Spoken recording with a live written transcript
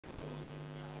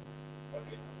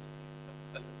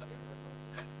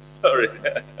Sorry,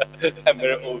 I'm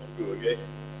very old school, okay?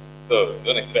 So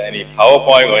don't expect any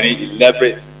PowerPoint or any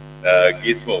elaborate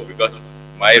gizmo, because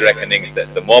my reckoning is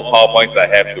that the more PowerPoints I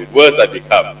have, the worse I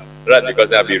become, right?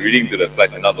 Because I'll be reading to the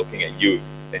slides and not looking at you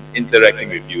and interacting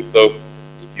with you. So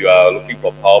if you are looking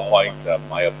for PowerPoints,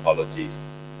 my apologies,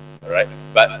 all right?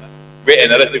 But wait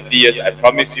another 50 years, I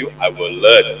promise you, I will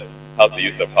learn how to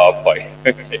use the PowerPoint.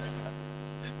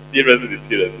 Seriously,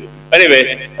 seriously.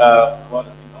 Anyway, while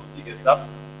the technology gets up,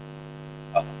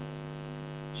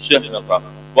 sure, no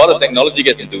problem. While the technology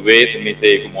gets into way, let me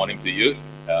say good morning to you.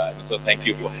 And also thank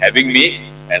you for having me.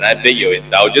 And I beg your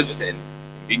indulgence and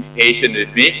being patient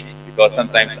with me, because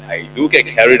sometimes I do get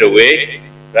carried away,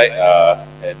 right?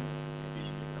 And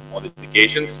some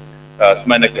modifications,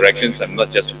 minor corrections. I'm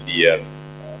not just with the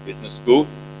business school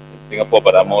in Singapore,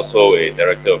 but I'm also a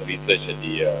director of research at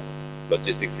the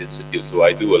Logistics Institute. So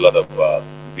I do a lot of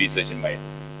research in my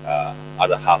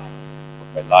other half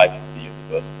of my life at the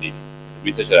university.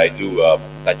 The research that I do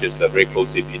touches very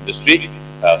closely with industry,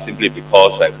 simply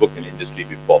because I've worked in industry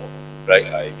before, right?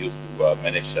 I used to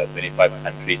manage 25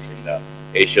 countries in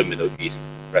Asia, Middle East,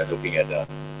 right? Looking at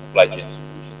supply chain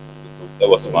solutions. So that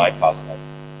was my past life.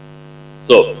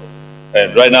 So,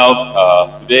 and right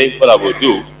now, today, what I will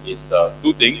do is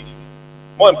two things.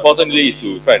 More importantly is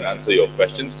to try and answer your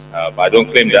questions, but I don't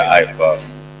claim that I have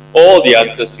all the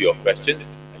answers to your questions,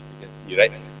 as you can see,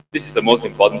 right? This is the most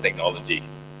important technology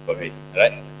for me,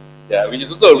 right? Yeah, which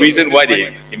is also a reason why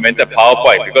they invented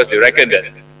PowerPoint, because they reckon that,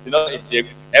 you know, if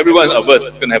every one of us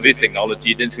is going to have this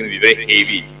technology, then it's going to be very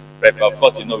heavy, right? But of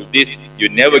course, you know, with this, you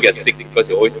never get sick because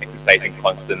you're always exercising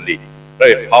constantly,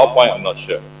 right? With PowerPoint, I'm not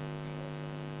sure.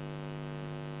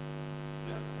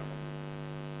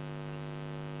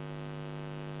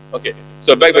 Okay,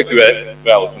 so back to where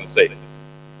I was going to say.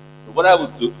 So what I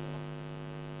would do.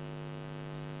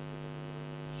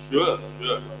 Sure.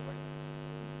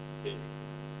 Okay.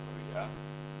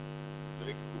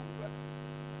 Very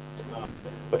cool.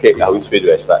 Okay, now which way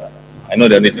do I start? I know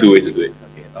there are only two ways to do it.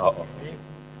 Okay.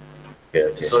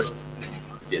 Okay. Sorry.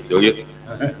 Yeah, do you?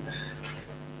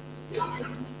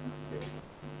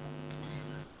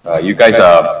 You guys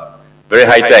are very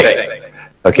high tech.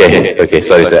 Okay,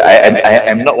 sorry, sir.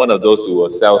 I'm not one of those who will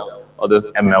sell all those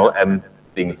MLM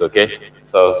things, okay?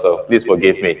 So please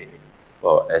forgive me.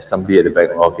 Oh, somebody at the back.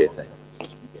 Okay, sir.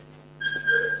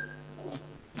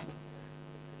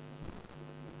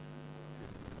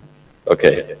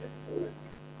 Okay.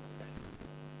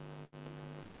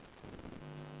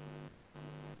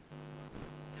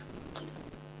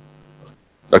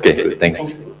 Okay,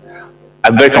 thanks.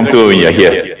 I'm very comfortable when you're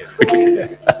here.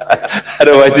 Okay.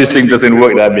 Otherwise, this thing doesn't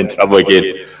work, then I'm in trouble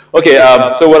again. Okay,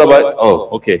 so what about,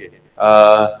 okay.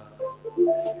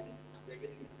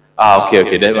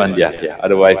 Okay, that one, yeah,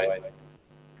 otherwise.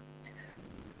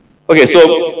 Okay,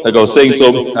 so like I was saying,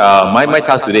 so my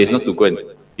task today is not to go and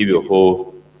give you a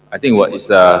whole, I think what is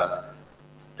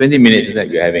 20 minutes is that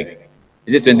you're having?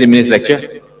 Is it 20 minutes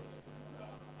lecture?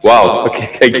 Wow, okay,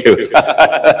 thank you.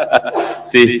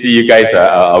 see, you guys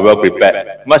are well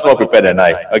prepared, much more prepared than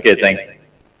I. Okay, thanks.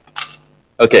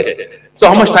 Okay, so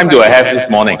how much time do I have this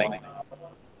morning?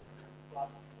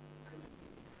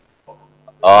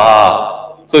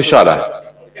 So short,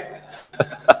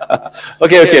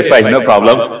 Okay, fine, no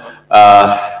problem.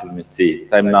 Let me see,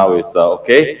 time now is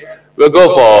okay. We'll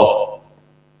go for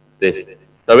this,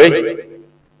 shall we?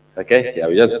 Okay, yeah,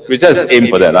 we just aim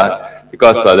for that,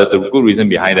 because there's a good reason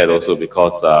behind that also,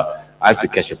 because I have to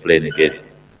catch a plane again,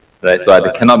 right? So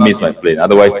I cannot miss my plane.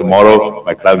 Otherwise, tomorrow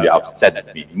my client will be upset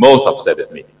at me, most upset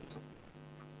at me.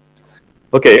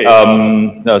 Okay,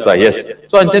 yes.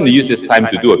 So I intend to use this time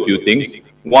to do a few things.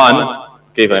 One,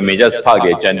 okay, if I may just park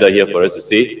the agenda here for us to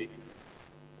see.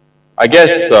 I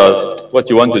guess what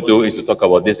you want to do is to talk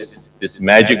about this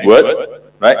magic word,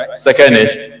 right? Second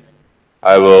is,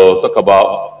 I will talk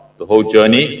about the whole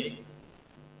journey,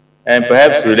 and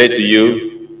perhaps relate to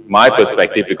you my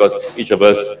perspective, because each of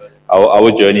us, our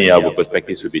journey, our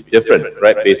perspectives will be different,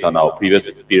 right, based on our previous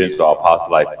experience or our past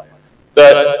life.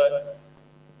 Third,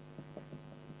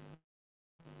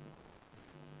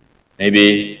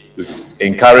 maybe to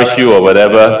encourage you or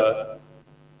whatever,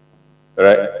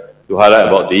 right, to highlight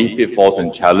about the pitfalls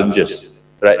and challenges,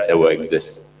 right, that will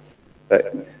exist. Right.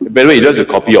 By the way, you don't have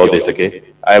to copy all this, okay?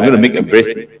 I'm going to make a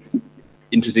very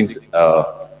interesting,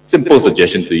 simple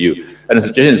suggestion to you. And the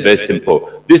suggestion is very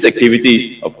simple. This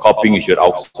activity of copying you should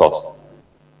outsource.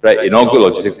 Right? In all good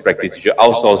logistics practice, you should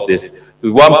outsource this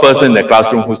to one person in the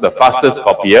classroom who's the fastest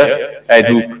copier and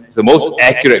who is the most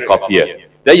accurate copier.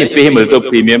 Then you pay him a little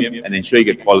premium and ensure you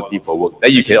get quality for work.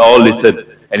 Then you can all listen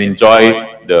and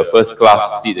enjoy the first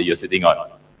class seat that you're sitting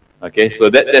on. Okay, so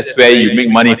that's where you make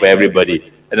money for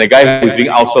everybody. And the guy who's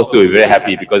being outsourced to is very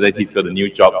happy because then he's got a new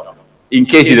job in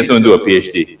case he doesn't want to do a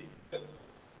PhD.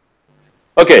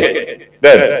 Okay,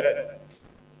 then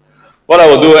what I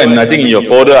will do, and I think in your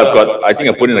folder I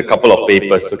put in a couple of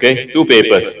papers, okay? 2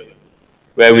 papers,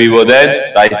 where we will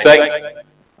then dissect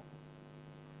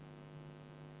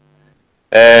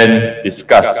and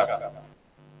discuss.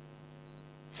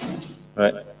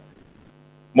 Right?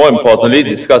 More importantly,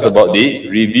 discuss about the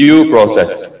review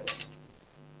process.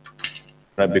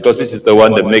 Right? Because this is the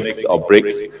one that makes or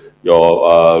breaks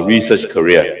your research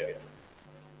career.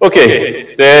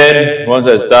 Okay, then once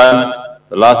that's done,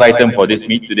 the last item for this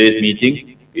today's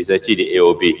meeting is actually the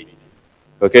AOB.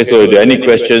 Okay, so if there are any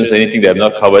questions, anything that I've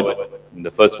not covered in the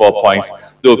first 4 points,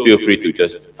 do feel free to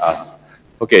just ask.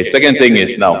 Okay, second thing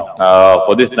is now,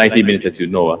 for this 90 minutes, as you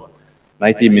know,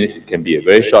 90 minutes can be a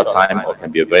very short time or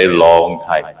can be a very long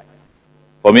time.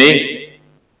 For me,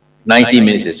 90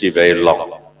 minutes is actually very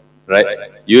long,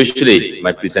 right? Usually,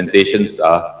 my presentations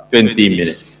are 20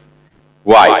 minutes.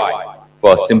 Why?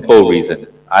 For a simple reason.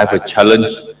 I have a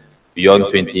challenge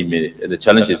beyond 20 minutes, and the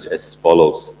challenge is as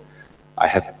follows. I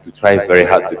have to try very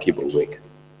hard to keep awake.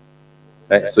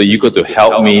 Right? So you got to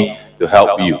help me to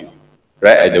help you.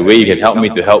 Right? And the way you can help me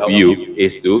to help you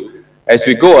is to, as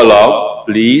we go along,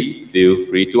 please feel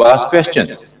free to ask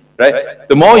questions. Right?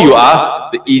 The more you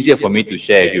ask, the easier for me to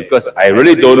share with you, because I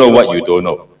really don't know what you don't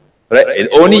know. Right? And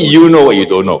only you know what you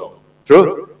don't know.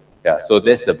 True? Yeah, so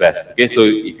that's the best. Okay, so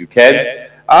if you can,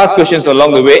 ask questions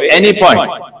along the way, any point.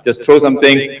 Just throw some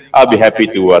things. I'll be happy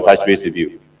to touch base with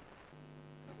you.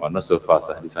 Oh, not so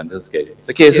fast. This one doesn't scare you. It's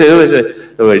okay.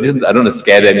 Don't worry. I don't want to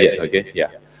scare them yet. Okay.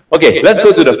 Yeah. Okay. Let's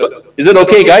go to the. Is it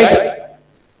okay, guys?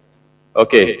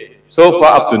 Okay. So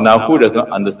far up to now, who does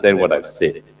not understand what I've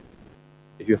said?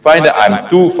 If you find that I'm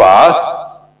too fast,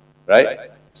 right?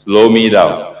 Slow me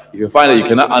down. If you find that you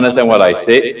cannot understand what I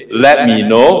say, let me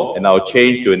know, and I'll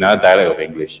change to another dialect of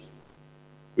English,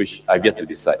 which I've yet to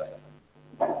decide.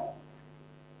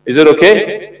 Is it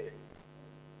okay?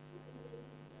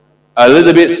 A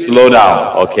little bit slow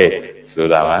down. Okay, slow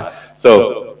down. Huh?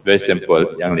 So, very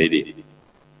simple, young lady.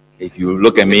 If you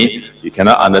look at me, you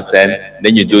cannot understand,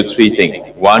 then you do 3 things.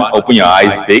 1, open your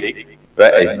eyes big,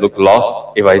 right? And look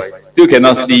lost. If I still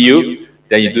cannot see you,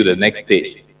 then you do the next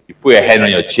stage. You put your hand on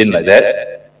your chin like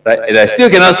that, right? And I still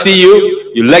cannot see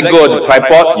you, you let go of the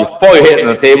tripod, you fall your head on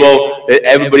the table, then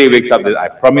everybody wakes up, then I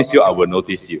promise you I will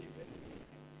notice you.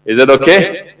 Is that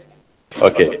okay?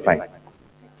 Okay, fine.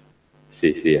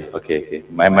 See, okay.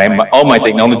 All my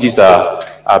technologies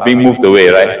are being moved away,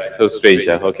 right? So strange,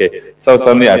 okay. So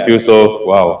suddenly I feel so,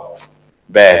 wow,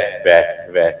 bare,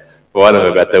 for want of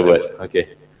a better word,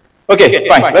 okay. Okay,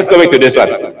 fine, let's go back to this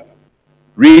one.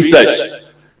 Research.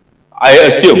 I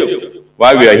assume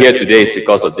why we are here today is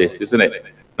because of this, isn't it?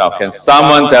 Now, can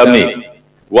someone tell me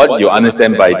what you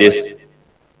understand by this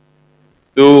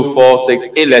 2, 4, 6,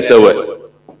 8-letter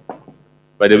word?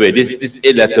 By the way, this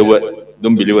 8-letter word,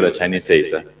 don't believe what the Chinese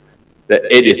says. That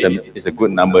 8 is a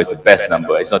good number, it's the best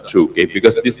number. It's not true, okay?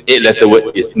 Because this 8-letter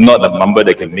word is not a number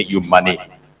that can make you money.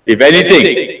 If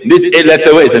anything, this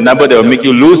 8-letter word is a number that will make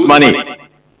you lose money.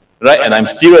 Right? And I'm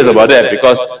serious about that,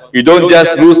 because you don't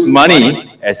just lose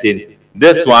money as in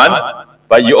this one,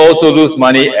 but you also lose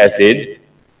money as in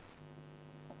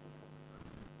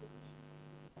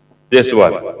this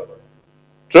one.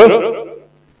 True?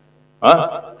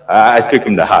 Huh? I speak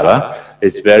from the heart. Huh?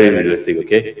 It's very realistic,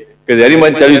 okay? Because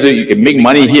anyone tells you so you can make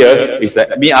money here, it's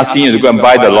like me asking you to go and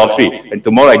buy the lottery, and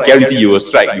tomorrow I guarantee you will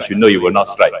strike. You should know you will not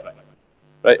strike.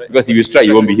 Right? Because if you strike,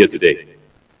 you won't be here today.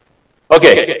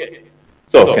 Okay.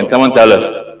 So, can someone tell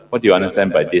us, what do you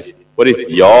understand by this? What is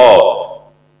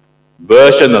your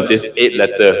version of this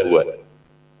 8-letter word?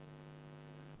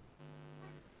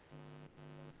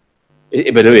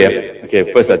 By the way,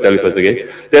 okay, first I'll tell you first, okay?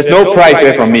 There's no prize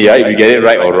here from me if you get it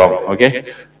right or wrong,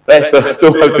 okay? Right, so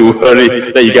don't have to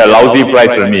worry that you get a lousy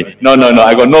prize from me. No,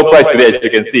 I got no prize today, as you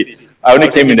can see. I only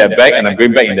came in that bag, and I'm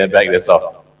going back in that bag, that's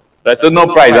all. Right, so no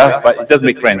prize, but it's just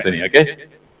make friends only, okay?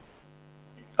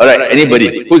 All right,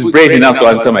 anybody who's brave enough to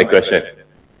answer my question?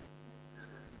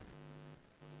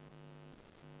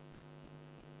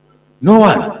 No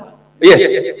one?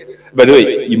 Yes. By the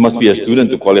way, you must be a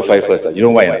student to qualify first. You know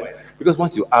why? Because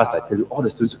once you ask, I tell you, all the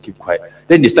students will keep quiet.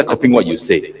 Then they start copying what you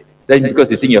say. Then because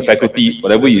they think your faculty,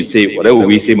 whatever you say, whatever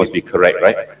we say must be correct,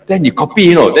 right? Then you copy,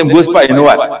 you know. Then worst part, you know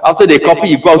what? After they copy,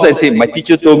 you go outside and say, my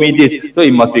teacher told me this, so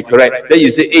it must be correct. Then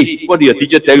you say, hey, what did your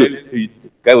teacher tell you? The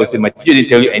guy will say, my teacher didn't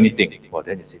tell you anything. Well,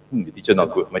 then you say, the teacher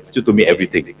not good. My teacher told me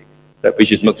everything.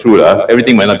 Which is not true.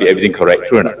 Everything might not be everything correct.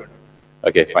 True or not?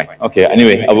 Okay, fine. Okay,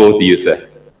 anyway, I'll go to you, sir.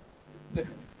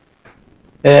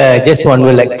 Just one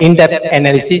word, like in-depth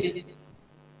analysis.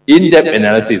 In-depth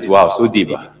analysis, wow, so deep.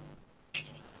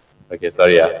 Okay,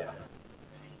 sorry.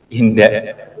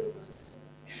 In-depth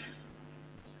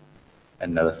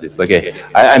analysis. Okay,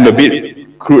 I'm a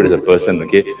bit crude as a person,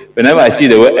 okay? Whenever I see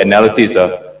the word analysis,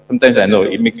 sometimes I know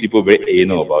it makes people very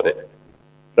anal about it,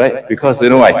 right? Because you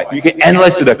know why? You can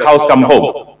analyze till the cows come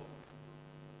home,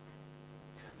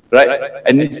 right?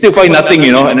 And still find nothing,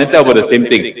 you know, and then tell about the same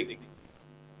thing.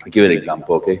 I'll give you an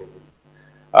example, okay?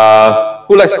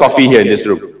 Who likes coffee here in this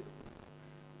room?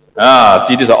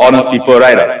 See, these are honest people,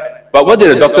 right? But what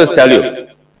did the doctors tell you?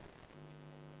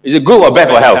 Is it good or bad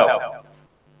for health?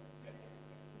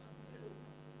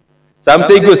 Some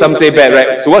say good, some say bad,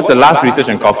 right? So what's the last research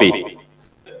on coffee?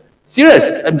 Serious,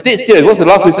 I'm dead serious. What's the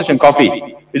last research on coffee?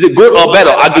 Is it good or bad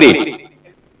or ugly?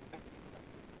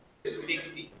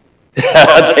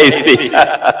 Tasty.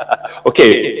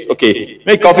 Okay.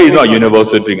 Maybe coffee is not a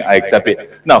universal drink. I accept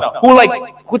it. Now,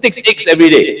 who takes eggs every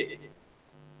day?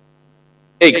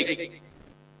 Eggs.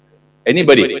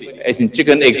 Anybody? As in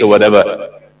chicken eggs or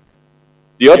whatever.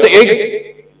 Do you all take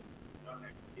eggs?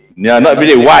 No, not every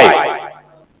day. Why?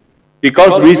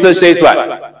 Because research says what?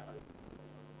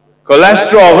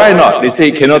 Cholesterol, right or not? They say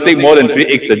you cannot take more than 3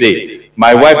 eggs a day.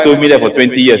 My wife told me that for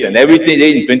 20 years, and every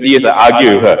day in 20 years I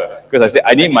argue with her. Because I said,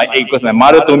 I need my egg, because my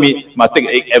mother told me, must take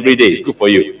egg every day, it's good for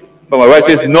you. But my wife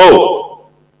says, no.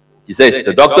 She says,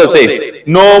 the doctor says,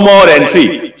 no more than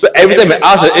 3. So every time I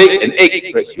ask her an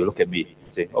egg, right, she'll look at me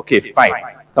and say, okay, fine.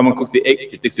 Someone cooks the egg,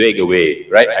 she takes the egg away,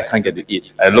 right? I can't get to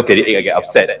eat. I look at the egg, I get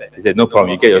upset. She said, no problem,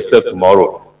 you get yourself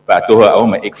tomorrow. But I told her, I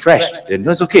want my egg fresh. Then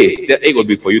that's okay, that egg will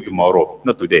be for you tomorrow,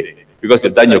 not today. Because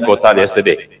you've done your quota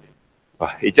yesterday.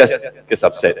 It just gets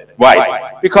upset.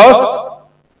 Why? Because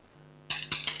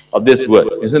of this word,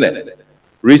 isn't it?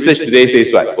 Research today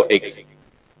says what? For eggs.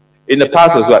 In the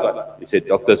past was what? They said,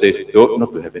 doctor says, don't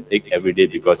not to have an egg every day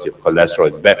because your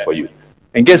cholesterol is bad for you.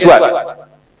 And guess what?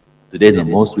 Today, the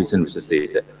most recent research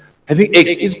says that having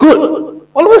eggs is good.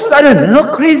 All of a sudden, you're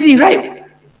not crazy, right?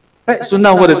 Right? So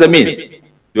now what does that mean?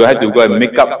 Do I have to go and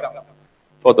make up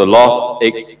for the lost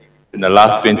eggs in the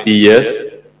last 20 years?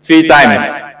 3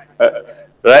 times.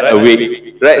 Right? A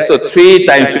week. Right? So 3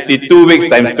 times 52 weeks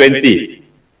times 20.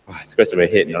 Scratch my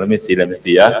head. Now let me see. Let me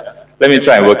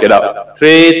try and work it out.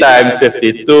 3 times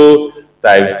 52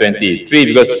 times 20. 3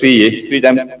 because 3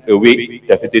 times a week.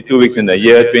 There are 52 weeks in the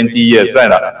year, 20 years,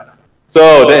 right?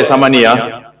 So that is how many?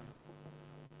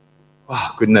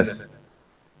 Wow, goodness.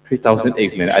 3,000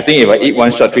 eggs, man. I think if I eat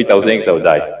one shot, 3,000 eggs, I'll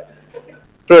die.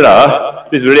 True,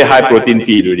 this is really high protein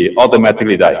feed, really.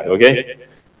 Automatically die, okay?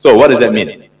 So what does that mean?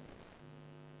 It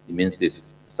means this.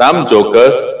 Some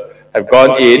jokers have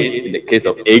gone in the case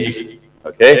of eggs,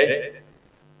 okay?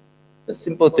 A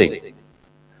simple thing.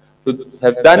 To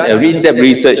have done a in-depth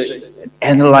research and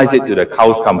analyze it to the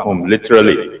cows come home,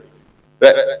 literally.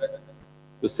 Right?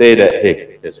 To say that,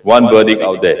 hey, there's one verdict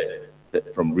out there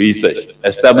that from research,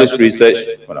 established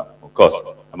research. Well, no, of course,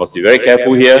 I must be very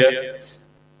careful here.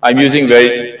 I'm using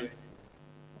very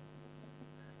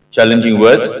challenging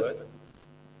words.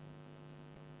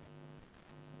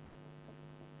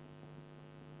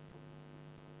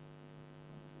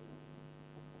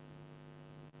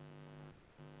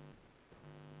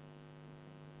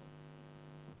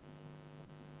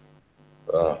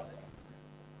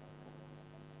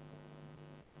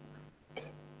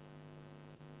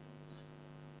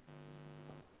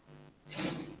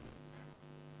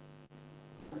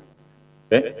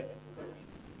 Okay.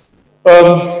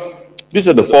 These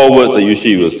are the 4 words that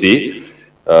usually you will see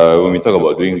when we talk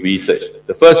about doing research.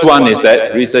 The first one is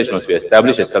that research must be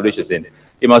established as in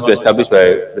it must be established by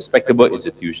respectable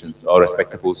institutions or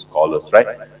respectable scholars,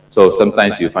 right? So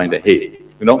sometimes you find that, hey,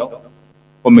 you know,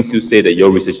 what makes you say that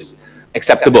your research is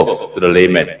acceptable to the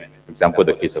layman? For example,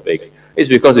 the case of eggs. It's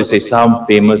because they say some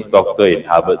famous doctor in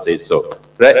Harvard says so,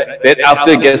 right? Then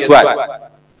after, guess what?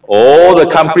 All the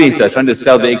companies that are trying to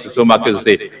sell the eggs to supermarkets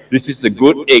say, this is a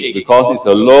good egg because it's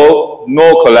a low,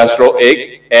 no cholesterol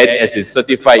egg and has been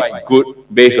certified good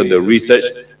based on the research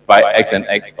by X and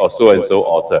X or so and so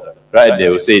author, right? They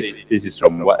will say, this is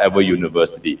from whatever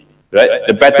university, right?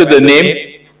 The better the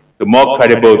name, the more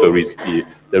credible the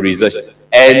research,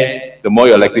 and the more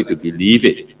you're likely to believe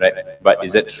it, right? But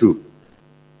is that true?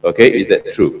 Okay, is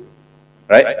that true?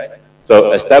 Right?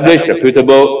 So established,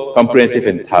 reputable, comprehensive,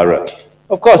 and thorough.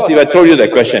 Of course, if I told you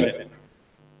that question,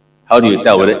 how do you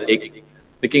tell whether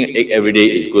taking an egg every day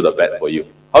is good or bad for you?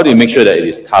 How do you make sure that it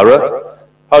is thorough?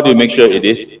 How do you make sure it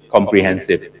is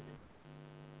comprehensive?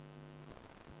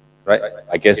 Right?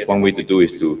 I guess one way to do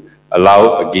is to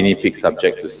allow a guinea pig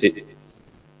subject to sit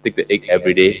take the egg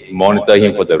every day, monitor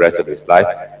him for the rest of his life,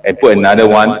 and put another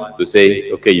one to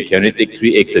say, okay, you can only take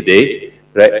 3 eggs a day,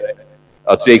 right?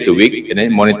 Or 3 eggs a week, and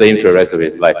then monitor him for the rest of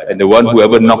his life. And the one,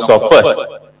 whoever knocks off first,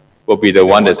 will be the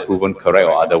one that's proven correct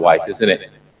or otherwise, isn't it?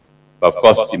 But of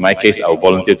course, in my case, I'll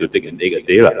volunteer to take an egg a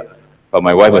day. But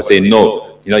my wife will say,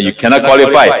 no, you cannot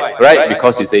qualify, right?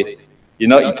 Because you say, you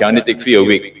can only take 3 a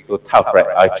week. So tough, right?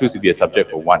 I choose to be a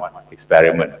subject for one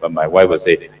experiment. But my wife will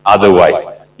say, otherwise,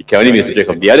 you can only be a subject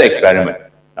of the other experiment.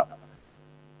 No.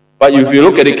 But if you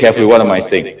look at it carefully, what am I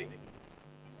saying?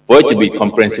 For it to be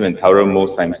comprehensive and thorough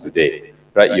most times today,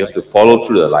 right, you have to follow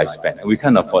through the lifespan. And we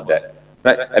can't afford that,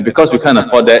 right? And because we can't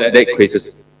afford that,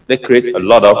 that creates a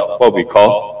lot of what we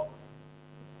call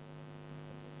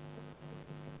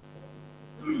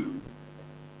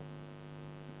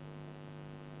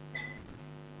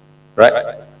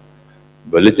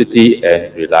validity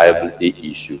and reliability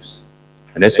issues.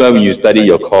 And that's why when you study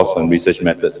your course on research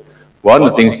methods, one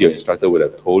of the things your instructor would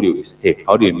have told you is, hey,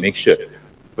 how do you make sure the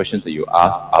questions that you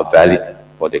ask are valid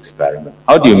for the experiment?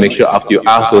 How do you make sure after you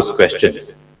ask those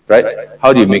questions, right,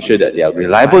 how do you make sure that they are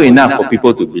reliable enough for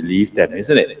people to believe them,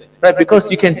 isn't it? Right,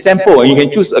 because you can sample and you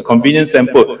can choose a convenient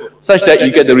sample such that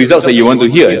you get the results that you want to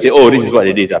hear and say, oh, this is what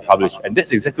it is, I published. And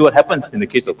that's exactly what happens in the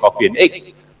case of coffee and eggs.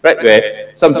 Right,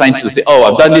 where some scientists will say, oh,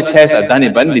 I've done this test, I've done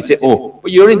it, but then they say, oh,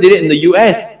 but you already did it in the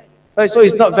US, right, so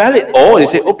it's not valid. Or they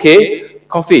say, okay,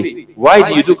 coffee, why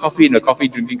do you do coffee in a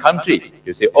coffee-drinking country?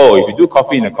 You say, oh, if you do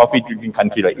coffee in a coffee-drinking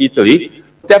country like Italy,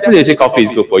 definitely they say coffee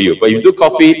is good for you. But if you do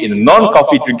coffee in a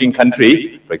non-coffee-drinking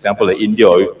country, for example, like India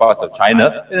or parts of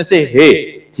China, then they say,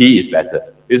 hey, tea is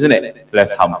better, isn't it?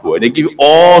 Less harmful. And they give you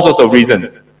all sorts of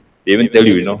reasons. They even tell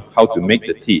you, how to make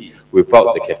the tea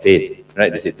without the caffeine. Right?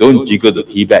 They say, don't jiggle the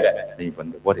tea bag. And you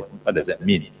wonder, what does that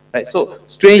mean? Right? So,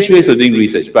 strange ways of doing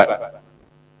research, but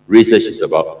research is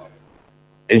about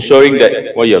ensuring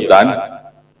that what you have done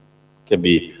can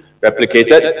be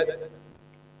replicated,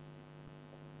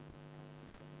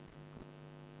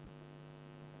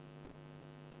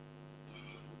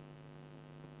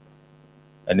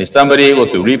 and if somebody were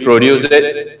to reproduce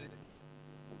it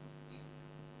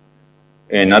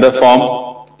in another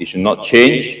form, it should not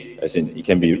change, as in it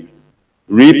can be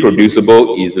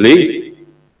reproducible easily.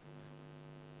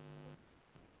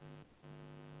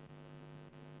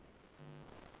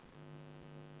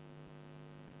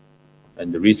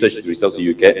 And the research results that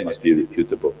you get must be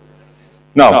reputable.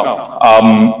 Now,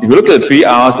 if you look at the 3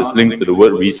 R's that's linked to the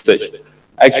word research,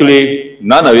 actually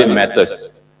none of it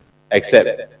matters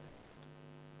except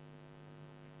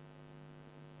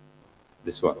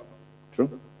this one.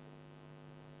 True?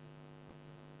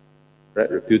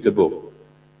 Right? Reputable.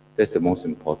 That's the most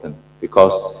important,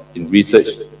 because in research,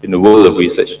 in the world of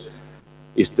research,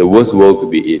 it's the worst world to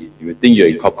be in. If you think you're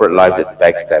in corporate life, that's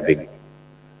backstabbing.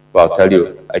 But I'll tell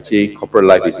you, actually, corporate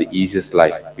life is the easiest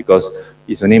life, because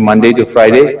it's only Monday to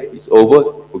Friday, it's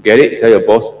over, forget it, tell your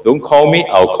boss, don't call me,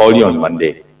 I'll call you on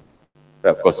Monday.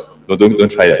 But of course,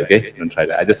 don't try that, okay? Don't try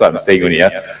that. That's what I'm saying only,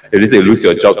 yeah? If you lose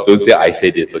your job, don't say I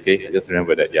say this, okay? Just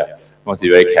remember that, yeah. You must be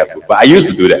very careful. But I used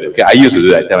to do that, okay? I used to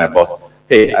do that, tell my boss,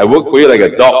 hey, I work for you like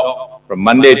a dog from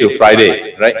Monday to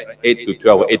Friday, right? 8 to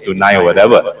 12 or 8 to 9 or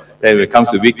whatever. Then when it comes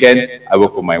to weekend, I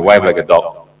work for my wife like a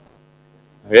dog.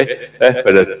 Okay?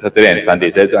 For the Saturday and Sunday,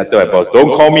 I tell my boss,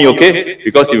 don't call me, okay?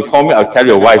 Because if you call me, I'll tell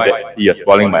your wife that you're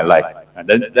spoiling my life. And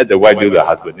then let the wife do the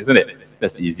husband, isn't it?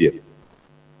 That's easier.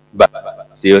 But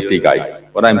seriously, guys,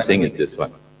 what I'm saying is this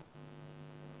one.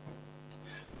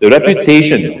 The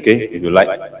reputation, okay, if you like,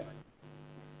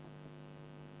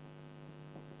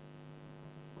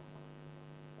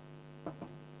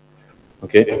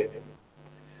 okay,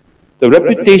 the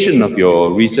reputation of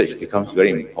your research becomes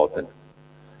very important.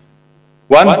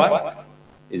 One,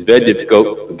 it's very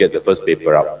difficult to get the first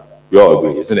paper out. We all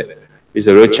agree, isn't it? It's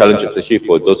a real challenge, especially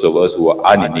for those of us who are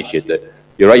uninitiated.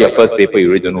 You write your first paper, you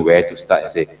really don't know where to start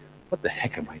and say, what the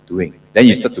heck am I doing? Then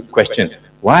you start to question,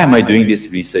 why am I doing this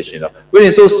research, When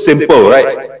it's so simple,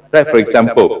 right? Right, for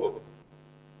example,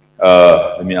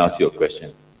 let me ask you a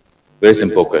question. Very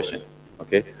simple question,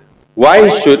 okay? Why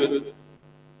should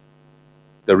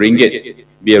the ringgit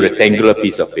be a rectangular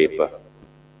piece of paper?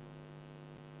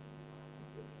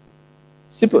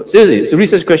 Simple. Seriously, it's a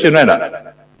research question,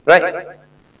 right? Right?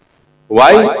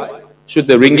 Why should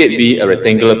the ringgit be a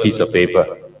rectangular piece of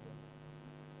paper?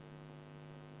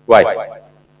 Why?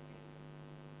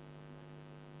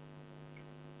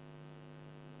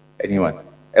 Anyone?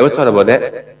 Ever thought about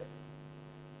that?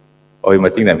 Or you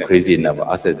might think that I'm crazy enough.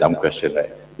 Ask that dumb question,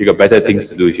 right? You got better things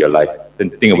to do with your life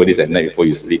than think about this at night before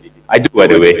you sleep. I do, by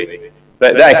the way.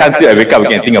 But then I can't sleep, I wake up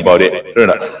again and think about it. No.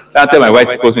 Then I tell my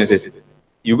wife, she calls me and says,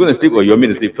 you going to sleep or you want me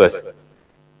to sleep first?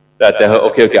 Then I tell her,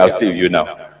 okay, I'll stay with you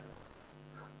now.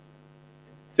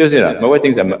 Seriously, my wife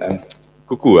thinks I'm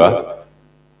cuckoo.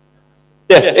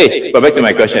 Yes, hey, but back to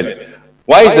my question.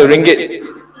 Why is the ringgit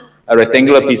a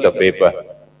rectangular piece of paper?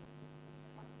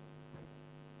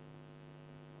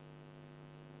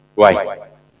 Why?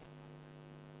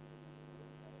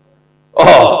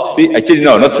 Oh, see, actually,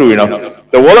 no, not true,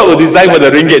 The wallet was designed for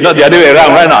the ringgit, not the other way around,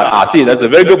 right now. See, that's a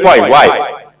very good point.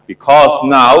 Why? Because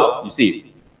now, you see,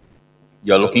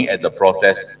 you're looking at the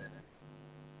process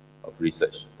of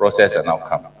research, process and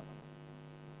outcome.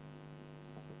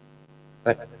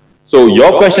 Right? So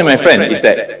your question, my friend, is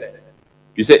that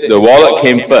you said the wallet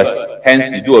came first, hence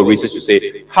you do a research to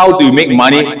say, how do you make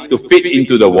money to fit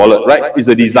into the wallet, right? It's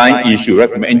a design issue, right?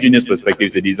 From an engineer's perspective,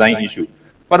 it's a design issue.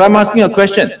 But I'm asking a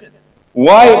question.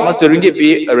 Why must the ringgit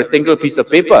be a rectangular piece of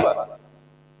paper?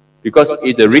 Because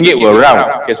if the ringgit were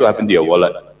round, guess what happened to your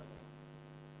wallet?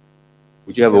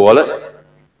 Would you have a wallet?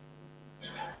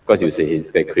 Of course, you say, hey,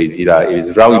 it's quite crazy. If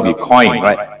it's round, it would be coin,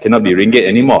 right? Cannot be ringgit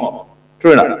anymore.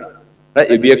 True or not? Right?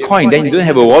 It would be a coin. Then you don't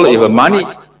have a wallet, you have a money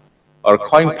or a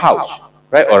coin pouch,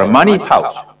 right? Or a money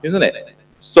pouch, isn't it?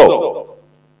 So,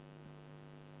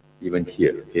 even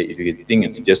here, okay, if you can think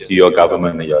it's just to your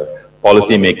government and your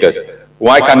policy makers,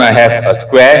 why can't I have a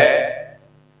square?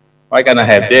 Why can't I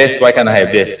have this? Why can't I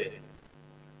have this?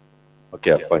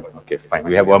 Okay, fine. Okay, fine.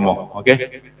 We have one more.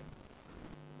 Okay.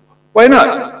 Why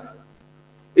not?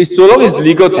 It's so long as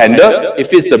legal tender, it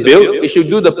fits the bill, it should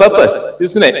do the purpose,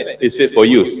 isn't it? It's fit for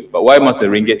use. But why must a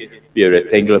ringgit be a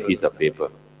rectangular piece of paper?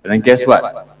 And then guess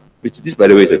what? This, by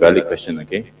the way, is a valid question,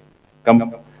 okay?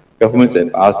 Governments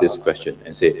have asked this question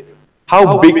and say,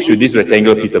 how big should this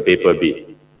rectangular piece of paper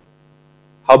be?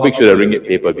 How big should a ringgit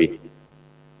paper be?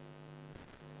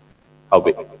 How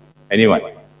big? Anyone?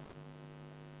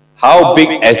 How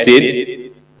big as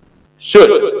in should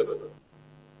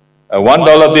a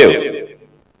 $1 bill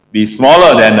be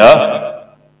smaller than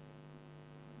a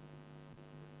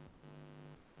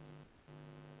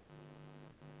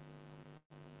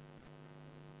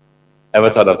ever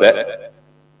thought of that?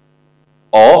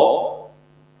 Or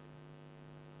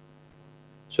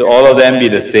should all of them be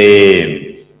the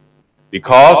same?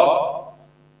 Because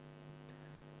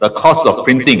the cost of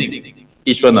printing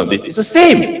each one of these is the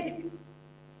same.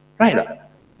 Right?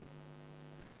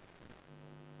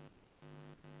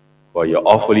 Well, you're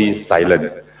awfully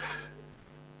silent.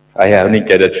 I only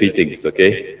gathered three things,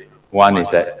 okay? One is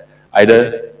that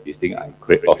either you think I'm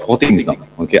crazy, or four things now,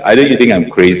 okay? Either you think I'm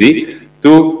crazy,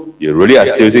 two, you really are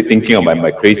seriously thinking about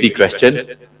my crazy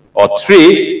question, or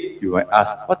three, you might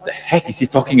ask, what the heck is he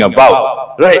talking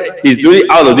about? Right? He's really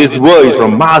out of this world, he's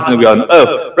from Mars and we're on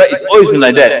Earth, right? It's always been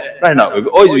like that. Right now, we've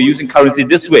always been using currency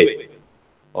this way.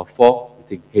 Or four, you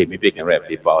think, hey, maybe I can write a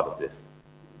paper out of this.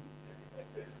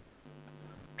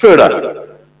 True or not?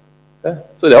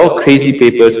 So they're all crazy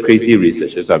papers, crazy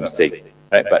research, that's what I'm saying.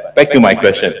 Right? But back to my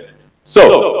question.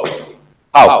 So,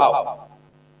 how?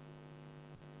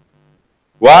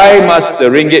 Why must the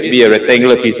ringgit be a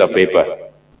rectangular piece of paper?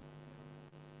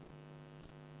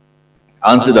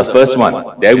 Answer the first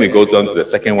one. Then we go down to the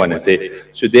second one and say,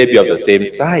 should they be of the same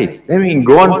size? Then we can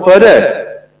go on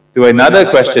further to another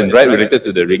question, right, related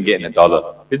to the ringgit and the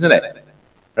dollar, isn't it?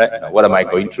 Right? Now, what am I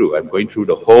going through? I'm going through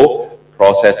the whole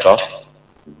process of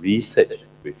research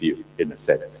with you, in a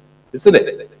sense, isn't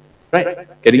it? Right?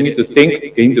 Getting you to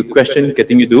think, getting you to question,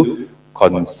 getting you to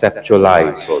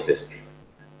conceptualize all this.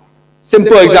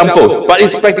 Simple examples, but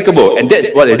it's practicable, and that's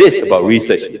what it is about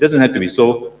research. It doesn't have to be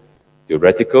so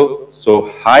theoretical, so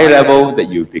high level that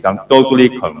you become totally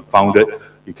confounded.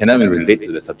 You cannot even relate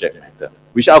to the subject matter,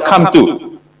 which I'll come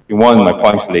to in one of my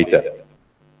points later.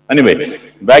 Anyway,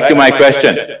 back to my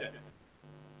question.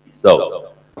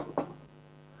 So,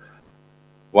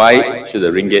 why should the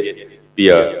ringgit be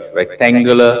a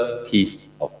rectangular piece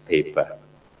of paper?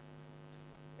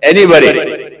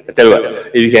 Anybody? I tell you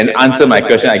what, if you can answer my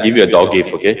question, I give you a dog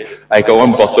gift, okay? I got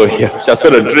one bottle here, just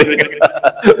going to drink.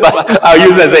 But I'll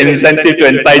use it as an incentive to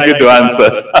entice you to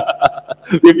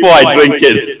answer before I drink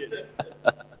it.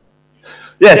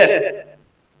 Yes?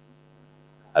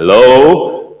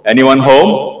 Hello? Anyone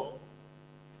home?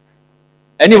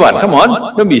 Anyone? Come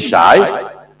on, don't be shy.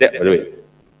 By the way,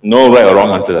 no right or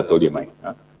wrong answers, I told you my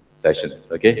sessions,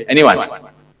 okay?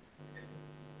 Anyone?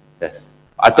 Yes.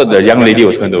 I thought the young lady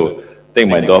was going to take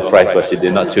my door prize, but she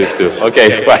did not choose to.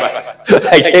 Okay, fine.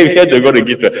 I came here to go to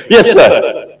give to her. Yes,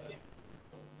 sir.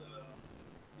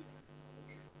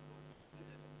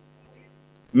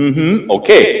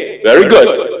 Okay, very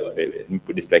good. Wait, let me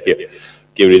put this back here.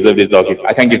 Okay, reserve this dog gift.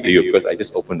 I can't give to you because I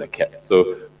just opened the cap.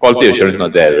 So quality assurance is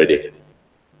not there already.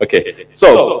 Okay,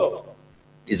 so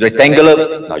It's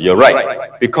rectangular. Now you're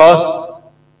right, because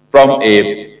from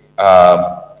a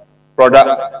product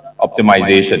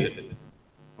optimization,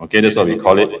 okay, that's what we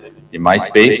call it in my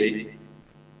space.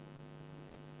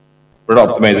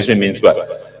 Product optimization means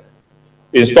what?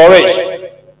 In storage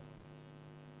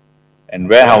and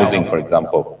warehousing, for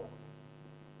example.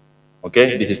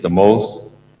 Okay, this is the most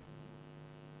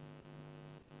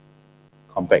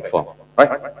compact form, right?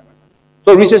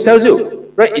 So research tells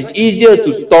you, right, it's easier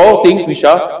to store things which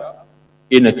are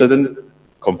in a certain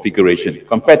configuration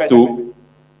compared to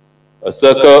a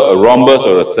circle, a rhombus,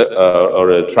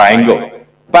 or a triangle.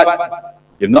 But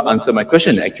you've not answered my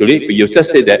question actually, but you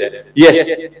just said that,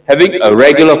 yes, having a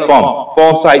regular form,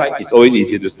 4 sides is always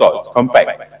easier to store, it's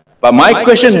compact. But my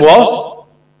question was,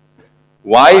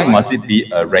 why must it be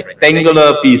a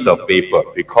rectangular piece of paper?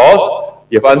 Because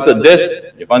you've answered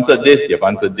this, you've answered this, you've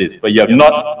answered this, but you have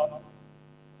not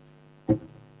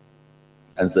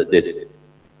answered this,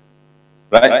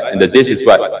 right? And the this is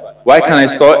what? Why can't I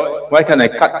store it? Why can't I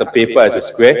cut the paper as a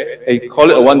square and call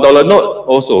it a $1 note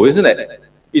also, isn't it?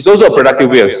 It's also a productive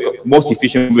way of, most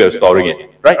efficient way of storing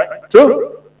it, right?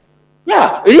 True?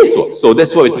 Yeah, it is. So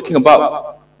that's what we're talking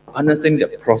about. Understanding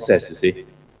the process, you see.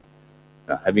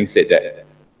 Now, having said that,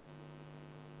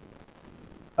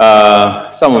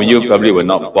 some of you probably were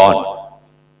not born.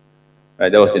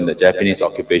 Right, that was in the Japanese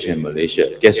occupation in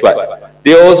Malaysia. Guess what?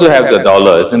 They also have the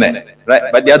dollar, isn't it?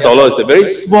 Right? But their dollar is a very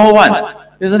small one,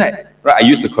 isn't it? Right? I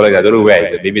used to collect, I don't know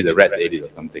where, maybe the rats ate it or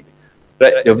something.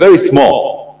 Right? They're very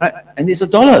small, right? And it's a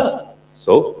dollar.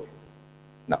 So,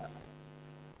 now,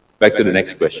 back to the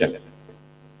next question,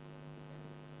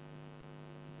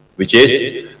 which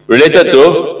is related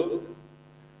to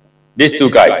these two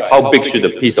guys. How big should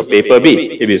a piece of paper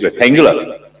be if it's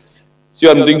rectangular? See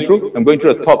what I'm doing through? I'm going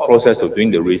through the thought process of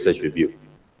doing the research review.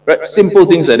 Right? Simple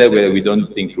things like that where we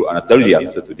don't think through. And I'll tell you the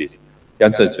answer to this. The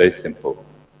answer is very simple.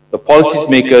 The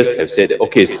policymakers have said,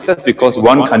 okay, that's because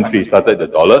one country started the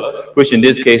dollar, which in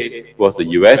this case was the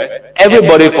US.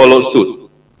 Everybody followed suit.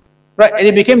 Right? And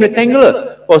it became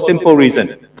rectangular for a simple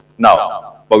reason.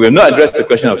 Now, but we have not addressed the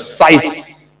question of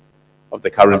size of the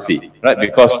currency. Right?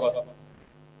 Because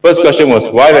first question was,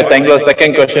 why rectangular?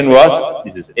 Second question was,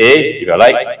 this is A, if you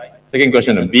like. Second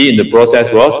question on B in the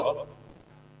process was,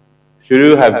 should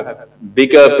you have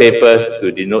bigger papers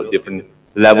to denote different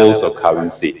levels of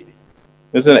currency?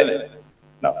 Isn't it?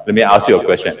 Now, let me ask you a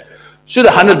question. Should a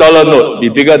 $100 note be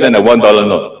bigger than a $1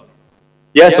 note?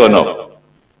 Yes or no?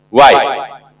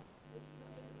 Why?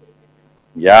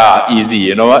 Yeah, easy.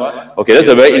 You know what? Okay, that's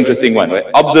a very interesting one, right?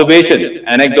 Observation,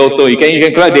 anecdotal. You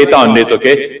can collect data on this,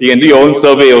 okay? You can do your own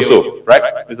survey also, right?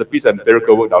 There's a piece of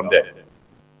empirical work down there.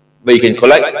 But you can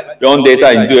collect your own data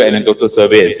and do an anecdotal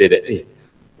survey and say that, hey,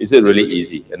 is it really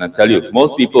easy? And I'll tell you,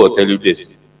 most people will tell you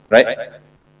this, right?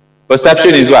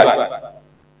 Perception is what?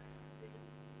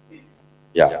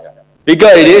 Yeah. Bigger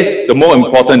it is, the more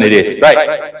important it is,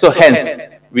 right? So hence,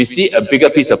 we see a bigger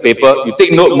piece of paper, you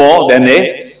take note more than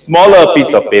a smaller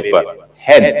piece of paper.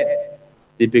 Hence,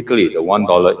 typically the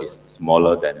 $1 is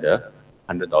smaller than the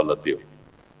 $100 bill.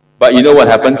 But you know what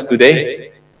happens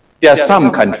today? There are some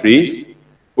countries,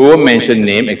 we won't mention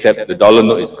name except the dollar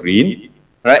note is green,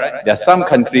 right? There are some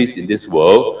countries in this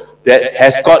world that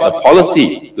has got a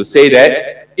policy to say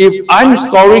that if I'm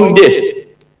storing this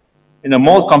in a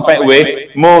more compact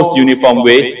way, most uniform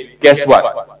way, guess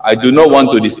what? I do not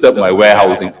want to disturb my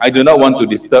warehousing. I do not want to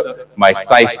disturb my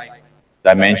size,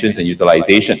 dimensions, and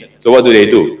utilization. So what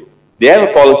do? They have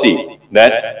a policy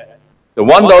that the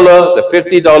 $1, the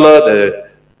 $50,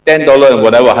 the $10 and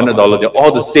whatever, $100, they're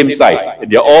all the same size.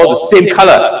 They're all the same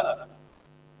color.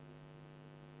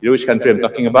 You know which country I'm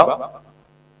talking about?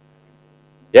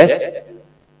 Yes?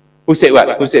 Who said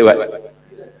what? Who said what?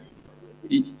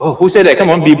 Oh, who said that? Come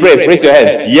on, be brave. Raise your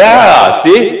hands. Yeah,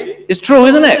 see? It's true,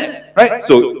 isn't it? Right?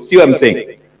 So, see what I'm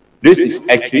saying? This is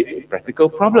actually a practical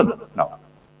problem. Now,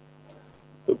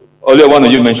 earlier one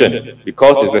of you mentioned,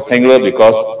 because it's rectangular,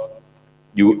 because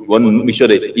you want to make sure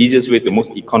that it's the easiest way, the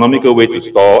most economical way to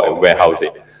store and warehouse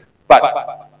it. But,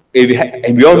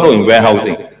 and we all know in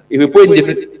warehousing, if you put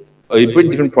in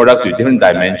different products with different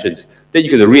dimensions, then you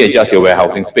can readjust your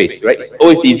warehousing space, right? It's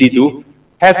always easy to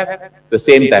have the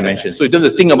same dimension. So you don't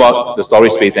have to think about the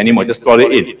storage space anymore, just store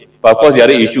it in. But of course, the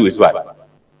other issue is what?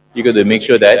 You got to make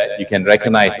sure that you can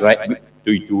recognize, right?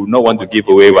 You do not want to give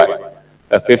away what?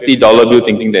 A $50 bill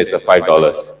thinking that it's a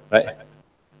 $5, right?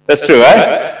 That's true,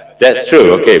 right? That's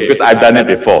true, okay, because I've done it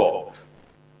before.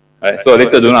 Right? So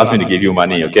later don't ask me to give you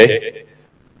money, okay?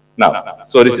 Now,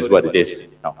 so this is what it is.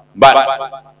 Now,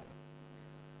 but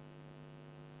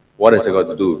what has it got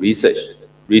to do with research?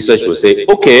 Research will say,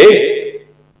 okay,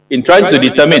 in trying to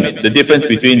determine the difference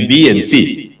between B and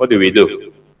C, what do we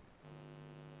do?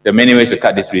 There are many ways to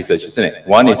cut this research, isn't it?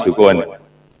 One is to go and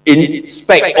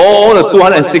inspect all the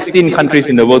 216 countries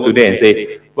in the world today and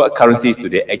say, what currencies do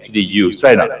they actually use,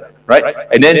 right?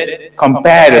 And then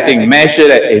compare the thing, measure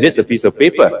that, hey, this is a piece of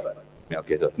paper.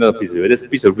 Okay, so another piece of paper, this is a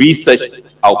piece of research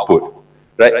output,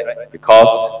 right?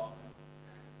 Because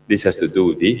this has to do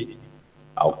with the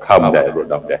outcome that I wrote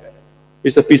down there.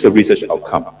 It's a piece of research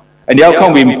outcome. And the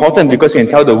outcome will be important because you can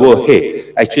tell the world,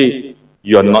 hey, actually,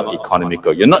 you're not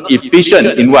economical. You're not efficient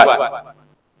in what?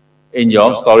 In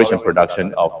your storage and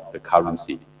production of the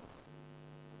currency.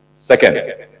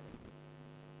 Second,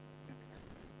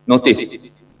 notice,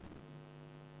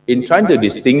 in trying to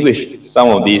distinguish some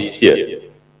of these here,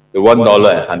 the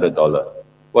 $1 and $100,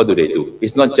 what do they do?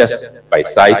 It's not just by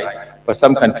size, but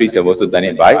some countries have also done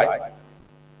it by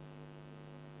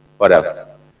what else?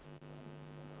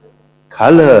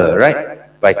 Color,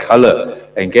 right? By color.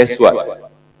 And guess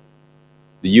what?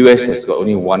 The US has got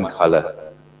only one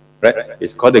color, right?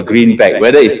 It's called the greenback.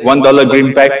 Whether it's $1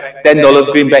 greenback,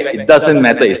 $10 greenback, it doesn't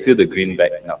matter. It's still the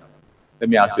greenback. Now, let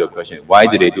me ask you a question. Why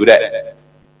do they do that?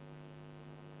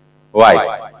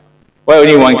 Why? Why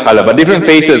only one color? But different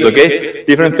faces, okay?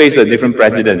 Different faces, different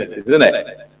presidents, isn't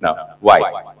it? Now,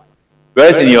 why?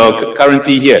 Whereas in your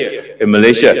currency here, in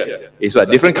Malaysia, it's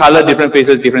what? Different color, different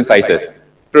faces, different sizes.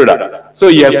 True that? So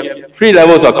you have 3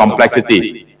 levels of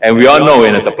complexity. And we all know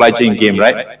in a supply chain game,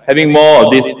 right? Having more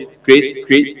of this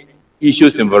creates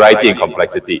issues in variety and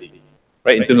complexity,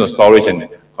 right? In terms of storage and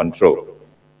control.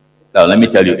 Now, let me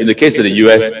tell you, in the case of the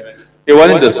US, they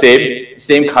wanted the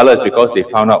same colors because they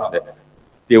found out that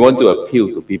they want to appeal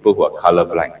to people who are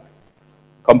colorblind.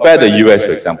 Compare the US,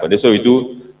 for example. That's what we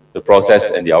do, the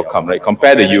process and the outcome, right?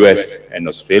 Compare the US and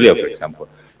Australia, for example.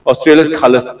 Australia's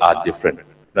colors are different,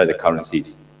 right? The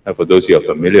currencies. And for those who are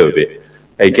familiar with it.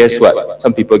 And guess what?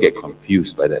 Some people get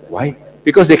confused by that. Why?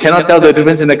 Because they cannot tell the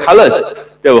difference in the colors.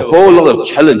 There are a whole lot of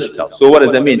challenge now. So what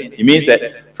does that mean? It means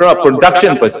that from a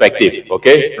production perspective,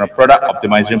 okay, from a product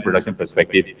optimization production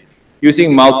perspective,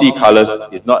 using multi-colors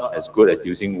is not as good as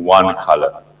using one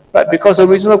color, right? Because of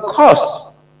reason of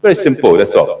cost. Very simple,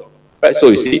 that's all. Right? So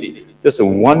you see, just a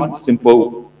one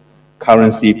simple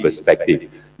currency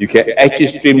perspective, you can actually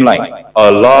streamline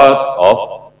a lot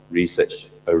of research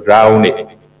around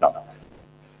it. Now,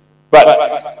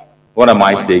 but what am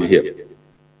I saying here?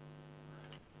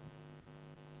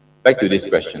 Back to this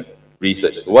question,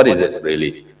 research. What is it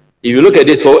really? If you look at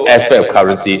this whole aspect of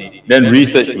currency, then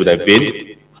research would have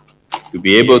been to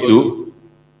be able to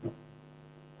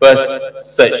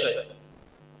first search.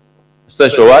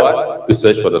 Search for what? To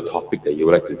search for the topic that you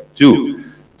would like to do.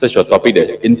 Search for a topic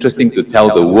that's interesting to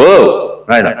tell the world,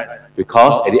 right?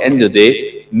 Because at the end of the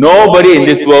day, nobody in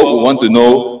this world would want to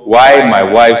know why my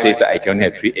wife says that I can only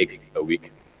have 3 eggs a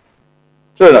week.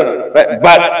 True, right?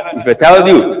 But if I tell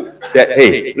you that,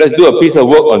 hey, let's do a piece of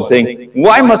work on saying,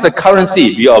 why must the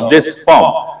currency be of this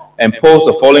form? And pose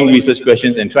the following research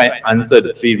questions and try and answer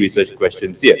the 3 research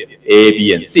questions here, A,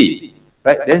 B, and C.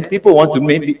 Right? Then people want to,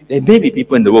 there may be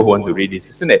people in the world who want to read this,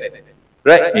 isn't it?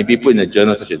 Right? Maybe people in the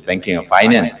journals such as banking and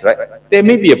finance, right? There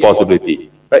may be a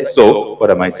possibility, right? So,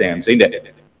 what am I saying? I'm saying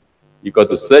that you got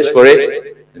to search for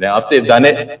it, and then after you've done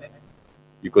it,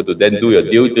 you got to then do your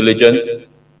due diligence.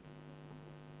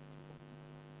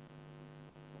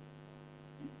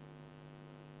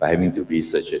 By having to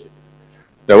research it.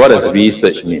 Now, what does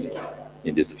research mean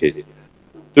in this case?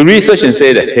 To research and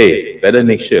say that, hey, better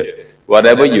make sure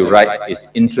whatever you write is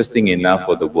interesting enough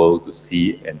for the world to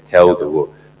see and tell the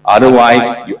world.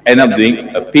 Otherwise, you end up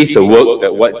doing a piece of work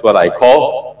that what's what I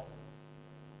call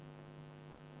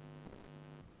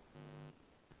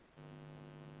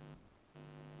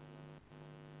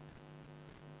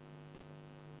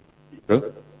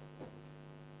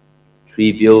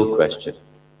trivial question.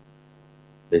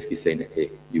 Basically saying that,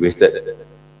 hey, you wasted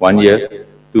 1 year,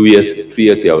 2 years, 3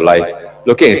 years of your life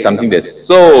looking at something that's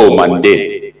so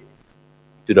mundane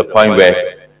to the point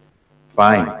where,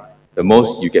 fine, the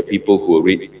most you get people who will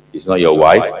read is not your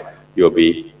wife, you'll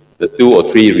be the 2 or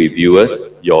 3 reviewers,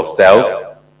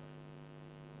 yourself,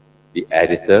 the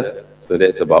editor, so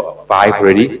that's about 5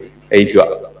 already. And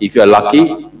if you're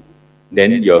lucky,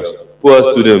 then your poor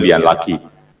student will be unlucky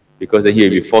because then he'll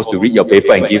be forced to read your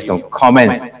paper and give some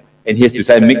comments. And he has to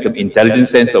try and make some intelligent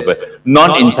sense of a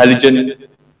non-intelligent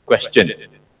question.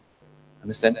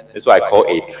 Understand? That's what I call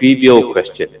a trivial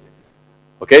question.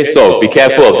 Okay, so be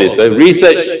careful of this.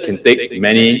 Research can take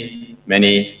many,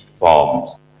 many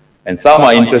forms. And some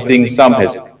are interesting, some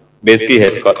has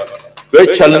got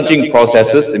very challenging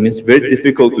processes, it means very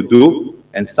difficult to do,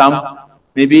 and some,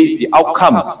 maybe the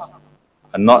outcomes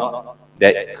are not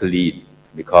that clean,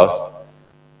 because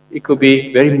it could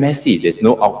be very messy. There's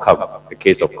no outcome. In the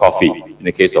case of coffee, in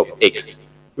the case of eggs,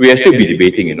 we are still be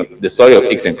debating. You know, the story of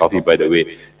eggs and coffee, by the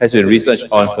way, has been researched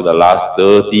on for the last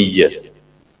 30 years,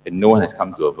 and no one has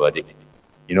come to a verdict.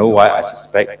 You know why? I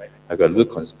suspect I've got a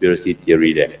little conspiracy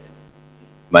theory there.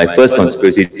 My first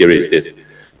conspiracy theory is this: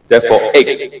 that for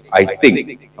eggs, I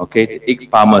think, okay, the egg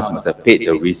farmers must have paid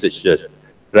the researchers,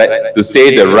 right, to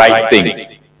say the right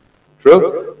things.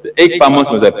 True? The egg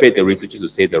farmers must have paid the researchers to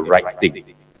say the right thing.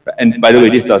 And by the way,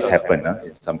 this does happen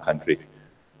in some countries.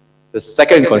 The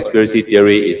second conspiracy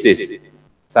theory is this: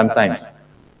 sometimes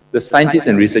the scientists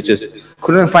and researchers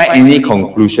couldn't find any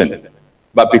conclusion,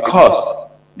 but because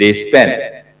they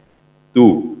spent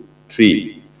 2,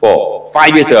 3, 4,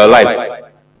 5 years of their life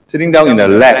sitting down in a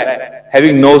lab,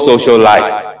 having no social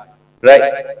life,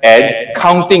 right, and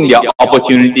counting their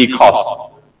opportunity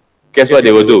cost, guess what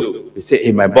they will do? They say,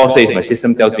 hey, my boss says, my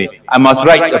system tells me, I must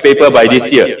write a paper by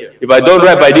this year. If I don't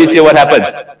write by this year, what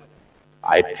happens?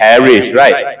 I perish,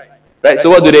 right? Right? So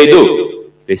what do?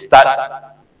 They start,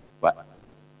 what?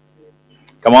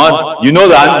 Come on, you know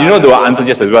the answer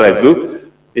just as well as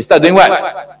you. They start doing what?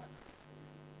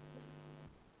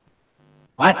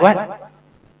 What?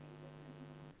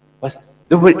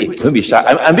 Don't worry, don't be shy.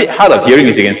 I'm a bit hard of hearing,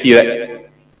 as you can see, right?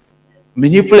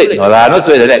 Manipulate, no lah, not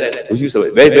so like that. We use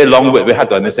a very, very long word, very hard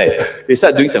to understand. They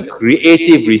start doing some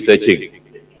creative researching.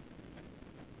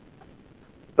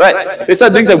 Right? They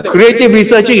start doing some creative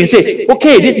researching and say,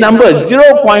 okay, this number is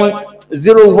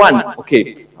 0.01.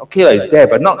 Okay, it's there,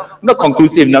 but not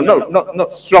conclusive enough, not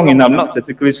strong enough, not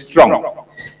statistically strong.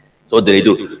 So what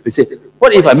do? They say,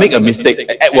 what if I make a mistake,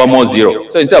 add one more zero?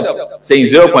 So instead of saying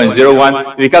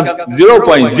 0.01, it becomes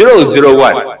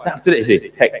 0.001. After that, you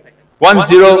say, heck, 1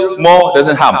 0 more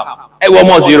doesn't harm. Add one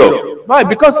more zero. Why?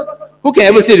 Because who can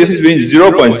ever say the difference between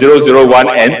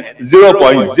 0.001 and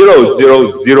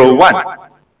 0.0001?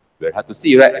 Very hard to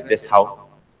see, right? And that's how,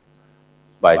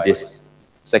 by this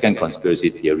second conspiracy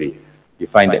theory, you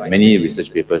find that many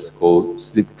research papers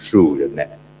slip through the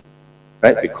net.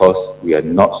 Right? Because we are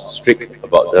not strict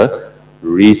about the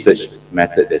research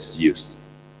method that's used.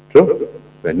 True?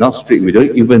 We're not strict. We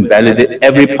don't even validate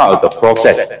every part of the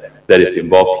process that is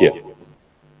involved here.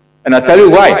 And I'll tell you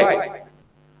why.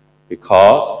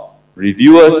 Because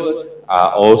reviewers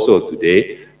are also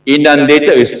today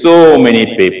inundated with so many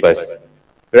papers.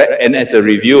 Right? And as a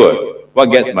reviewer, what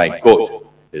gets my goat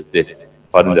is this.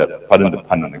 Pardon the pun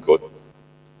on the goat.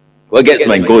 What gets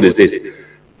my goat is this.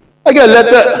 I get a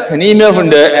letter, an email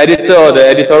from the editor or the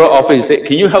editorial office say,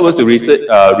 can you help us to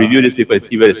review this paper and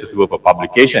see whether it's suitable for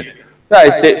publication? So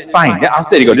I said, fine. Then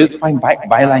after they got this fine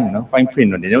byline, fine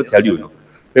print, they never tell you,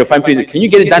 They'll fine print, can you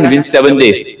get it done within 7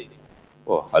 days?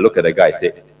 Oh, I look at the guy and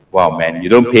say, wow, man, you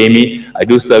don't pay me, I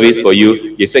do service for you,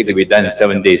 you expect to be done in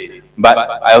 7 days. But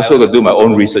I also got to do my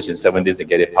own research in 7 days and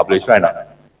get it published right now.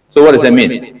 So what does that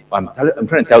mean? I'm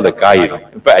trying to tell the guy,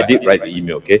 in fact, I did write the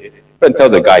email, okay? I'm trying to tell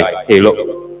the guy, hey, look,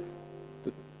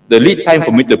 the lead time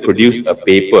for me to produce a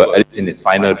paper, at least in its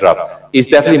final draft, is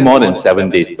definitely more than 7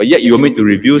 days. But yet you want me to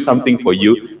review something for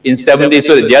you in 7 days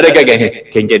so that the other guy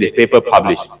can get his paper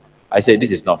published. I said,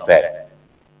 this is not fair.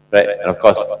 Right? And of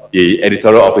course, the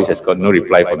editorial office has got no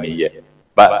reply from me yet.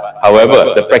 But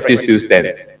however, the practice still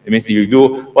stands. It means if you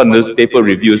do one of those paper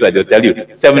reviews, they'll tell you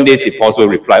 7 days if possible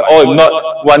reply, or if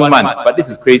not, 1 month. But this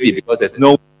is crazy because there's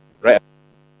no, right?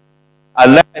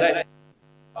 Unless,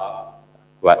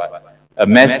 what? A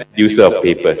mass producer of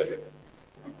papers,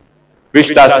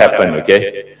 which does happen,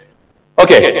 okay?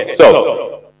 Okay,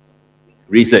 so,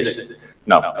 research.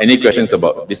 Now, any questions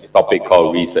about this topic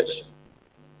called research?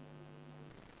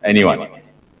 Anyone?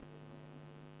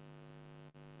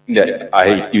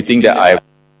 You think that I,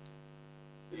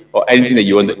 or anything that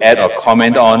you want to add or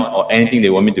comment on, or anything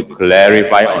they want me to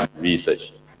clarify on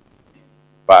research?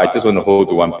 But I just want to hold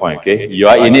to one point, okay? You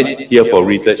are in it here for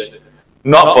research,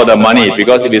 not for the money,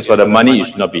 because if it's for the money, you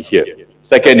should not be here.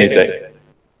 Second is that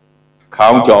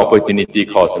count your opportunity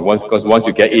cost, because once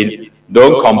you get in,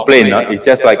 don't complain. It's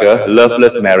just like a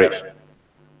loveless marriage,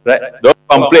 right? Don't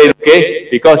complain, okay?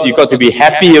 Because you got to be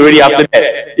happy already after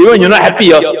that. Even when you're not happy,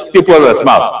 you still put on a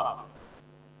smile.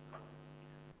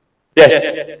 Yes.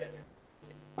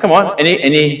 Come on.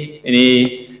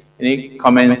 Any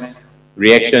comments,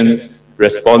 reactions,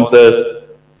 responses?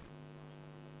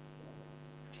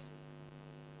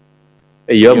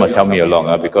 Hey, you must help me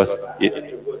along, because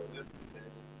it...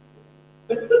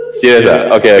 Serious?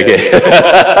 Okay.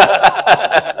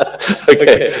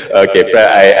 Okay.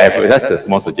 That's a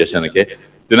small suggestion, okay?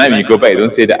 Tonight when you go back,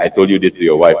 don't say that I told you this to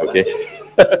your wife, okay?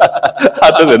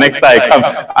 After the next time I come,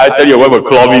 I'll tell your wife will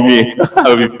claw me.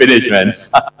 I will be finished, man.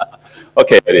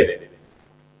 Okay, ready.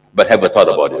 But have a thought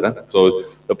about it. Huh? So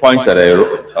the points that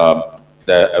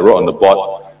I wrote on the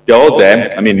board, they're all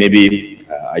there. I mean, maybe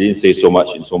I didn't say so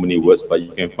much in so many words, but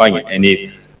you can find in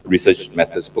any research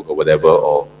methods book or whatever,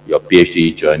 or your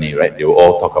PhD journey, right? They will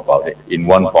all talk about it in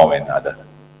one form or another,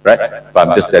 right? But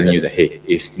I'm just telling you that, hey,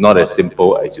 it's not as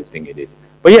simple as you think it is.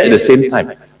 But yet at the same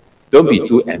time, don't be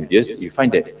too envious. You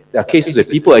find that there are cases where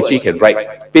people actually can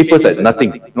write papers at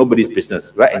nothing, nobody's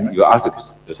business, right? And you ask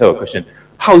yourself a question,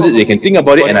 how is it they can think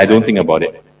about it and I don't think about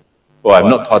it? Or I've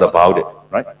not thought about it,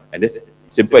 right? And this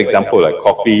simple example like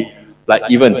coffee, like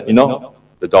even, you know,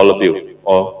 the dollar bill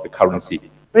or the currency.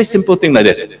 Very simple thing like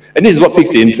this. And this is what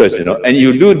piques the interest, you know. And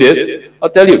you do this, I'll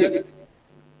tell you,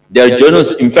 there are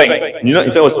journals, in fact,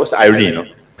 what's the irony, you know?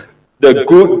 The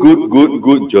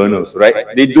good journals, right?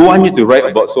 They don't want you to write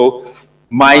about so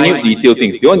minute detailed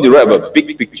things. They want you to write about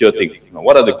big picture things. You know,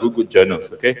 what are the good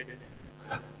journals, okay?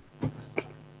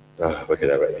 Where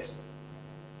can I write this?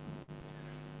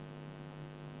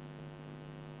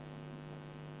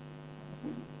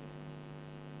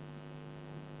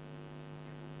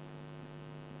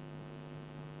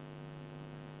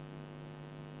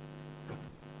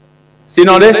 See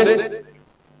now this?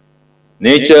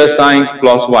 Nature, Science,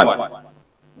 PLOS One.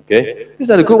 Okay?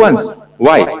 These are the good ones.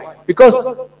 Why? Because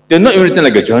they're not even written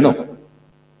like a journal.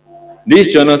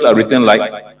 These journals are written like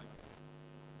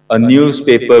a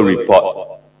newspaper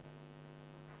report.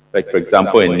 Like, for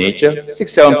example, in Nature,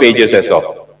 6-7 pages as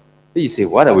well. Then you say,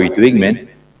 what are we doing, man?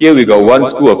 Here we got one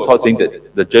school of thought saying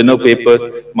that the journal papers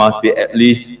must be at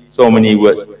least so many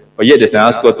words. But yet there's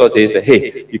another school of thought says that,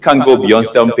 hey, you can't go beyond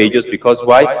 7 pages because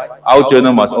why? Our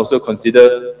journal must also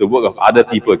consider the work of other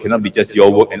people. It cannot be just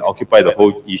your work and occupy the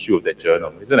whole issue of that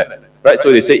journal, isn't it? Right?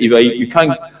 So they say, if you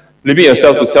can't limit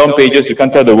yourself to 7 pages, you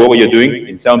can't tell the world what you're doing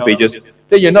in 7 pages,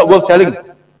 then you're not worth telling.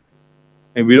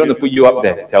 And we don't want to put you up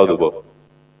there to tell the world.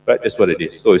 Right? That's what it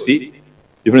is. So you see,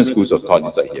 different schools of thought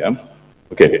inside here.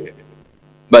 Okay.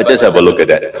 But just have a look at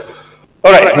that.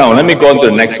 All right, now let me go on to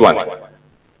the next one.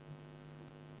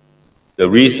 The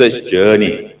research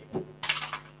journey.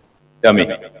 Tell me,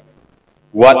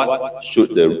 what should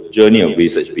the journey of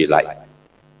research be like?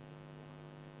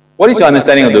 What is your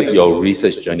understanding of your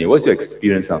research journey? What's your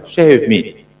experience now? Share with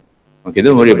me. Okay,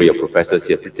 don't worry about your professors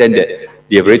here. Pretend that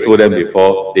you've already told them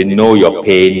before. They know your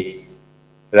pains,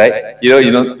 right?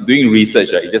 You know, doing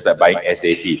research, right? It's just like buying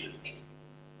SAP.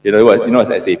 You know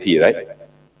what's SAP, right?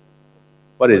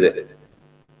 What is it?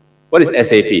 What is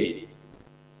SAP?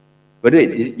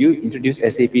 Did you introduce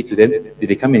SAP to them? Did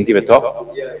they come and give a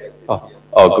talk? Yeah.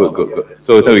 Oh, good.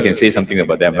 So now we can say something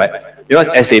about them, right? You know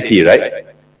what's SAP, right?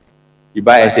 You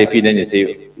buy SAP, then you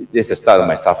say, this is the start of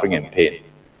my suffering and pain.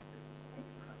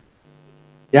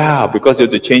 Yeah, because you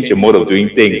have to change your mode of doing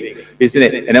things, isn't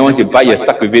it? And then once you buy, you're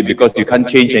stuck with it because you can't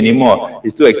change anymore.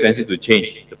 It's too expensive to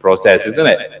change the process, isn't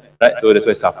it? Right? So that's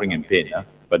why suffering and pain. Huh?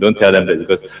 But don't tell them that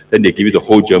because then they give you the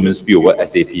whole German spiel of what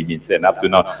SAP means. And up to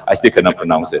now, I still cannot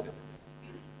pronounce it.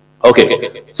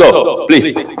 Okay, so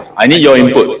please, I need your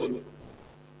inputs.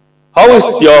 How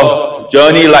is your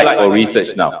journey like for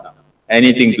research now?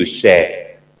 Anything to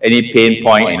share? Any pain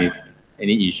point?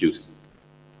 Any issues?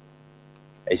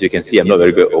 As you can see, I'm not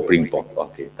very good at opening board.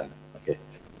 Okay, done. Okay.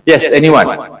 Yes,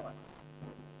 anyone?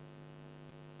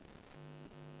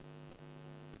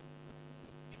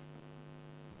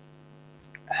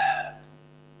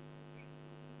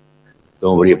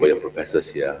 Don't worry about your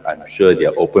professors here. I'm sure they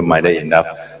are open-minded enough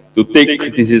to take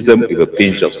criticism with a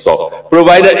pinch of salt,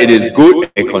 provided it is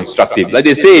good and constructive. Like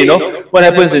they say, you know, what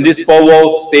happens in this 4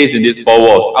 walls stays in these 4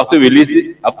 walls. After we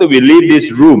leave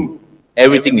this room,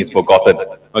 everything is forgotten.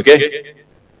 Okay?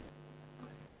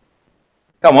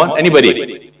 Come on,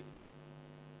 anybody?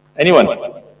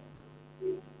 Anyone?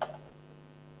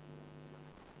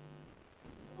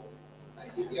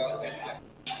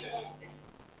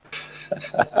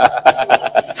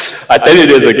 I tell you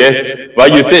this, okay?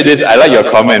 While you said this, I like your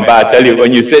comment, but I tell you,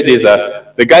 when you said this,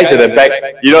 the guys at the back,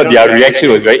 you know, their reaction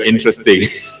was very interesting.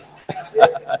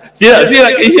 see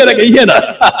that? Can you hear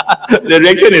that? The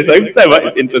reaction is like,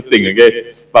 it's interesting,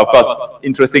 okay? But of course,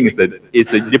 interesting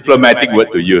is a diplomatic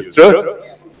word to use, true?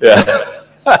 Yeah.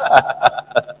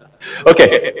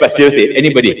 Okay, but seriously,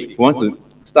 anybody who wants to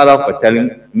start off by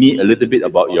telling me a little bit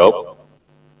about your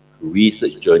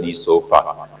research journey so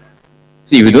far?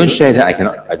 See, if you don't share that,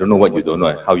 I don't know what you don't know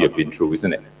and how you've been through,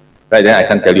 isn't it? Right, then I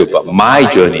can't tell you about my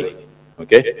journey.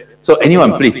 Okay? So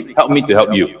anyone, please, help me to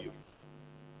help you.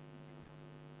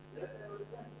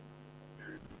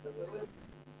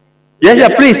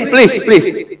 Yeah, please.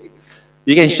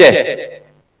 You can share.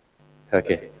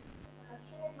 Okay.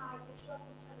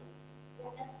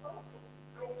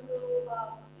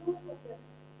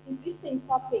 interesting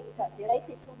topic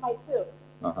related to my field.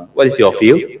 What is your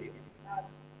field?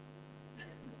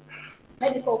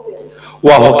 Medical field.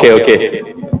 Wow, okay.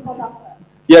 Medical doctor.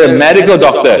 You're a medical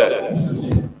doctor.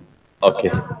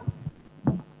 Okay.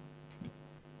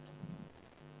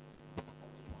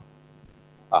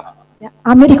 Yeah,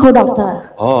 I'm a medical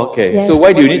doctor. Oh, okay. Yes. So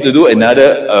why do you need to do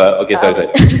another, okay, sorry.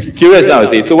 Curious now,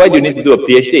 see. So why do you need to do a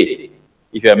PhD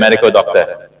if you're a medical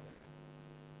doctor?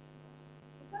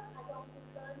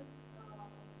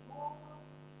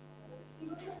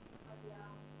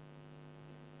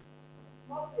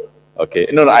 Okay,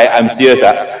 no, I'm serious.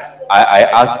 I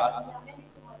asked,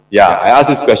 yeah, I asked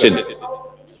this question.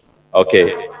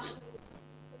 Okay.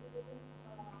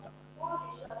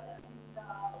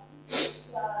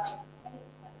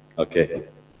 Okay.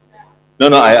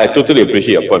 No, I totally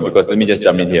appreciate your point, because let me just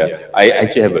jump in here. I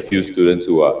actually have a few students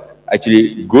who are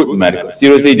actually good medical,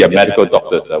 seriously, they're medical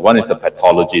doctors. One is a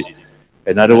pathologist,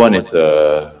 another one is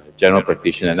a general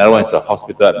practitioner, another one is a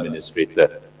hospital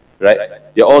administrator, right?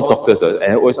 They're all doctors, and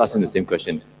I always ask them the same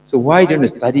question. So why don't you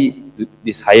study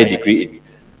this higher degree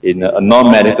in a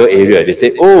non-medical area? They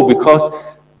say, oh,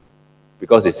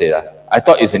 because they say that. I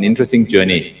thought it's an interesting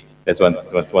journey. That's one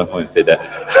point say that.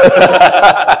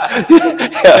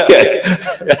 Okay.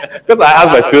 Because I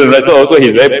asked my student, right, so also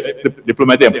he's very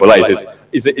diplomatic and polite. He says,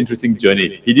 it's an interesting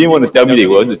journey. He didn't want to tell me he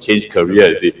wanted to change career,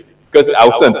 you see. Because I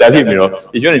was going to tell him, if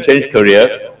you want to change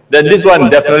career, then this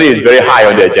one definitely is very high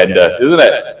on the agenda, isn't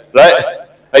it? Right?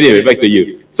 Anyway, back to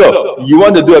you. So, you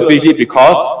want to do a PhD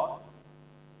because?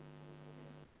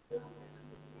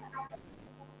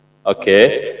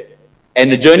 Okay.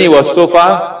 And the journey was so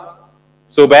far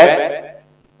so bad?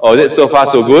 Or is it so far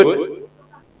so good?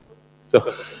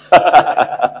 So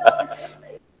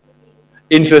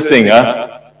interesting,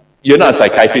 huh? You're not a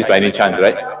psychiatrist by any chance,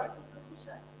 right?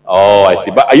 Oh, I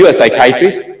see. But are you a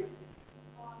psychiatrist?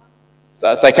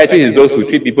 So a psychiatrist is those who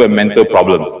treat people with mental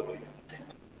problems.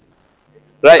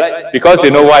 Right? Because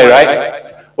you know why,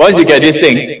 right? Once you get this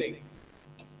thing,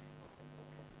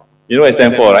 you know what it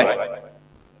stands for, right?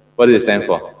 What does it stand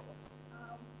for?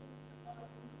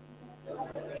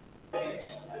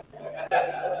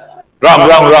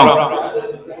 Wrong.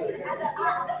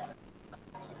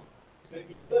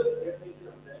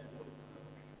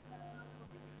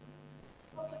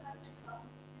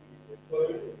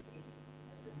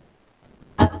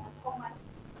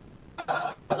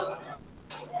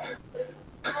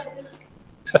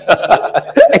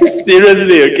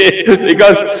 Seriously, okay?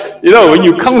 Because, when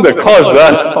you count the cost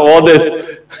of all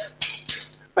this,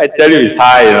 I tell you it's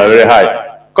high, very high.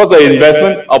 Cost of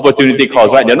investment, opportunity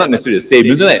cost, right? They're not necessarily the same,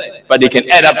 isn't it? But they can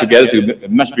add up together to a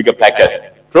much bigger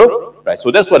packet. True? Right,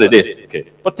 so that's what it is. Okay.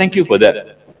 But thank you for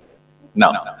that.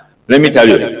 Now, let me tell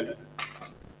you,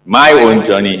 my own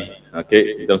journey,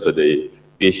 okay, in terms of the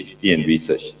PhD and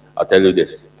research, I'll tell you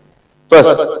this.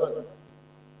 First,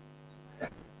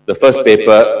 the first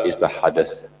paper is the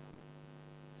hardest.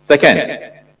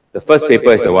 Second, the first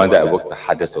paper is the one that I worked the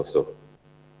hardest also.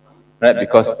 Right?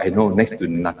 Because I know next to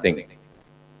nothing.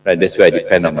 Right? That's where I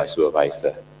depend on my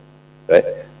supervisor. Right?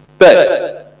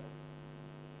 Third,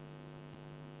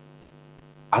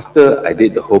 after I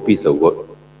did the whole piece of work,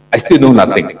 I still know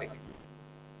nothing.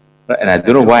 Right? And I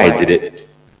don't know why I did it.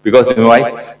 Because you know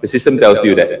why? The system tells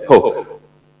you that,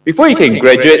 before you can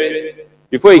graduate,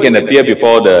 before you can appear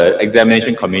before the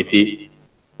examination committee,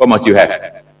 what must you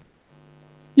have?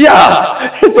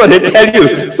 Yeah, that's what they tell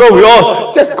you. So we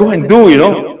all just go and do,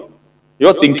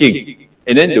 You're thinking.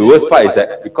 And then the worst part is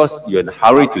that because you're in a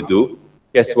hurry to do,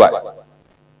 guess what?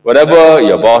 Whatever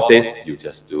your boss says, you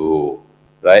just do.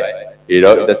 Right?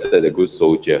 That's the good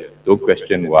soldier. Don't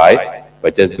question why,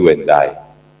 but just do and die.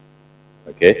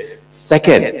 Okay?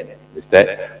 Second is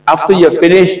that after you're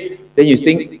finished, then you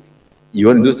think, you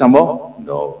want to do some more?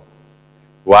 No.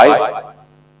 Why?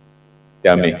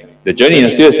 Tell me. The journey,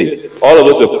 seriously, all of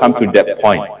us will come to that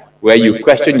point where you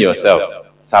question yourself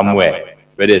somewhere,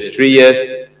 whether it's 3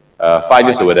 years, 5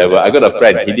 years or whatever. I got a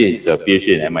friend, he did his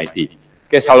PhD in MIT.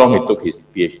 Guess how long he took his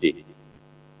PhD?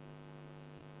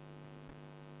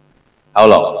 How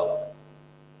long?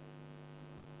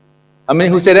 How many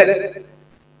who said that?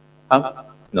 Huh?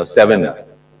 No, 7.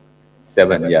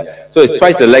 7, yeah. So it's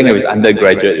twice the length of his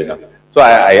undergraduate, So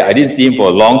I didn't see him for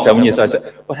a long 7 years. So I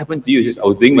said, what happened to you? He says, I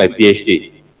was doing my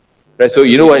PhD. Right? So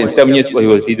you know what, in 7 years, what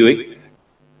was he doing?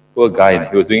 Poor guy,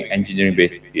 he was doing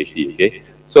engineering-based PhD, okay?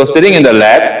 So sitting in the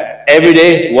lab, every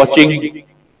day watching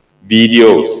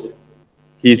videos.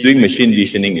 He's doing machine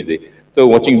visioning, you see. So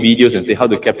watching videos and say how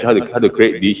to capture, how to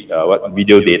create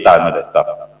video data and all that stuff.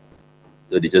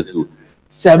 So they just do.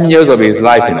 7 years of his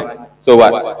life, So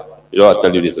what? I'll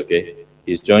tell you this, okay?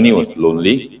 his journey was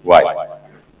lonely. Why?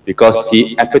 Because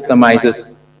he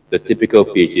epitomizes the typical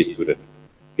PhD student.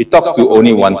 He talks to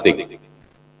only one thing.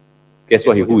 Guess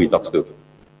what? Who he talks to?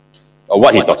 Or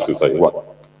what he talks to, sorry, what?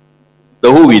 The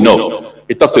who we know.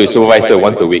 He talks to his supervisor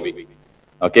once a week.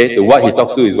 Okay, the what he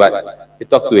talks to is what? He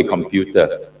talks to a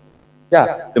computer.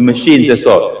 Yeah, the machines, that's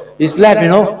all. His lab, you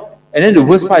know. And then the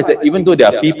worst part is that even though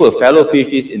there are people, fellow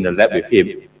PhDs in the lab with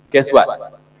him, guess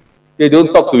what? They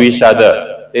don't talk to each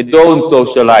other. They don't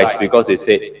socialize because they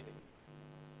say,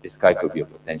 this guy could be a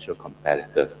potential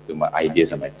competitor to my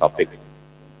ideas and my topics.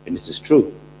 And this is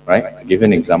true, right? I'll give you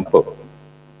an example.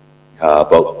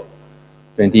 About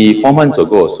 24 months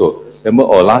ago or so, remember,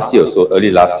 or last year or so,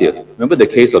 early last year, remember the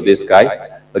case of this guy,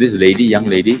 or this lady, young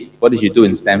lady? What did she do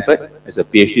in Stanford as a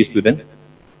PhD student?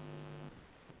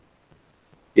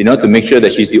 You know, to make sure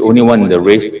that she's the only one in the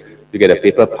race to get a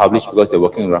paper published because they're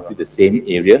working in roughly the same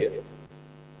area,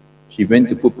 she went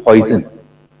to put poison.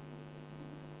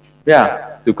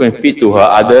 Yeah, to go and feed to her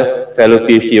other fellow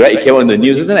PhD, right? It came on the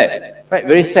news, isn't it? Right,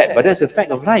 very sad, but that's a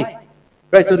fact of life.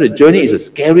 Right, so the journey is a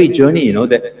scary journey, you know,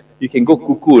 that you can go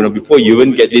cuckoo, you know, before you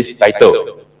even get this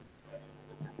title.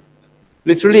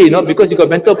 Literally, you know, because you got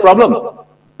mental problem.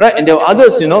 Right, and there are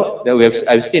others, you know, that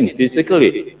I've seen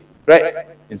physically. Right,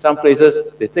 in some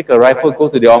places, they take a rifle, go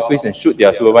to the office and shoot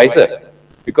their supervisor.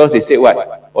 Because they say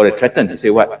what? Or they threaten, they say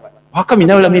what? How come you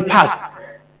never let me pass?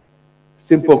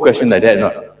 Simple question like that,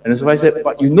 no? And the supervisor said,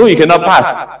 but you know you cannot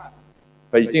pass.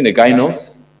 But you think the guy knows?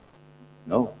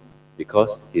 No,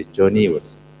 because his journey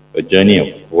was a journey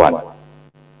of one.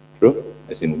 True?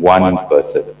 As in one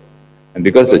person. And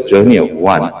because the journey of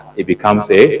one, it becomes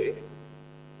a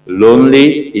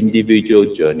lonely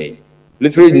individual journey.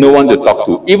 Literally no one to talk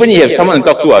to. Even if you have someone to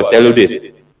talk to, I'll tell you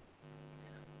this.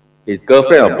 His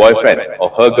girlfriend or boyfriend, or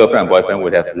her girlfriend or boyfriend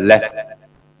would have left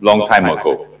long time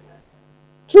ago.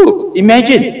 True.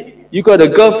 Imagine, you got a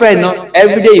girlfriend, no?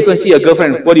 Every day you can see your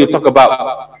girlfriend, what do you talk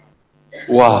about?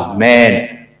 Wow,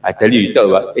 man, I tell you, you talk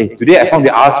about, hey, today I found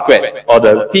the R squared, or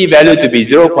the p-value to be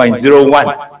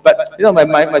 0.01. But, you know,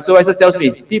 my supervisor tells me,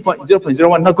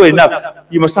 0.01 not good enough.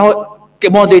 You must now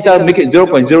get more data, make it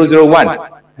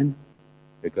 0.001. And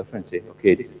the girlfriend say,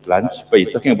 okay, this is lunch, but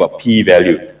he's talking about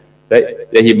p-value. Right?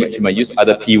 Then she might use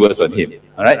other p words on him.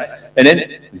 All right? And then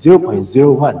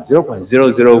 0.01,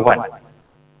 0.001.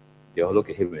 They all look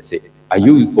at him and say, are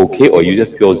you okay or you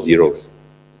just pure zeros?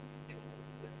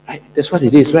 Right? That's what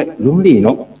it is, right? Lonely, you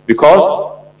know?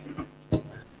 Because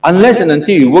unless and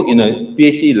until you work in a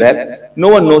PhD lab, no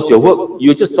one knows your work.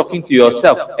 You're just talking to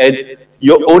yourself. And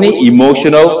your only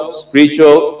emotional,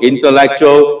 spiritual,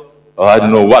 intellectual, I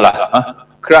don't know what,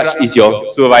 crutch is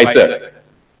your supervisor.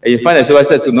 And you find that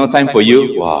supervisor has no time for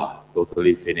you, wow,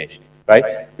 totally finished.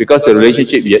 Right? Because the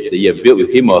relationship that you have built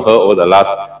with him or her over the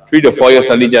last 3 to 4 years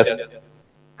suddenly just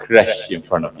crashed in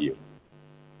front of you.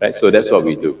 Right? So that's what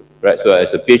we do. Right? So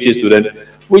as a PhD student,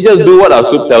 we just do what our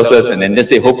soup tells us and then just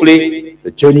say, hopefully,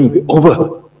 the journey will be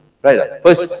over. Right?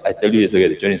 First, I tell you this, okay,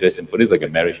 the journey is very simple. It's like a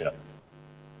marriage. You know?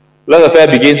 Love affair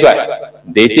begins, right?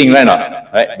 Dating, right?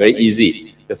 Not? Right? Very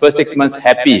easy. The first 6 months,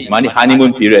 happy,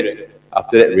 honeymoon period.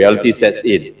 After that, reality sets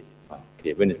in.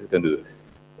 Okay, when is this going to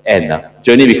end?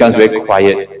 Journey becomes very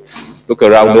quiet. Look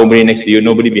around, nobody next to you,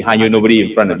 nobody behind you, nobody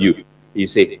in front of you. You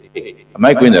say, hey, am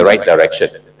I going in the right direction?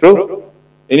 True?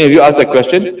 Any of you asked that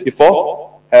question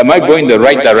before? Am I going in the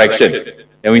right direction?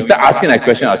 And when you start asking that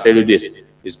question, I'll tell you this.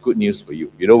 It's good news for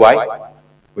you. You know why?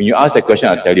 When you ask that question,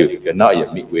 I'll tell you, you're not at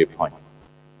your midway point.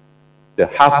 The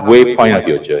halfway point of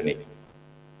your journey.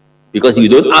 Because if you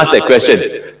don't ask that question,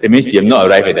 it means you have not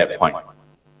arrived at that point.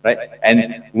 Right?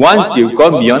 And once you've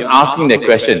gone beyond asking that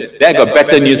question, then I got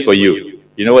better news for you.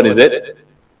 You know what is it?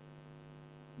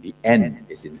 The end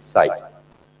is in sight.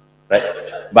 Right?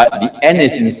 But the end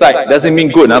is in sight doesn't mean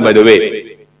good, by the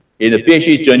way. In the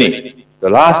PhD journey, the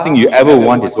last thing you ever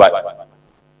want is what?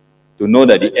 To know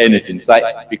that the end is in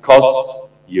sight because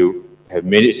you have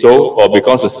made it so, or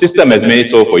because the system has made it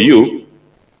so for you,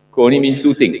 could only mean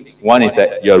two things. One is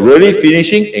that you're really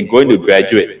finishing and going to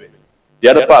graduate. The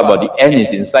other part about the end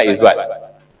is in sight is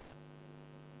what?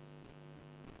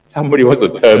 Somebody wants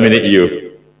to terminate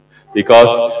you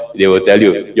because they will tell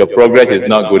you your progress is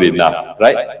not good enough,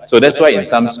 right? So that's why in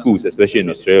some schools, especially in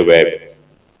Australia, where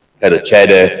I had a chair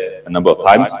there a number of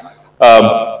times,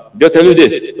 they'll tell you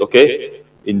this, okay?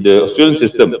 In the Australian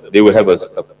system, they will have a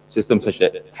system such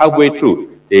that halfway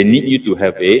through, they need you to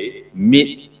have a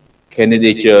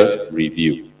mid-candidature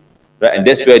review. Right? And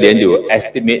that's where then they will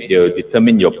estimate, they will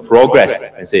determine your progress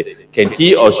and say, can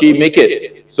he or she make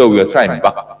it? So we will try and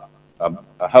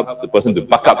help the person to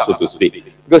buck up, so to speak.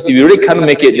 Because if you really can't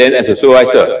make it, then as a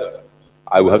supervisor,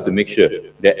 I will have to make sure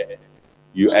that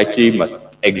you actually must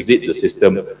exit the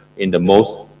system in the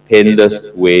most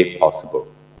painless way possible.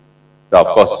 Now, of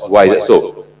course, why is that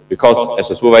so? Because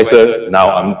as a supervisor, now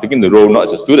I'm taking the role not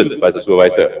as a student, but as a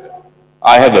supervisor.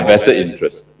 I have a vested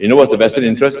interest. You know what's the vested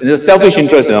interest? It's a selfish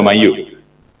interest, mind you.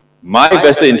 My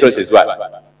vested interest is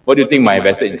what? What do you think my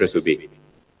vested interest would be?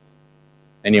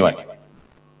 Anyone?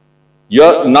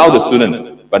 You're now the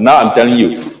student, but now I'm telling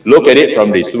you, look at it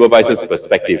from the supervisor's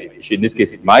perspective, which in this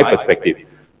case is my perspective.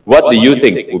 What do you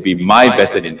think would be my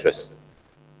vested interest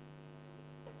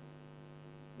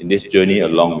in this journey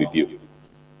along with you?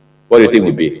 What do you think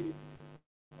would be?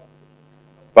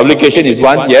 Publication is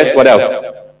one, yes, what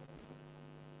else?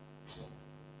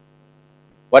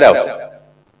 What else?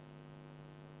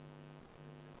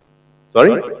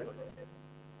 Sorry?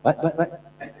 What?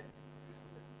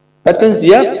 Patterns,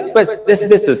 yeah, but this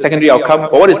is the secondary outcome.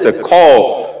 But what is the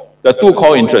core, the two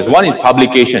core interests? One is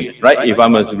publication, right? If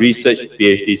I'm a research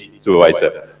PhD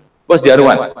supervisor. What's the other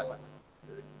one?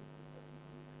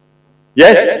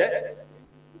 Yes?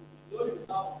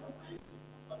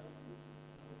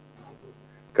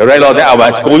 Correct, Lord. Then I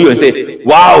will scold you and say,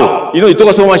 wow, you took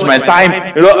up so much of my time.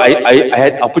 I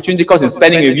had opportunity cost in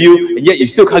spending with you, and yet you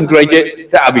still can't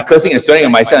graduate. Then I'll be cursing and swearing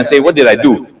at myself and say, what did I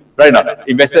do? Right now,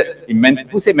 invested in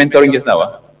who said mentoring just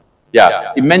now?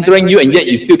 Yeah, in mentoring you, and yet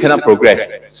you still cannot progress.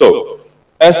 So,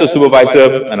 as a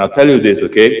supervisor, and I'll tell you this,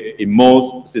 okay, in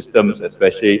most systems,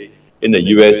 especially in the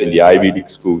US, in the Ivy League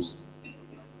schools,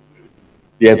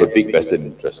 they have a big vested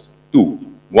interest. Two,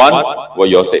 one, what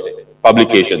you all said,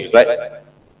 publications, right?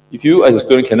 If you as a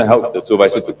student cannot help the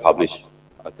supervisor to publish,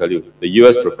 I'll tell you, the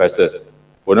US professors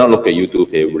will not look at you too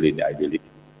favorably in the Ivy League,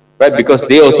 right? Because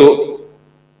they also,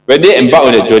 when they embark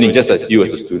on a journey, just as you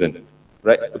as a student,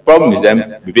 right? The problem with them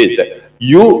with it is that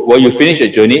when you finish a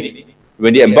journey,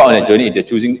 when they embark on a journey, if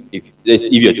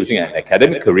you're choosing an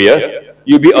academic career,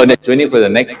 you'll be on that journey for the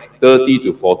next 30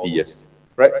 to 40 years,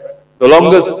 right? The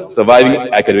longest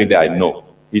surviving academic that I know,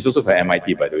 he's also from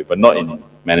MIT, by the way, but not in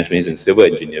management, he's in civil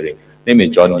engineering. His name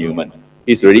is John Newman.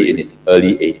 He's already in his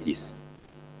early 80s.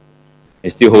 He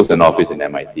still holds an office in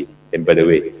MIT. And by the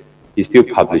way, he still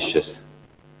publishes.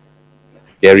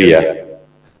 Scary, yeah?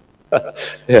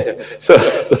 So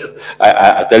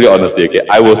I tell you honestly, okay,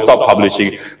 I will stop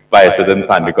publishing by a certain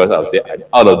time because I'll say, I'm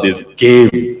out of this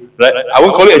game, right? I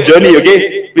won't call it a journey,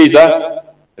 okay? Please,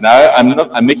 And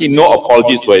I'm making no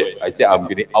apologies for it. I say I'm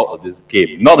getting out of this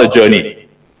game, not a journey.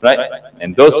 Right?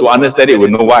 And those who understand it will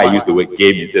know why I use the word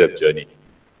game instead of journey.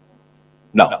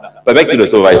 Now, but back to the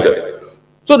supervisor.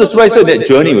 So the supervisor, that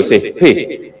journey will say,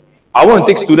 hey, I want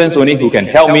to take students only who can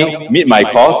help me meet my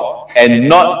cause and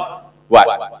not,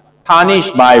 what?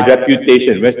 Tarnish my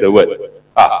reputation. Where's the word?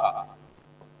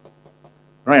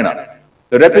 Right now.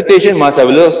 The reputation must have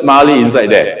a little smiley inside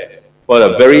there for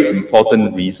a very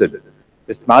important reason.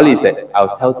 The smiley is that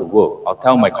I'll tell the world, I'll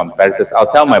tell my competitors,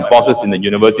 I'll tell my bosses in the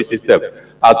university system,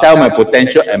 I'll tell my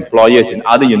potential employers in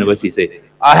other universities, say,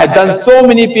 I have done so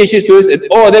many PhD students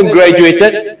and all of them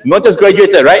graduated, not just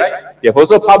graduated, right? They have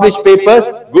also published papers,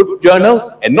 good journals,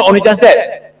 and not only just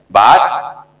that,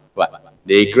 but what?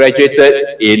 They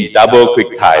graduated in double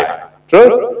quick time.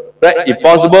 True? Right? If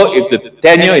possible, if the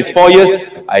tenure is 4 years,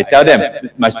 I tell them,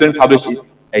 my student published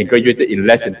and graduated in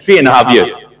less than 3.5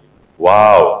 years.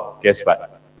 Wow. Guess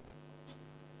what?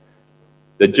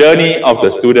 The journey of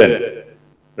the student,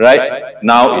 right,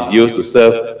 now is used to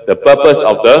serve the purpose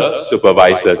of the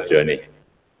supervisor's journey.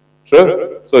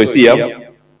 True? So you see,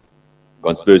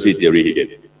 conspiracy theory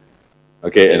again.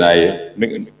 Okay, and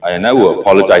I will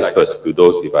apologize first to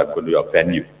those if I'm going to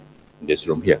offend you in this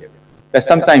room here. But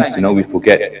sometimes, we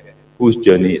forget whose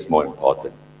journey is more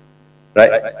important,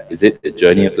 right? Is it the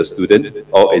journey of the student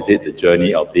or is it the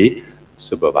journey of the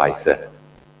supervisor?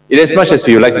 In as much as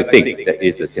we would like to think that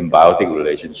it's a symbiotic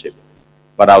relationship,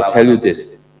 but I'll tell you this,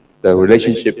 the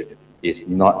relationship is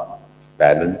not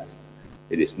balanced,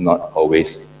 it is not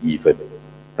always even,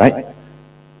 right?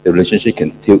 The relationship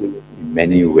can tilt in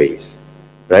many ways,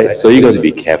 right? So you got to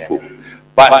be careful.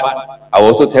 But I'll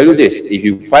also tell you this, if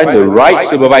you find the right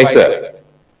supervisor,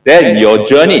 then your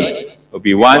journey will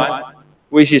be one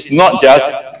which is not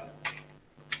just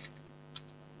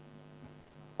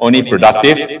only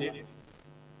productive,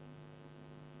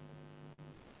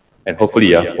 and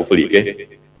hopefully, okay,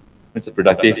 it's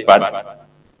productive, but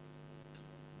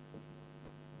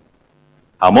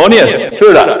harmonious,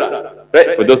 true that,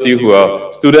 right? For those of you who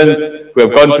are students who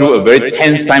have gone through a very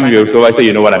tense time with your supervisor,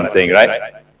 you know what I'm saying,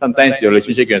 right? Sometimes your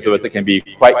relationship with your supervisor can be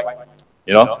quite,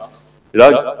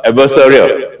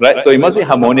 adversarial, right? So it must be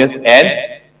harmonious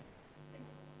and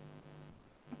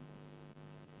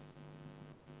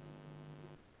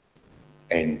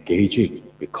engaging,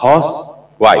 because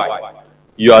Why?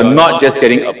 You are not just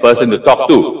getting a person to talk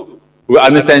to who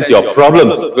understands your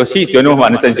problems, because he's the only one who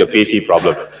understands your PhD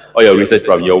problem or your research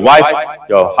problem. Your wife,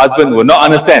 your husband will not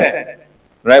understand,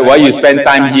 right? Why you spend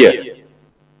time here,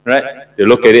 right? They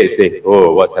look at it and say,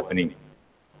 oh, what's happening?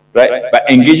 Right? But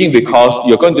engaging, because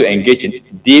you're going to engage in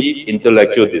deep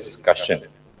intellectual discussion,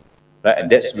 right?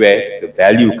 And that's where the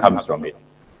value comes from it.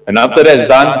 And after that's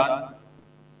done,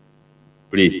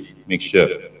 please make sure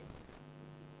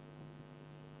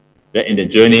that in the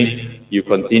journey, you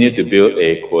continue to build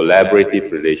a collaborative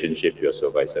relationship with your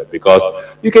supervisor, because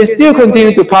you can still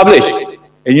continue to publish.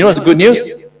 And you know what's good news?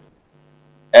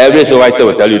 Every supervisor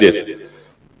will tell you this.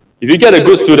 If you get a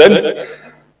good student,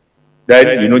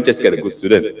 then you don't just get a good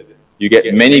student. You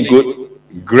get many good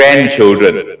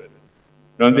grandchildren. You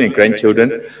don't think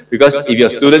grandchildren? Because if your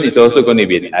student is also going to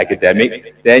be an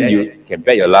academic, then you can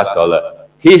bet your last dollar.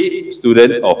 His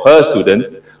student or her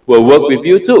students will work with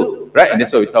you too, right? And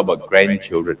that's why we talk about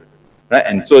grandchildren, right?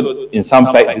 And so in some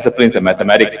disciplines of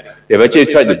mathematics, they've actually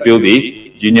tried to build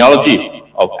the genealogy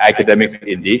of academics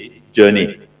in the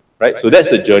journey, right? So that's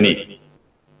the journey.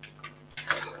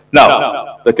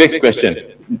 Now, the next question,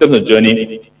 in terms of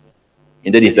journey,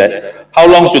 and that is that, how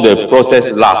long should the process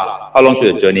last? How long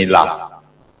should the journey last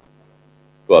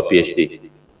for a PhD?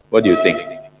 What do you think?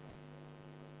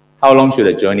 How long should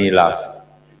the journey last?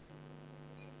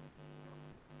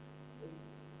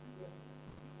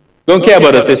 Don't care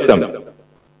about the system.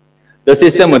 The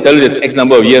system will tell you this X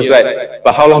number of years, right?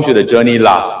 But how long should the journey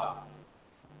last?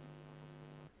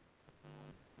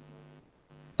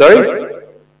 Sorry?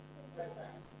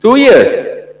 2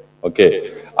 years.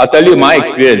 Okay. I'll tell you my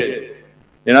experience.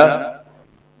 You know,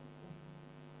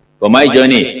 for my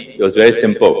journey, it was very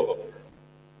simple.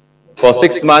 For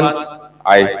 6 months,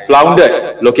 I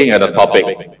floundered looking at a topic.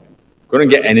 Couldn't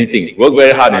get anything. Worked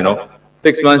very hard, you know.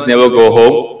 6 months, never go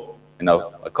home. And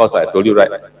now, of course, I told you, right?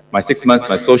 My 6 months,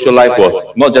 my social life was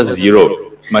not just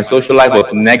zero. My social life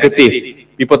was negative.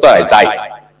 People thought I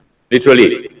died.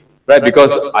 Literally. Right?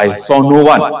 Because I saw no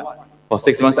one. For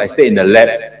 6 months, I stayed in the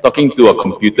lab talking to a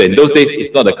computer. In those days,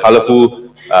 it's not a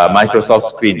colorful Microsoft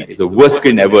screen. It's the worst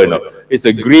screen ever. You know? It's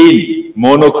a green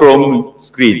monochrome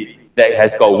screen that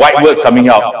has got white words coming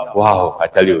out. Wow, I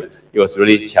tell you, it was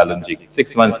really challenging.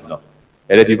 6 months, you know.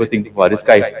 And then people think, wow, this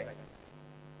guy,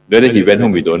 whether he went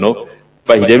home, we don't know.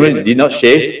 But he did not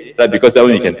shave, right? Because that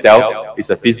one you can tell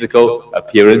it's a physical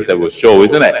appearance that will show,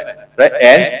 isn't it? Right?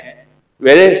 And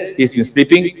whether he's been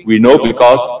sleeping, we know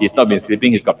because he's not been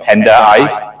sleeping, he's got panda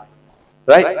eyes,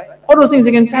 right? All those things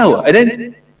you can tell. And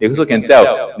then they also can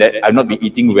tell that I've not been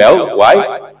eating well.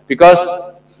 Why? Because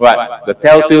what? The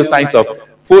telltale signs of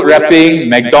food wrapping,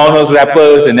 McDonald's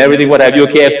wrappers and everything, what have you,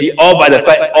 KFC, all by the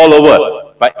side, all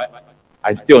over. But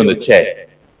I'm still on the chair.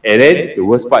 And then the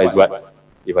worst part is what?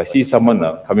 If I see someone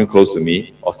coming close to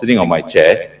me or sitting on my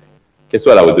chair, guess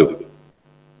what I will do?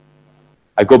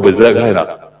 I go berserk right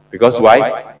now. Because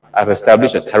why? I've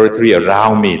established a territory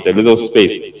around me, the little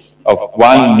space of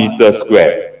 1 meter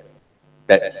square.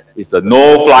 That is a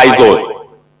no-fly zone.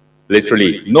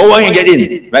 Literally, no one can get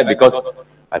in, right? Because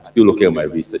I'm still looking at my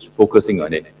research, focusing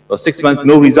on it. For 6 months,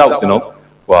 no results, you know.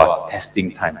 Wow,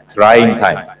 testing time, trying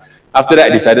time. After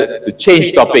that, I decided to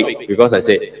change topic because I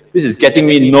said, this is getting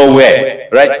me nowhere,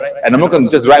 right? And I'm not going to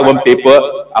just write one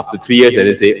paper after 3 years and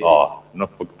then say, oh, no,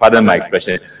 pardon my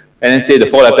expression, and then say the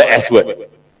 4-letter S word.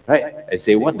 Right? I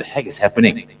say, what the heck is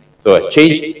happening? So I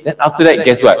changed. Then after that,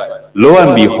 guess what? Lo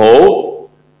and behold,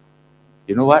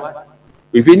 you know what?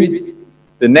 Within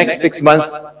the next 6 months,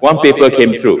 one paper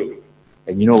came through.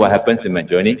 And you know what happens in my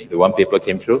journey? The one paper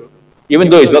came through. Even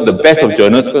though it's not the best of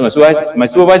journals, because my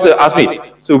supervisor asked me,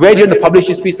 so where do you want to publish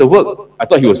this piece of work? I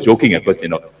thought he was joking at first, you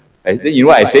know. And then, you know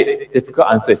what I said? Difficult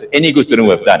answer is any good student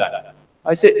would have done.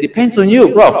 I said, depends on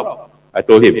you, Prof. I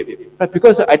told him. Right?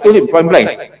 Because I told him point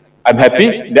blank, I'm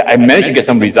happy that I managed to get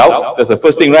some results. That's the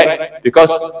first thing, right?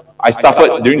 Because I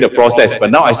suffered during the process,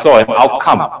 but now I saw an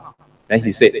outcome. Then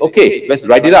he said, okay, let's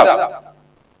write it up.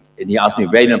 And he asked me,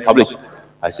 where are you going to publish?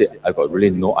 I said, I got really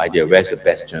no idea where's the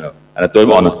best journal. And I told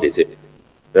him honestly, I said,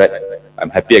 right, I'm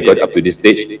happy I got up to this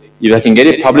stage. If I can get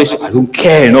it published, I don't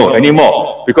care,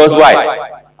 anymore. Because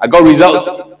why? I got results.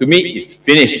 To me, it's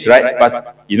finished, right?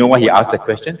 But you know why he asked that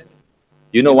question?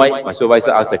 You know why my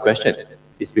supervisor asked that question?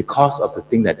 It's because of the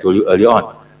thing that I told you earlier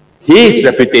on. His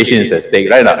reputation is at stake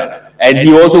right now. And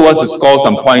he also wants to score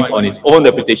some points on his own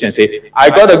reputation and say, I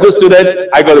got a good student,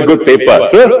 I got a good paper.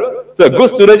 Sure? So a good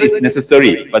student is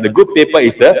necessary, but the good paper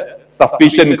is the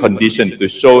sufficient condition to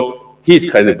show his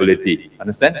credibility.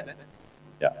 Understand?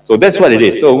 Yeah. So that's what it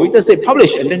is. So we just say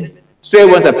publish, and then straight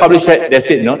once I publish it, that's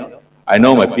it, I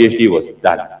know my PhD was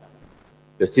done.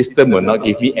 the system will not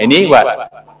give me any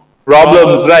what?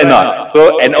 Problems, right now.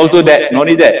 So, and also that, not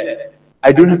only that,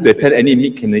 I don't have to attend any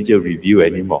mid-manager review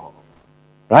anymore.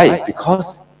 Right?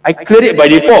 Because I cleared it by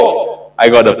default. I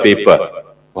got a paper.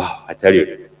 Wow, I tell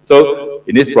you. So,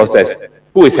 in this process,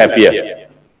 who is happier?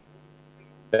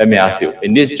 Let me ask you,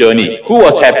 in this journey, who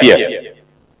was happier?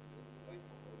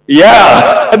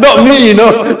 Yeah, not me, you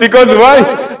know, because why?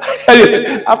 I tell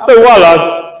you, after a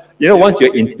while, you know, once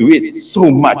you're into it so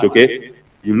much, okay,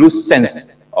 you lose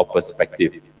sense of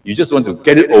perspective. You just want to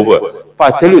get it over.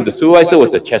 But I tell you, the supervisor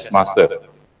was the chess master.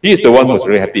 He is the one who was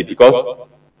very happy because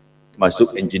my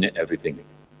soup engineered everything,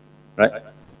 right?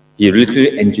 He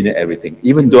literally engineered everything,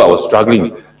 even though I was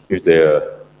struggling with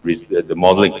the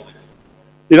modeling.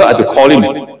 You know, I had to call him.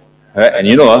 Right? And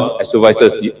you know, as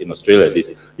supervisors in Australia,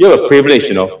 you have a privilege,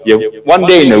 you know. You have one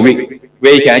day in a week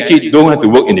where you can actually don't have to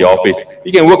work in the office.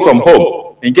 You can work from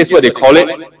home. And guess what they call it?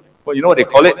 Well, you know what they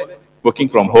call it? Working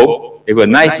from home. They have a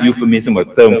nice euphemism or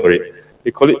term for it.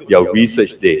 They call it your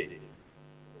research day.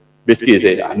 Basically, they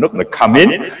say, I'm not going to come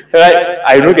in. Right?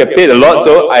 I don't get paid a lot,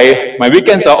 so my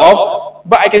weekends are off.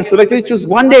 But I can selectively choose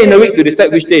one day in a week to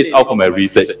decide which day is off for my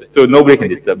research. So nobody can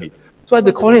disturb me. So I had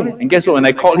to call him. And guess what? When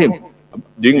I called him,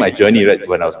 during my journey, right,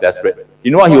 when I was desperate,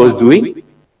 you know what he was doing?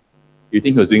 You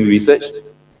think he was doing research?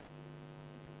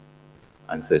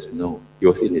 Answer is no. He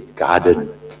was in his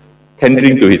garden,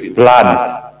 tending to his plants.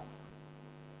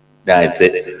 Then I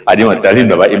said, I didn't want to tell him,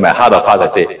 but in my heart of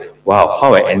hearts, I said, wow,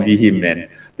 how I envy him, man.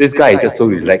 This guy is just so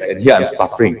relaxed, and here I'm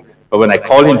suffering. But when I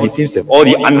call him, he seems to have all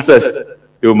the answers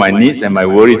to my needs and my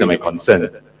worries and my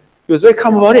concerns. He was very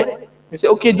calm about it. He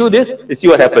said, okay, do this, let's see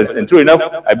what happens. And true enough,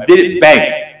 I did it,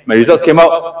 bang. My results came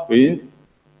out within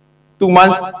 2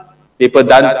 months, paper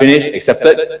done, finished,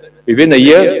 accepted. Within a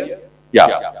year,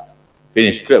 yeah,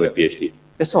 finished, cleared with PhD.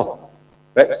 That's all.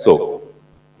 Right? So,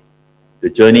 the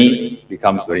journey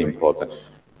becomes very important.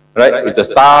 Right? With the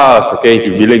stars, okay, if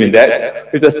you believe in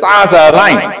that, if the stars are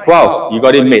aligned, wow, you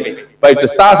got it made. But if the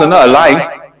stars are not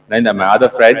aligned, then my other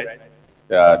friend,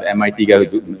 the MIT guy who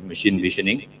did machine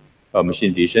vision,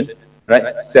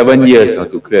 right? 7 years now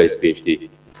to clear his PhD.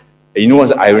 And you know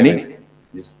what's the irony?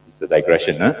 This is a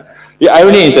digression, huh? The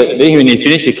irony is that when he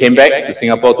finished, he came back to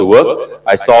Singapore to work.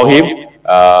 I saw him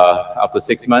after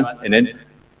 6 months, and then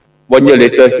 1 year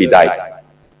later, he died.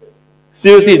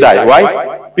 Seriously died.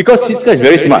 Why? Because this guy is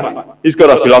very smart. He's got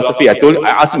a philosophy. I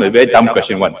asked him a very dumb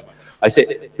question once. I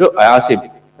said, look, I asked him,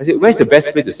 where's the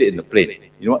best place to sit in the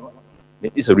plane? You know what?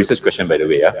 It's a research question, by the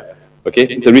way. Yeah? Okay,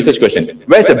 it's a research question.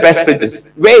 Where is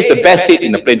the best seat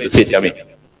in the plane to sit? Tell me.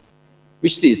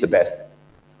 Which seat is the best?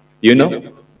 Do you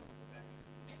know?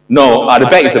 No, the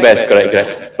back is the best,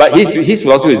 correct. But his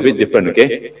philosophy is a bit different,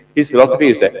 okay? His philosophy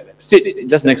is that sit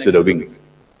just next to the wings.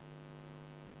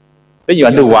 Then you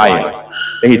wonder why.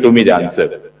 Then he told me the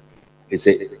answer. He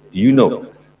said, you know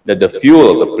that the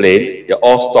fuel of the plane, they're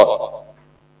all stored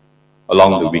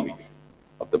along the wings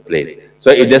of the plane.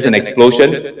 So if there's an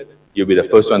explosion, you'll be the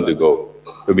first one to go.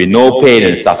 There'll be no pain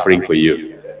and suffering for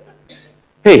you.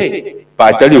 Hey,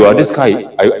 but I tell you, this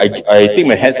guy, I take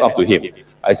my hands off to him.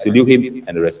 I salute him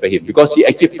and respect him because he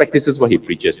actually practices what he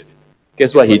preaches.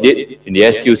 Guess what he did in the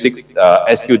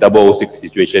SQ006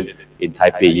 situation in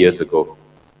Taipei years ago?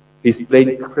 His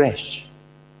plane crashed.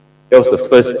 That was the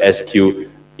first SQ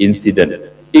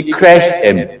incident. It crashed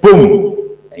and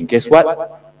boom! And guess what?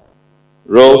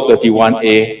 Row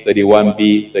 31A,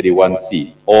 31B,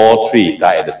 31C. All three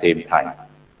died at the same time.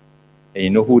 And you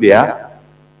know who they are?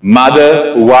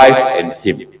 Mother, wife, and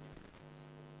him.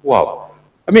 Wow.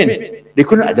 I mean, they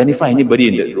couldn't identify anybody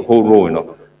in the whole row, you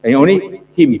know. And only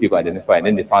him they could identify. And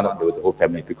then they found out there was the whole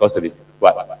family because of his,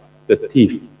 what? The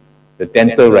teeth, the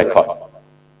dental record.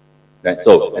 Right?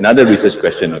 So, another research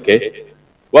question, okay?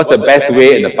 What's the best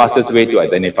way and the fastest way to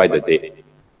identify the date?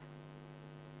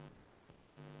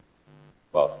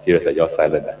 Wow, serious, you're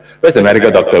silent. Where's the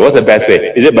medical doctor? What's the best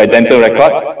way? Is it by dental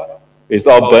record? It's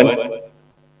all burnt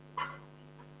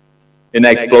in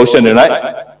an explosion,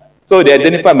 right? So they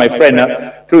identified my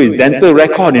friend through his dental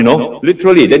record, you know,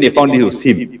 literally. Then they found it was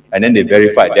him, and then they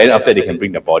verified. Then after they can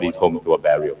bring the bodies home to a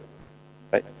burial.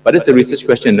 Right? But it's a research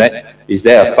question, right? Is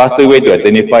there a faster way to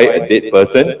identify a dead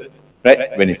person,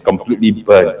 right, when it's completely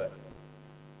burned?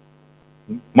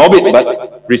 Morbid,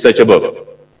 but researchable.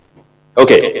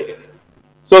 Okay.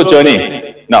 So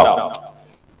journey. Now,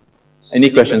 any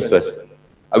questions first?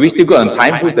 Are we still good on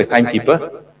time? Who's the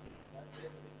timekeeper?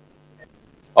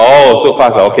 Oh, so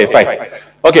fast. Okay, fine.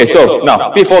 Okay, so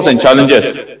now, pitfalls and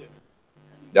challenges.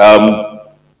 The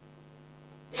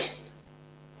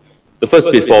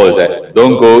first pitfall is that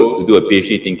don't go to do a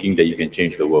PhD thinking that you can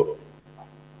change the world.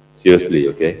 Seriously,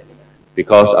 okay?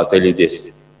 Because I'll tell you this.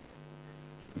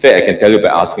 In fact, I can tell you by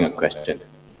asking a question.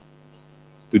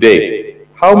 Today,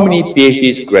 how many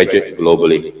PhDs graduate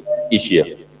globally each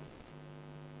year?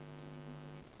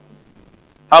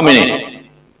 How many?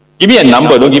 Give me a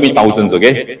number, don't give me thousands,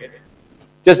 okay?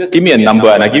 Just give me a number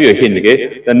and I'll give you a hint,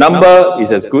 okay? The number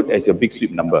is as good as your big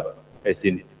sweep number, as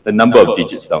in the number of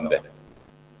digits down there.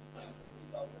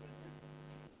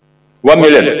 1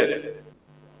 million.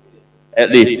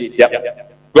 At least, yep.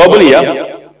 Globally,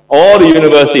 yeah? All the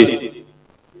universities.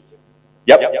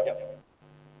 Yep.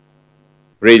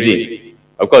 Raising.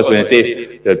 Of course, when I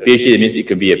say the PhD, it means it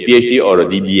could be a PhD or a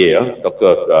DBA, Doctor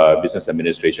of Business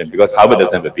Administration, because Harvard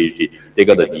doesn't have a PhD, they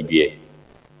got a DBA.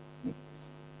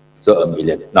 So 1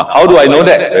 million. Now, how do I know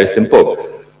that? Very simple.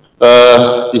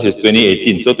 This is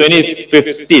 2018. So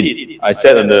 2015, I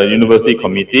sat on the university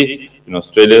committee in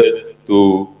Australia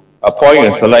to appoint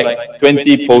and select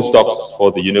 20 postdocs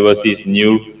for the university's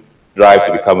new drive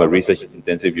to become a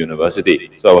research-intensive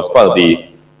university. So I was part of the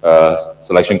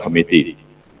selection committee.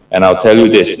 And I'll tell you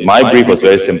this, my brief was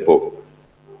very simple.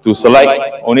 To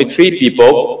select only 3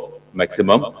 people,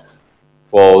 maximum,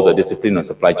 for the discipline of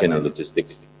supply chain and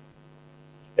logistics.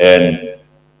 And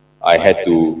I had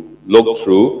to look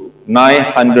through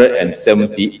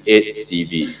 978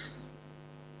 CVs.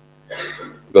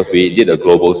 Because we did a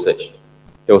global search.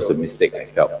 That was a mistake I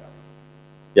felt.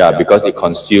 Yeah, because it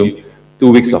consumed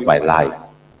 2 weeks of my life.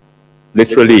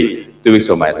 Literally 2 weeks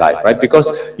of my life, right? Because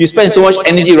you spend so much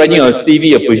energy writing your CV,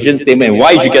 your position statement, and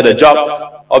why you should get a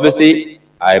job. Obviously,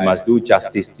 I must do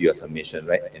justice to your submission,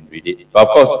 right? And read it. But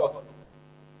of course,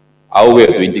 our way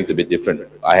of doing things is a bit different.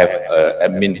 I have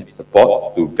admin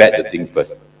support to vet the thing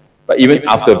first. But even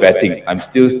after vetting, I'm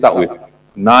still stuck with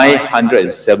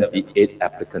 978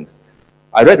 applicants.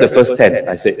 I read the first 10.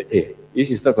 I said, hey, this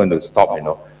is not going to stop,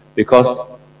 because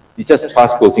it's just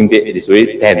past closing date. It is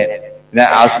already 10. And I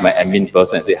asked my admin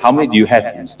person, I said, how many do you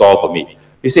have in store for me?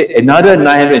 He said, another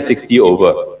 960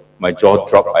 over. My jaw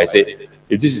dropped. I said,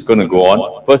 if this is going to go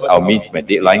on, first, I'll miss my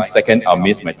deadline. Second, I'll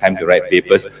miss my time to write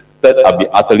papers. Third, I'll be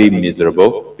utterly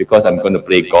miserable because I'm going to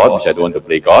play God, which I don't want to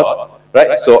play God.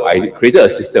 Right? So I created a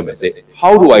system and said,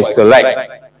 how do I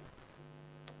select?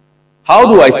 How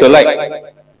do I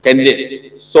select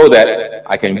candidates so that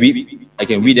I can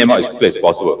weed them out as quickly as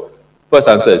possible? First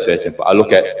answer is very simple. I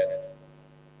look at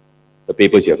the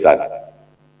papers you have done.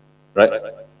 Right?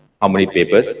 How many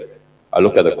papers? I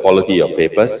look at the quality of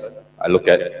papers. I look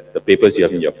at the papers you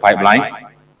have in your pipeline.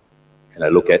 And I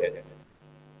look at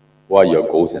what are your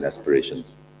goals and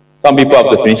aspirations. Some people,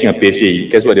 after finishing a PhD,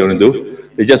 guess what they want to do?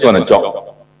 They just want a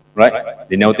job, right?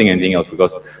 They never think anything else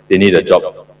because they need a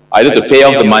job. Either to pay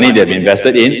off the money they've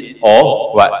invested in,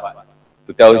 or what?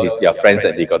 To tell their friends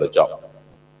that they got a job.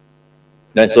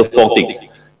 Right? So 4 things.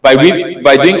 By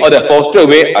doing all that 4 straight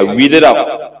away, I weeded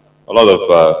out a lot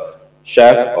of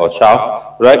chef or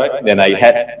chaff, right? Then I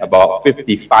had about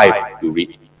 55 to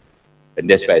read. And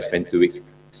that's why I spent 2 weeks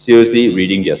seriously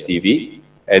reading their CV.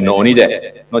 And not only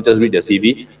that, not just read their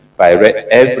CV, but I read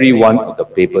every one of the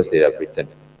papers they have written.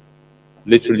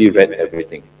 Literally read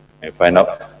everything and find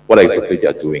out what exactly they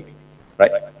are doing,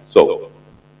 right? So,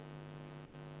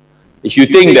 if you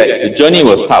think that the journey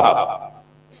was tough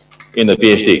in the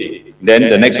PhD, then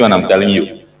the next one I'm telling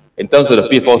you, in terms of the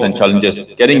pitfalls and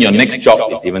challenges, getting your next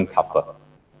job is even tougher.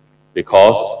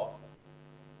 Because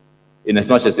in as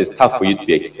much as it's tough for you to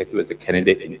be accepted as a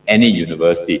candidate in any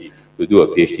university to do a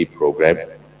PhD program,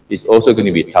 it's also going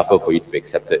to be tougher for you to be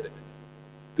accepted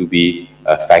to be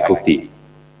a faculty,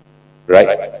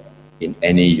 right, in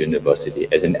any university,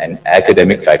 as an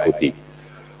academic faculty.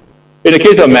 In the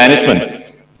case of management,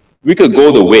 we could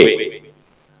go the way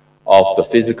of the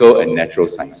physical and natural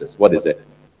sciences. What is it?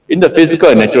 In the physical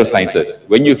and natural sciences,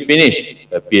 when you finish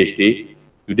a PhD,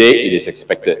 today it is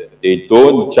expected they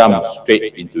don't jump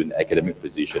straight into an academic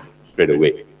position straight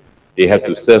away. They have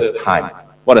to serve time.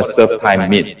 What does serve time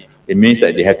mean? It means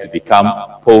that they have to become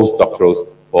postdoctorals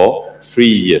for 3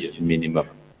 years minimum.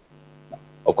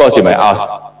 Of course, you might ask,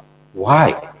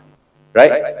 why?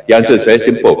 Right? The answer is very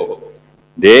simple.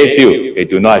 They feel they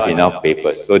do not have enough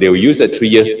papers, so they will use the 3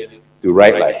 years to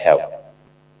write like hell.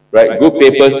 Right? Good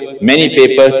papers, many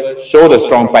papers, show the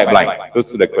strong pipeline.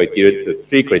 Those are the criteria, the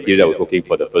 3 criteria that I was looking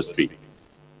for, the first 3.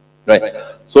 Right?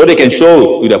 So they can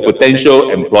show to the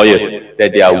potential employers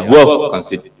that they are worth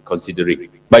considering.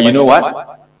 But you know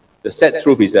what? The sad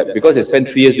truth is that because they spent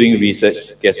 3 years doing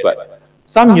research, guess what?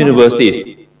 Some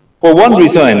universities, for one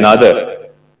reason or another,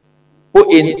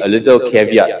 put in a little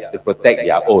caveat to protect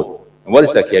their own. And what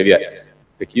is the caveat?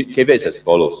 The caveat is as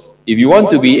follows. If you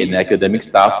want to be an academic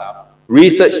staff,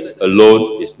 research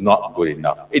alone is not good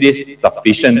enough. It is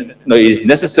sufficient, no, it is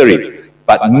necessary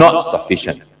but not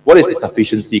sufficient. What is the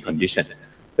sufficiency condition?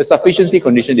 The sufficiency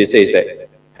condition, they say, is that,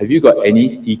 have you got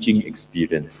any teaching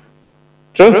experience?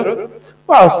 True?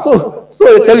 Wow, so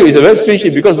I tell you, it's a very strange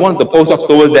thing, because one of the postdocs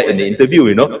told us that in the interview,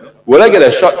 you know, will I get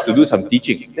a shot to do some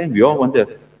teaching? Then we all wonder,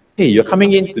 hey, you're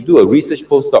coming in to do a research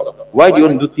postdoc. Why do you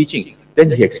want to do teaching?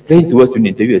 Then he explained to us in the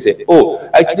interview and said, oh,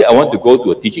 actually, I want to go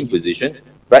to a teaching position.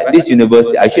 Right, this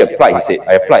university, I actually applied. He said,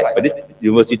 I applied, but this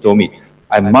university told me,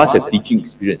 I must have teaching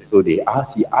experience. So he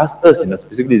asked us, you know,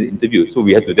 specifically in the interview. So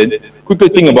we had to then quickly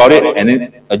think about it and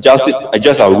then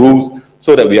adjust our rules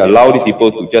so that we allow these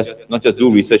people to not just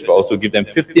do research, but also give them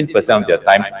 15% of their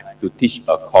time to teach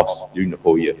a course during the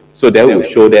whole year. So that will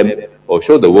show them, or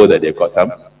show the world, that they've got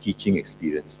some teaching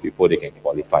experience before they can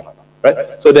qualify.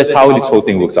 Right? So that's how this whole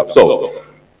thing works up. So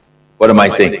what am I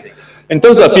saying? In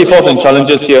terms of pitfalls and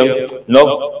challenges here,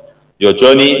 your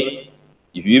journey,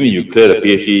 if you clear the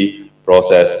PhD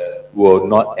process, will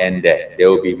not end there. There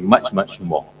will be much, much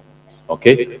more.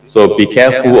 Okay? So be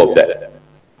careful of that.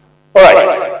 All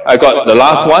right, I got the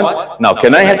last one. Now,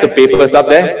 can I have the papers up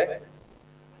there?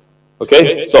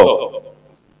 Okay, so.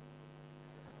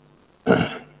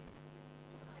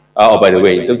 Oh, by the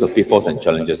way, in terms of pitfalls and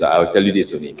challenges, I will tell you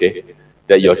this only, okay?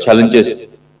 That your challenges,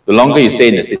 the longer you stay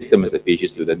in the system as a PhD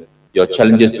student, your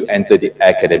challenges to enter the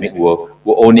academic world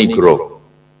will only grow.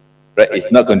 Right?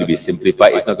 It's not going to be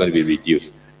simplified, it's not going to be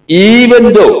reduced.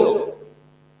 Even though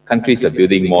countries are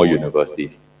building more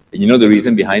universities. And you know the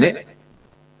reason behind it?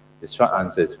 The short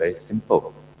answer is very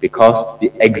simple. Because the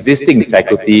existing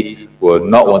faculty will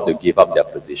not want to give up their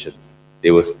positions.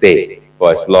 They will stay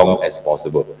for as long as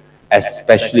possible,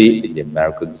 especially in the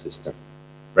American system.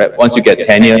 Right? Once you get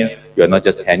tenure, you're not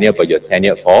just tenure, but you're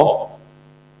tenure for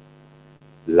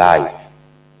life.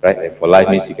 Right? And for life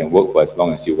means you can work for as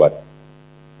long as you want.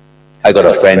 I got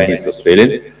a friend, he's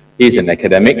Australian. He's an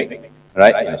academic,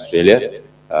 right, in Australia.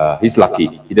 He's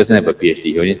lucky. He doesn't have a PhD.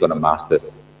 He only got a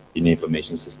master's in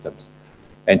information systems.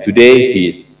 And today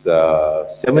he's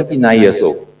 79 years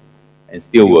old and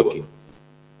still working,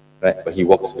 right? But he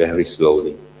walks very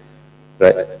slowly,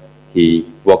 right? He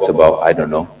walks about, I don't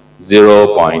know,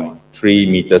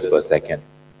 0.3 meters per second.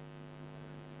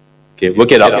 Okay,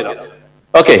 work it out.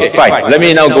 Okay, fine. Let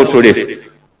me now go through this.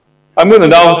 I'm going to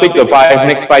now take the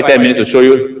next 5-10 minutes to show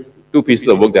you 2 pieces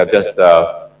of work that I've just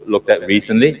looked at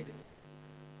recently.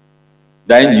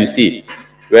 Then you see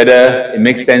whether it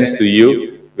makes sense to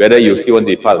you, whether you still want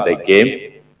to be part of that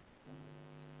game.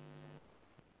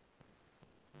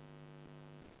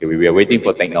 Okay, we are waiting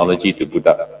for technology to boot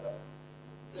up.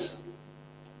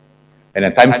 And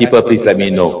the timekeeper, please let me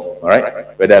know, all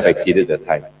right, whether I've exceeded the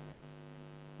time.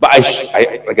 But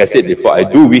like I said before, I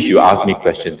do wish you ask me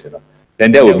questions, you know.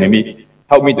 Then that will maybe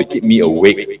help me to keep me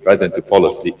awake rather than to fall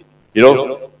asleep. You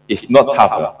know, it's not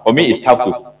tough. For me, it's tough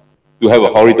to have a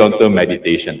horizontal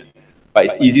meditation. But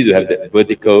it's easy to have that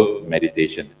vertical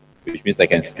meditation, which means I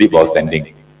can sleep while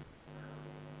standing.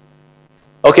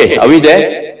 Okay, are we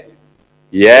there?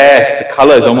 Yes, the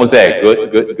color is almost there.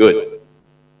 Good, good, good.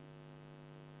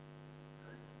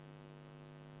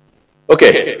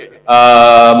 Okay.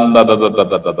 I'm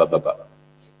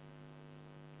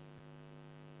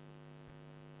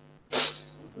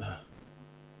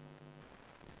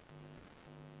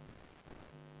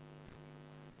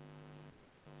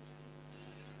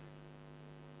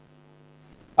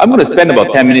going to spend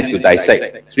about 10 minutes to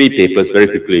dissect 3 papers very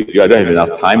quickly. I don't have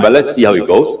enough time, but let's see how it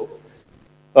goes.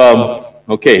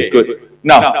 Okay, good.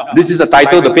 Now, this is the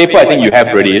title of the paper. I think you have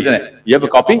already, isn't it? You have a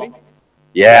copy?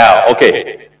 Yeah,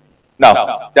 okay.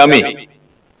 Now, tell me,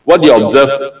 what do you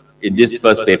observe in this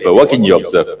first paper? What can you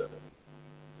observe? Do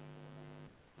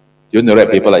you want to read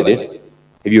a paper like this?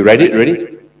 Have you read it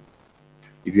already?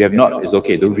 If you have not, it's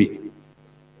okay, don't read.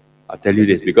 I'll tell you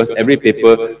this, because every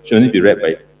paper should only be read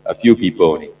by a few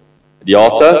people only. The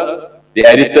author, the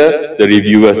editor, the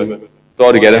reviewers. So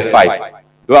altogether 5.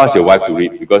 Don't ask your wife to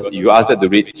read, because if you ask her to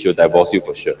read, she'll divorce you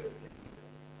for sure.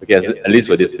 Okay, at least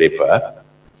for this paper. Huh?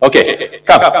 Okay,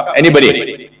 come,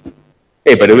 anybody?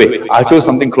 Hey, by the way, I chose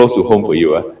something close to home for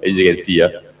you, as you can see.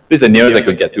 This is the nearest I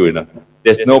could get to, you know.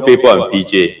 There's no paper on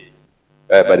PJ,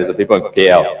 but there's a paper on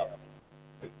KL.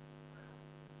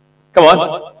 Come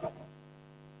on.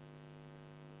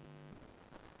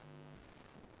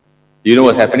 Do you know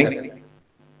what's happening?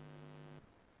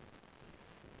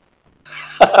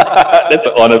 That's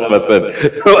an honest person.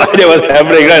 No idea what's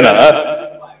happening right now, huh?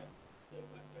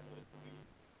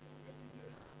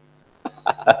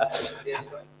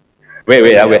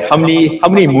 Wait. How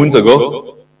many moons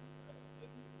ago?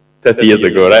 30 years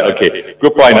ago, right? Okay,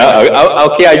 good point.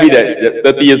 I'll KIV that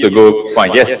 30 years ago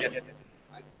point. Yes.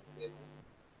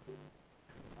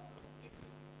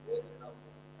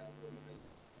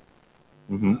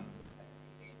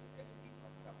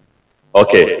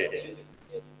 Okay.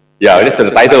 Yeah, that's the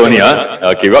title only, huh?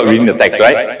 Okay, we're not reading the text,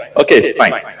 right? Okay,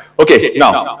 fine. Okay,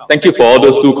 now, thank you for all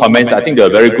those two comments. I think they're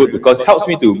very good because it helps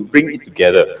me to bring it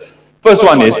together. First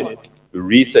one is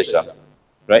research,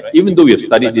 right? Even though we have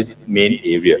studied this main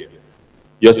area,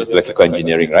 yours is electrical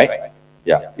engineering, right?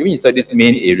 Yeah, even you studied this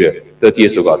main area 30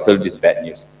 years ago, I'll tell you this bad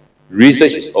news.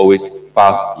 Research is always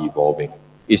fast evolving.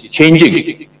 It's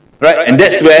changing, right? And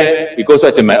that's where it goes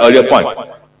back to my earlier point.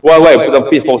 Why I put on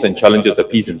pitfalls and challenges, the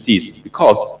P's and C's?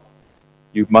 Because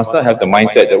you must not have the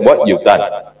mindset that what you've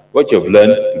done, what you've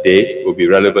learned today will be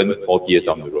relevant 40 years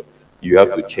down the road. You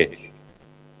have to change,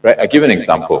 right? I'll give an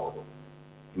example.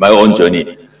 My own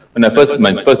journey. When I did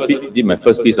my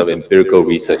first piece of empirical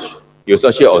research, it was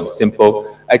actually on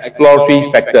simple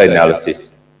exploratory factor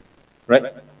analysis, right?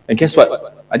 And guess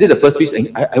what? I did the first piece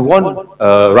and I won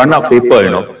a run-up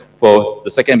paper, for the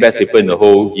second best paper in the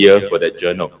whole year for that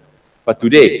journal. But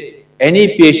today,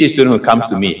 any PhD student who comes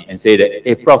to me and say that,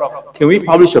 hey, Prof, can we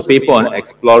publish a paper on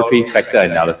exploratory factor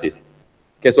analysis?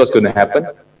 Guess what's going to happen?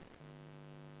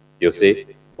 You'll say,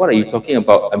 what are you talking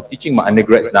about? I'm teaching my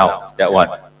undergrads now, that one.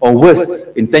 Or worse,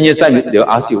 in 10 years' time, they'll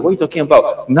ask you, what are you talking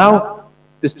about? Now,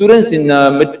 the students in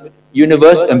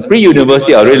university and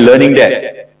pre-university are already learning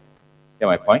that. Get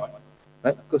my point?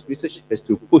 Right? Because research has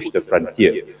to push the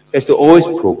frontier, has to always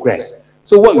progress.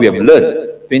 So what we have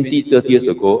learned 20, 30 years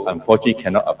ago, unfortunately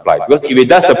cannot apply. Because if it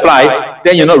does apply,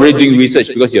 then you're not really doing research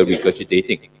because you're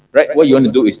regurgitating. Right? What you want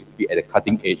to do is be at the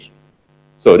cutting edge.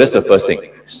 So that's the first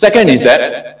thing. Second is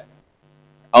that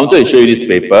I wanted to show you this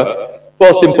paper for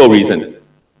a simple reason.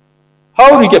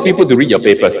 How do you get people to read your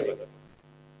papers?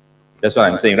 That's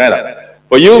what I'm saying, right?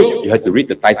 For you, you have to read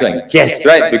the title and guess,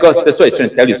 right? Because that's what it's trying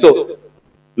to tell you. So,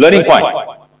 learning point.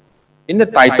 In the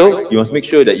title, you must make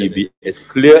sure that you be as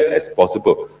clear as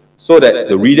possible so that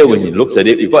the reader, when he looks at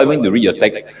it, before having to read your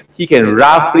text, he can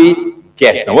roughly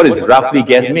guess. Now, what does roughly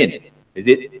guess mean? Is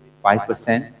it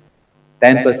 5%,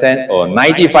 10%, or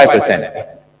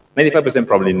 95%? 95%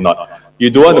 probably not. You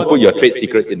don't want to put your trade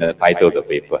secrets in the title of the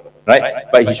paper, right?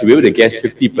 But he should be able to guess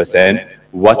 50%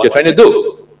 what you're trying to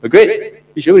do. Agreed?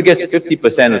 You should be able to guess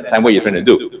 50% of the time what you're trying to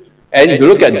do. And if you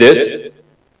look at this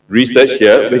research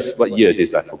here, what year is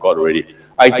this? I forgot already.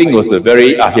 I think it was a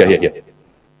very, here.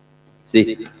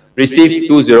 See, received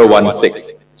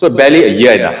 2016. So barely a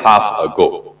year and a half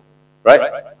ago,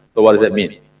 right? So what does that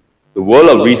mean? The world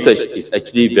of research is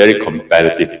actually very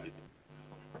competitive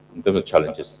in terms of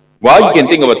challenges. While you can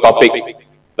think of a topic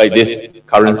like this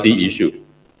currency issue,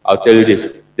 I'll tell you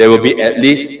this, there will be at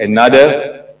least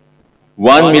another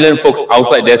 1 million folks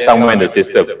outside there somewhere in the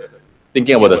system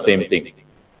thinking about the same thing,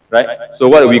 right? So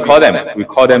what do we call them? We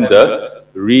call them the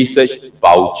research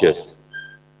vouchers.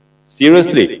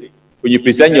 Seriously, when you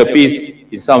present your piece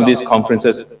in some of these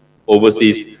conferences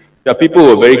overseas, there are people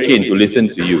who are very keen to listen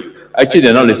to you. Actually,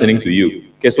 they're not listening to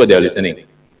you. Guess what they're listening?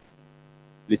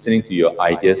 Listening to your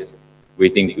ideas,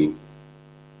 waiting to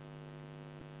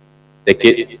take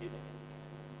it,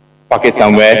 park it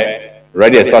somewhere,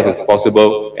 write it as fast as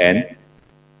possible, and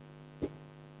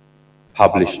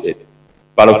publish it.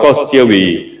 But of course, here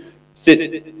we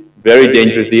sit very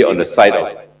dangerously on the side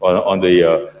of, on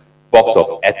the box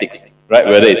of ethics, right?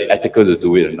 Whether it's ethical to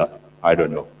do it or not, I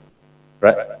don't know,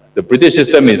 right? The British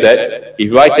system is that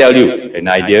if I tell you an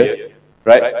idea,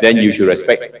 right, then you should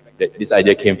respect that this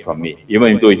idea came from me.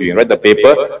 Even though if you can write the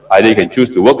paper, either you can choose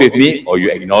to work with me or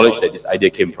you acknowledge that this idea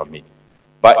came from me.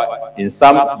 But in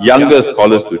some younger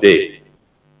scholars today,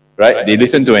 right, they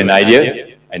listen to an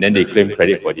idea and then they claim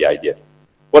credit for the idea.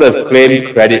 What does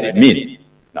claim credit mean?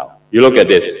 Now, you look at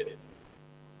this.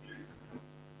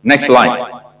 Next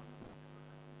line.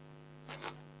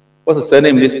 What's the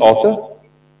surname of this author?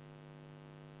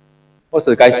 What's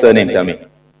the guy's surname? Tell me.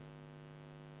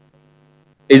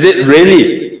 Is it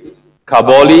really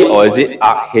Kaboli or is it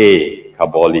Akhe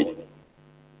Kaboli?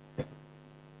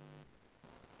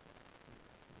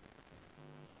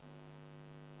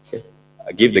 Okay.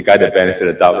 I give the guy the benefit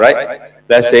of the doubt, right?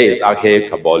 Let's say it's Akhe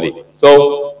Kaboli.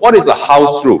 So, what is the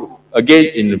house rule? Again,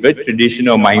 in a very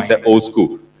traditional mindset, old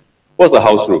school. What's the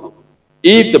house rule?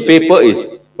 If the paper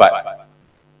is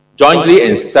jointly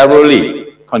and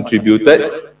severally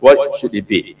contributed, what should it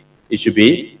be? It should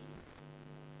be,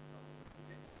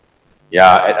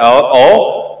 yeah, et al.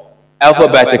 Or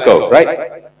alphabetical,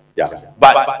 right? Yeah.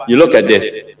 But you look at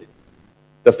this.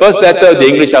 The first letter of the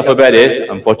English alphabet is,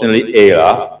 unfortunately,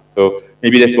 A. So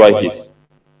maybe that's why his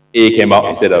A came out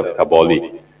instead of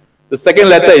Kaboli. The second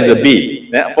letter is a B.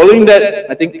 Now, following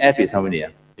that, I think F is how many?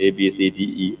 A, B, C, D,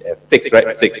 E, F. 6,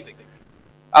 right? 6.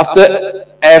 After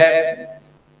F,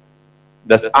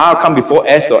 Does R come before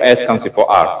S or S comes before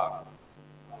R?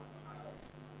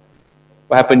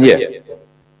 What happened here?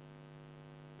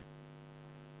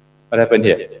 What happened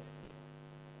here?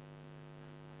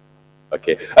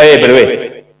 Okay. Hey, by the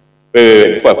way,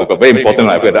 wait, before I forgot, very important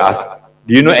one I forgot to ask.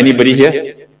 Do you know anybody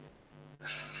here?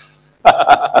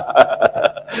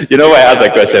 You know why I asked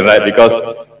that question, right? Because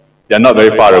they're not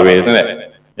very far away, isn't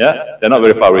it? Yeah? They're not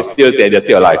very far away. Seriously, they're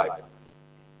still alive.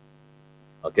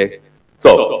 Okay?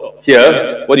 So,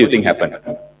 here, what do you think happened?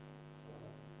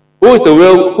 Who is the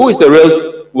real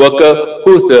worker?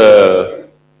 Who's the,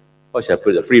 what should I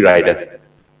put, the free rider?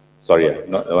 Sorry,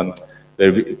 not the one,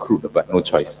 very crude, but no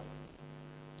choice.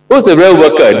 Who's the real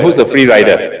worker and who's the free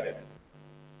rider?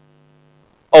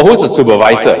 Or who's the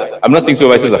supervisor? I'm not saying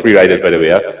supervisors are free riders, by the way.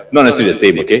 Not necessarily the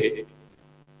same, okay?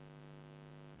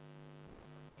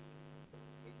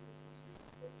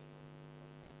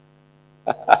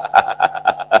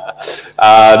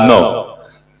 No.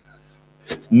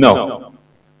 No.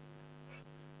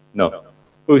 No.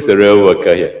 Who is the real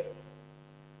worker here?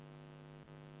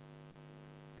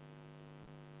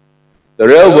 The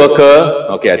real worker,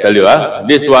 okay, I tell you,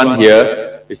 this one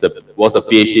here was a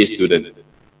PhD student,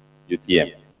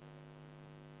 UTM.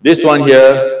 This one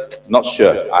here, not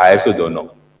sure. I also don't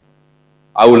know.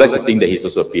 I would like to think that he's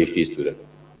also a PhD student.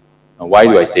 And why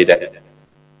do I say that?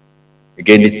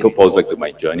 Again, this goes back to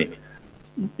my journey.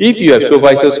 If you have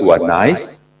supervisors who are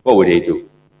nice, what would they do?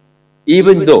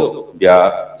 Even though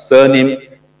their surname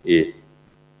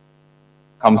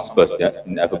comes first, yeah,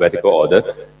 in alphabetical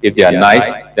order, if they are nice,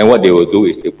 then what they will do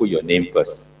is they put your name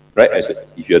first, right?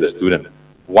 If you're the student.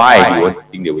 Why do you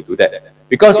think they would do that?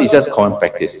 Because it's just common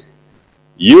practice.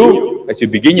 You, as you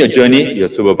begin your journey, your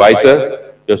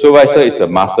supervisor is the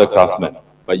master craftsman,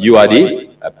 but you are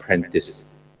the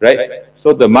apprentice, right?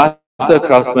 So the master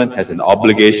craftsman has an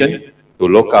obligation to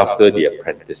look after the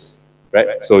apprentice,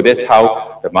 right? So that's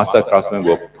how the master craftsman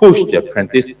will push the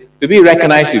apprentice to be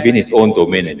recognized within his own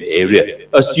domain and area,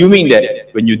 assuming that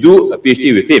when you do a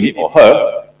PhD with him or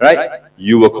her, right,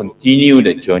 you will continue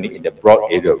the journey in the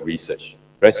broad area of research,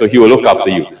 right? So he will look after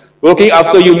you. Looking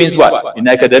after you means what? In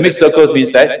academic circles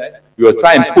means that you will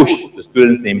try and push the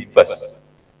student's name first.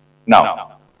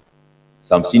 Now,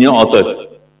 some senior authors,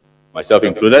 myself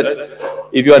included,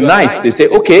 if you are nice, they say,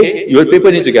 okay, your paper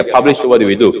needs to get published, so what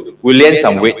do? We lend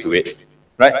some weight to it,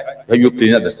 right? You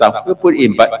clean up the stuff, we'll put it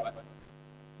in, but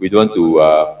we don't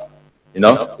want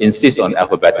to, insist on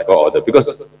alphabetical order because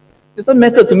it doesn't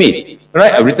matter to me,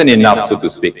 right? I've written enough, so to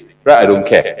speak, right? I don't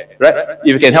care, right?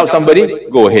 If you can help somebody,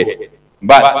 go ahead.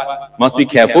 But must be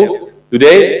careful.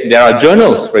 Today, there are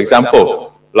journals, for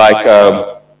example, like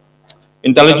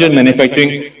Intelligent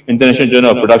Manufacturing International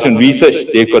Journal of Production Research.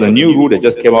 They've got a new rule that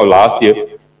just came out last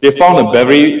year. They found a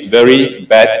very, very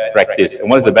bad practice. And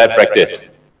what is the bad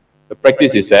practice? The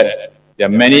practice is that there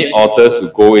are many authors who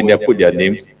go in there, put their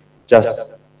names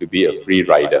just to be a free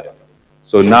rider.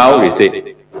 So now they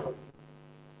say,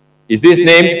 is this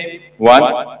name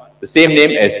the same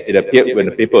name as it appeared when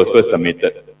the paper was first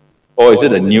submitted? Or is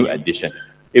it a new edition?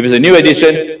 If it's a new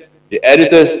edition, the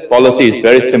editor's policy is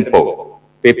very simple.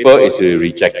 Paper is to be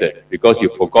rejected because you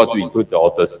forgot to include the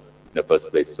authors in the first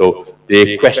place. So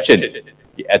they question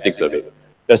the ethics of it.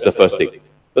 That's the first thing.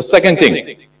 The second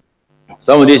thing,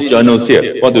 some of these journals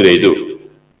here, what do?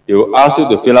 They will ask you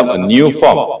to fill up a new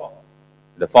form.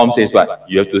 The form says what?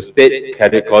 You have to state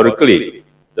categorically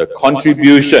the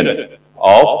contribution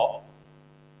of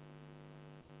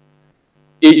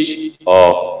each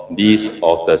of these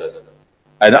authors.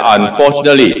 And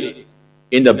unfortunately,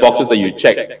 in the boxes that you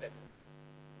check,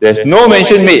 there's no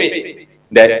mention made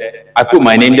that I put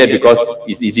my name there because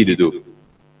it's easy to do.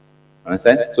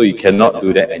 Understand? So you cannot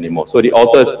do that anymore. So the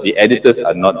authors, the editors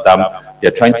are not dumb. They're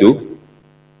trying to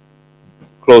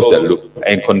close that loop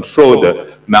and control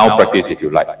the malpractice, if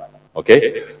you like.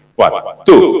 Okay? 1,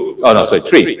 2, oh no, sorry,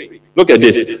 3. Look at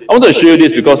this. I want to show you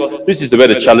this because this is where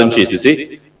the challenge is, you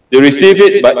see. They receive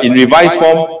it, but in revised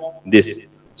form, this.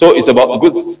 So it's about a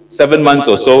good 7 months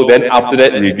or so. Then after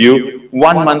that, review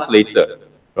 1 month later.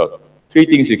 Well, 3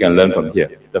 things you can learn from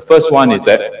here. The first one is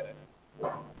that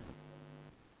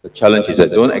the challenge is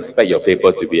that don't expect your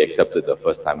paper to be accepted the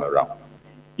first time around.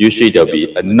 Usually there'll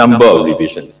be a number of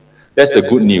revisions. That's the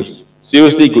good news.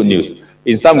 Seriously good news.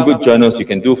 In some good journals, you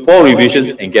can do 4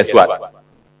 revisions, and guess what?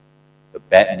 The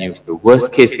bad news, the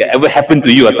worst case can ever happen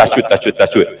to you, touch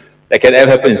wood, that can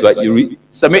ever happen is what you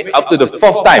submit after the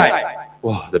 4th time.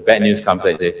 Wow, the bad news comes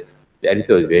and say, the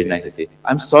editor is very nice and say,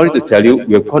 I'm sorry to tell you,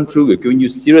 we have gone through, we've given you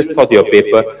serious thought to your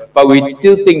paper, but we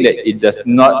still think that it does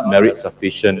not merit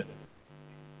sufficient,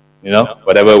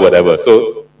 whatever.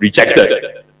 So,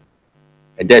 rejected.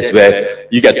 And that's where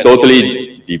you get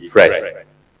totally depressed.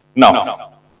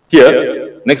 Now,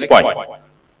 here, next point.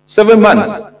 7 months.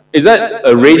 Is that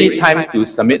a ready time to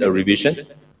submit a revision?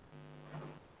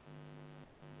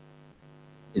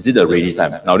 Is it a ready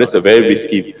time? Now, that's a very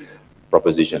risky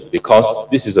proposition because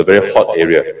this is a very hot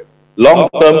area.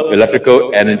 Long-term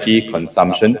electrical energy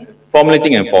consumption,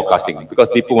 formulating and forecasting, because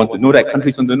people want to know that,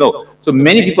 countries want to know. So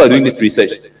many people are doing this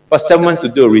research, but 7 months to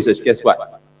do a research, guess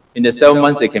what? In the 7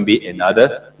 months, it can be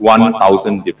another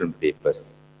 1,000 different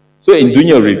papers. So in doing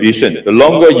your revision, the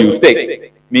longer you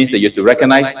take means that you have to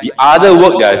recognize the other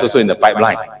work that is also in the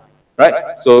pipeline, right?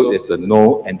 So it's a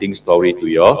no ending story to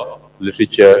your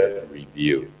literature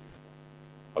review.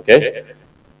 Okay?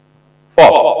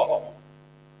 Fourth,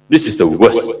 this is the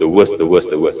worst.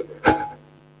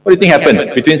 What do you think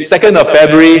happened between 2nd of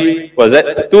February, was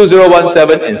that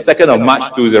 2017, and 2nd of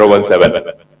March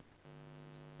 2017?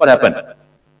 What happened?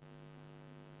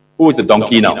 Who is the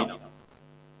donkey now?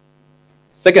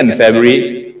 2nd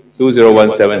February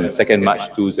 2017 and 2nd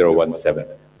March 2017.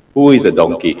 Who is the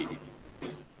donkey?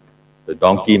 The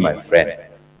donkey, my friend,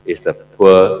 is the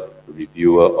poor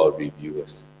reviewer or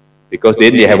reviewers. Because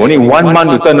then they have only 1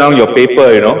 month to turn around your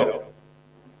paper, you know.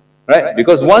 Right?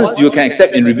 Because once you can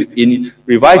accept in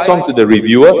revised form to the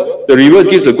reviewer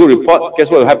gives a good report,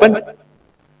 guess what will happen?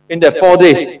 In that 4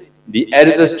 days, the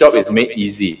editor's job is made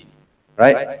easy.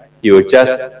 Right? He will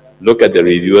just look at the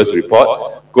reviewer's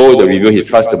report, go to the reviewer he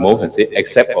trusts the most and say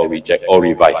accept or reject or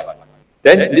revise.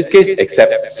 Then in this case,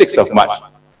 accept 6th of March.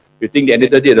 You think the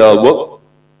editor did a lot of work?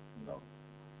 No.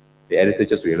 The editor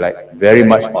just relied very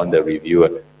much on the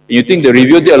reviewer. You think the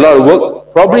reviewer did a lot of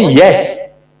work? Probably yes.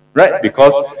 Right?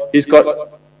 Because he's got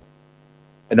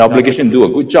an obligation to do a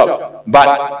good job.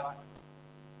 But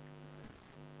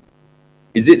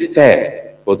is it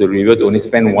fair for the reviewer to only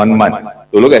spend 1 month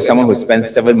to look at someone who spent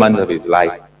 7 months of his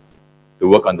life to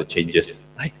work on the changes?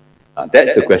 Right?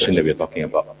 That's the question that we're talking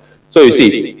about. So you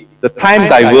see, the time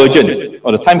divergence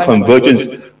or the time convergence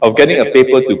of getting a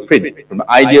paper to print from the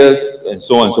idea and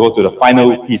so on and so forth to the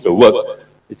final piece of work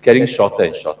is getting shorter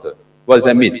and shorter. What does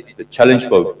that mean? The challenge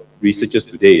for researchers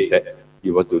today is that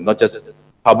you got to not just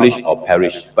publish or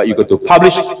perish, but you got to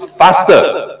publish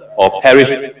faster or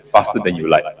perish faster than you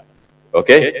like.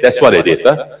 Okay? That's what it is.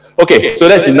 Huh? Okay, so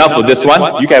that's enough for this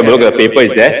one. You can have a look at the paper,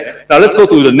 is there. Now let's go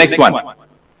to the next one.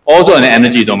 Also on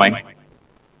energy domain.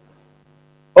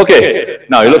 Okay,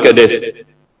 now you look at this.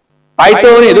 Title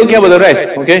only, don't care about the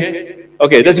rest. Okay?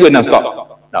 Okay, that's good. Now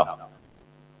stop. Now,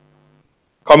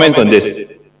 comments on this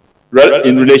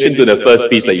in relation to the first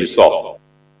piece that you saw.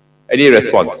 Any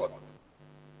response?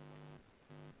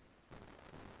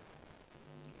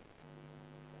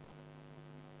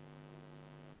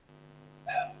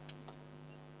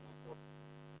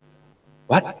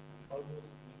 What?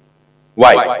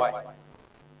 Why?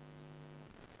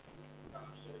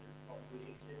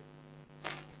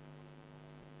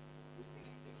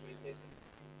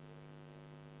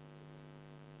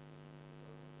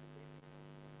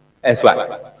 As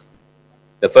what?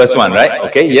 The first one, right?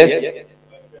 Okay, yes?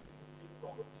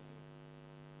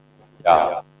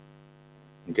 Yeah.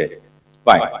 Okay,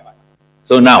 fine.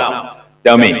 So now,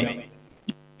 tell me,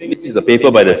 you think this is a paper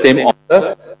by the same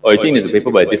author, or you think it's a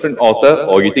paper by a different author,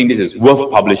 or you think this is worth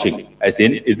publishing? As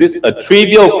in, is this a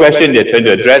trivial question they're trying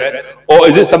to address, or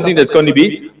is it something that's going to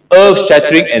be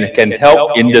earth-shattering and can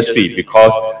help industry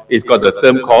because it's got the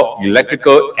term called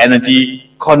electrical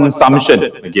energy consumption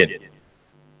again?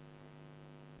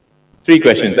 3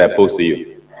 questions I pose to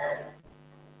you.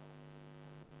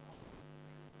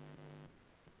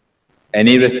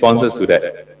 Any responses to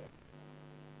that?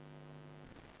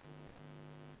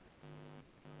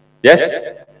 Yes?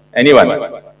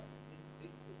 Anyone?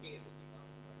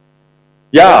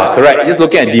 Yeah, correct. Just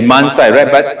looking at demand side,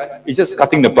 right? But it's just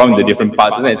cutting the problem into different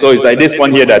parts, isn't it? So it's like this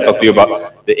one here that I talked to you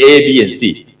about, the A, B, and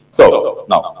C. So,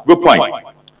 now, good point.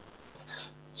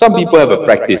 Some people have a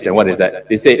practice, and what is that?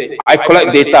 They say, I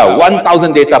collect data,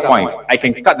 1,000 data points. I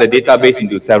can cut the database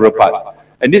into several parts.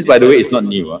 And this, by the way, is not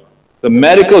new. Huh? The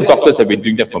medical doctors have been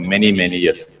doing that for many, many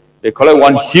years. They collect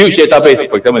one huge database,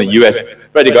 for example, in the US,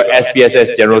 right? They got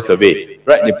SPSS General Survey,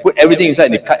 right? They put everything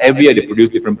inside, they cut every year, they produce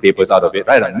different papers out of it,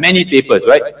 right? Many papers,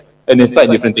 right? And they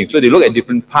cite different things. So they look at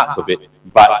different parts of it.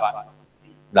 But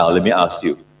now let me ask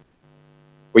you,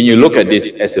 when you look at this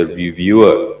as a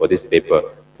reviewer for this paper,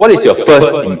 what is your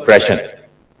first impression?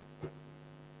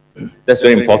 That's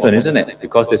very important, isn't it?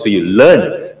 Because that's where you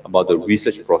learn about the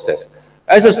research process.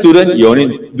 As a student, you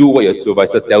only do what your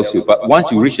supervisor tells you. But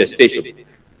once you reach that stage of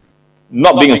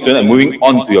not being a student and moving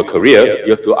on to your career,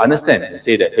 you have to understand and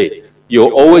say that, hey,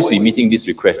 you'll always be meeting this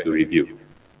request to review.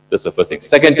 That's the first thing.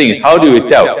 Second thing is, how do you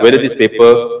tell whether this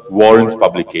paper warrants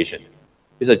publication?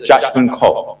 It's a judgment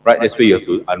call, right? That's where you have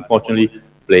to, unfortunately,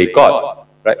 play God,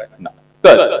 right? Now,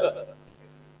 third,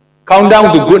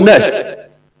 countdown to goodness.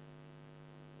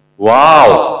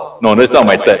 Wow. No, that's not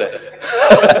my third.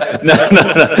 No.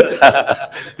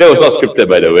 That was not scripted,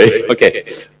 by the way. Okay.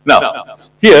 Now,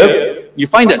 here, you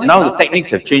find that now the techniques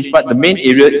have changed, but the main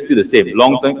area is still the same,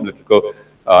 long-term electrical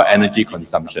energy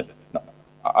consumption. Now,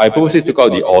 I purposely took out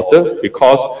the author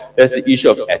because there's the issue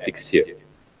of ethics here.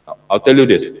 Now, I'll tell you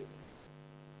this.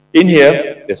 In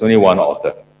here, there's only one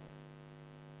author.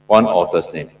 One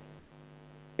author's name.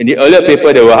 In the earlier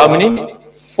paper, there were how many?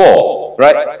 4,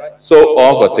 right? So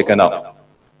all got taken out.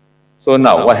 So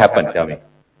now, what happened? Tell me.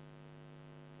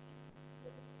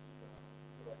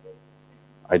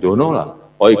 I don't know lah.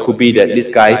 Or it could be that this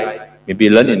guy maybe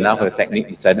learned enough of the technique,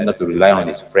 decided not to rely on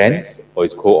his friends or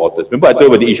his co-authors. Remember I told you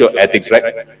about the issue of ethics,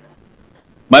 right?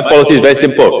 My policy is very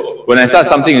simple. When I start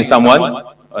something in someone,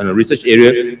 on a research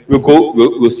area,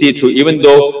 we'll see it through, even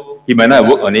though he might not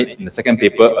have worked on it in the second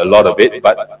paper, a lot of it,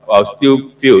 but I'll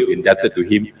still feel indebted to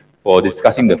him for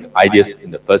discussing the ideas in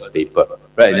the first paper,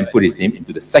 right? And then put his name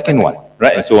into the second one,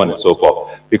 right? And so on and so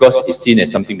forth. Because it's seen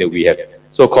as something that we have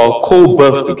so-called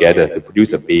co-birth together to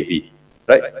produce a baby,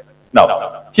 right?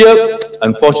 Now, here,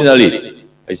 unfortunately,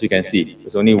 as you can see,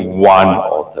 there's only one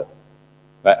author,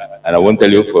 right? And I won't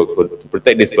tell you, to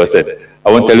protect this person,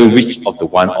 I won't tell you which of the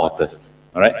one authors,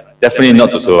 all right? Definitely not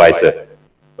the supervisor,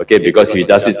 okay? Because if he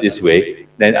does it this way,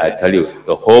 then I tell you,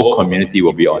 the whole community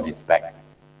will be on his back.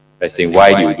 By saying,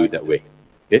 why do you do it that way?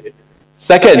 Okay.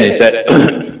 Second is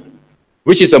that,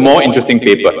 which is a more interesting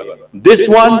paper? This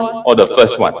one or the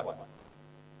first one?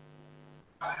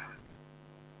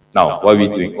 Now, what are we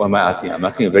doing? What am I asking? I'm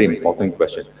asking a very important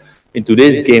question. In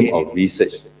today's game of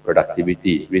research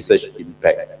productivity, research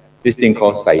impact, this thing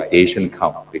called citation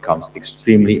count becomes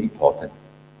extremely important.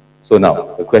 So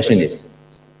now, the question is,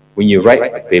 when you write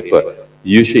a paper,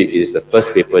 usually it is the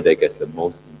first paper that gets the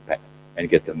most impact and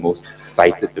get the most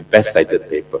cited, the best cited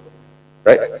paper,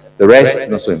 right? The rest is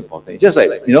not so important. It's just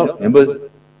like, you know, remember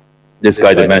this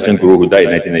guy, the management guru who died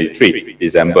in 1993,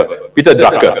 December, Peter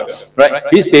Drucker, right?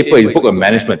 His paper, his book on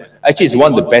management, actually is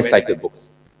one of the best cited books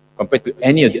compared to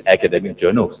any of the academic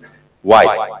journals.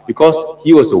 Why? Because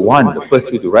he was the first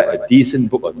to write a decent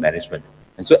book on management.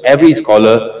 And so every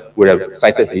scholar would have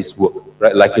cited his work,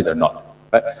 right? Like it or not,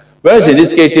 right? Whereas in this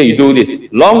case here, you do this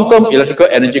long-term electrical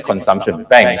energy consumption,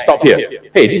 bang, stop here.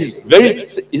 Hey, this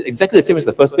is exactly the same as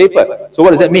the first paper. So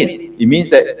what does that mean? It means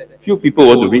that few people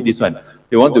want to read this one.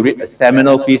 They want to read a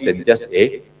seminal piece and just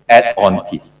a add-on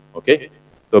piece. Okay?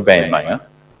 So bear in mind. Huh?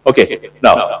 Okay,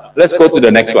 now let's go to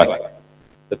the next one.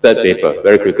 The third paper,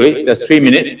 very quickly. Just 3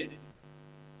 minutes.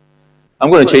 I'm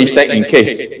going to change tag in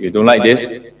case you don't like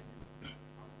this.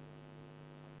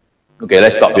 Okay,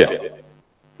 let's stop here.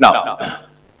 Now,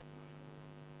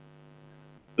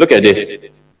 look at this.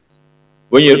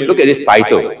 When you look at this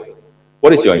title,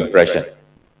 what is your impression?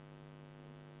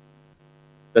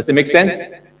 Does it make sense?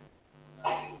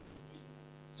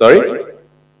 Sorry?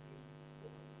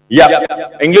 Yeah,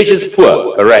 English is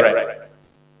poor, correct.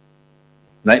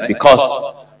 Right?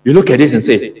 Because you look at this and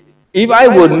say, if I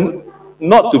were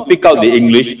not to pick out the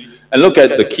English and look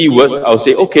at the keywords, I'll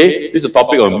say, okay, this is a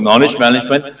topic on knowledge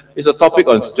management, it's a topic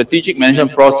on strategic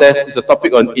management process, it's a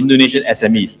topic on Indonesian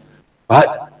SMEs.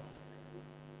 But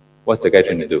what's the guy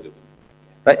trying to do?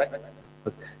 Right?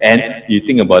 And you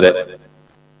think about it.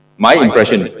 My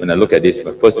impression when I look at this,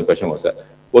 my first impression was that,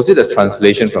 was it a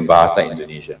translation from Bahasa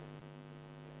Indonesia?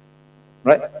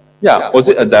 Right? Yeah. Was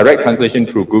it a direct translation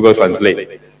through Google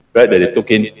Translate? Right? That they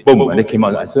took in, boom, and they came out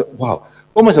and I said, wow,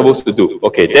 what am I supposed to do?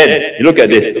 Okay, then you look at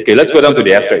this. Okay, let's go down to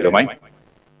the abstract, don't mind?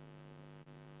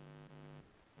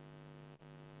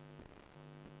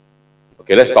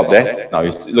 Okay, let's stop there. Now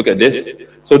you look at this.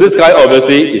 So this guy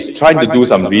obviously is trying to do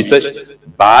some research,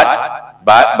 but,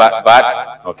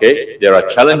 okay, there are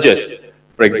challenges.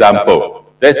 For example,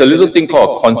 there's a little thing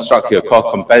called a construct here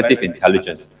called competitive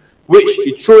intelligence, which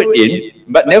he threw it in,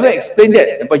 but never explained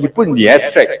that. But you put in the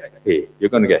abstract, hey, you're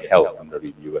going to get hell from the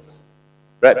reviewers,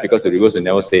 right? Because the reviewers will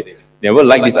never say, never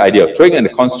like this idea of throwing in the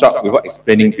construct without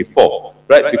explaining before,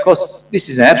 right? Because this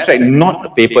is an abstract, not the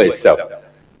paper itself.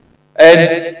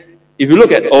 And if you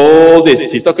look at all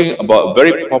this, he's talking about a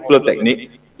very popular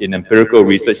technique in empirical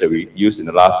research that we used in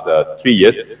the last 3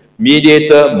 years,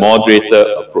 mediator-moderator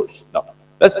approach. Now,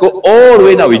 let's go all the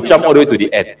way now, we jump all the way to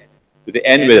the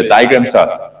end where the diagrams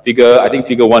are, I think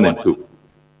figure 1 and 2.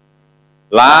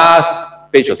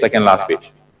 Last page or second last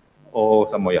page. Oh,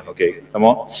 some more, yeah, okay, some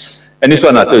more. And this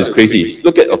one I thought is crazy.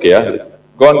 Look at, okay,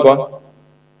 go on.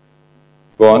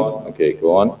 Go on. Okay,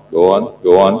 go on, go on,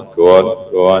 go on, go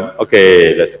on, go on.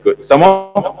 Okay, that's good. Some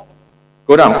more?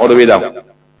 Go down, all the way down.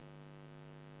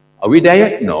 Are we there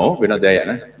yet? No, we're not there yet.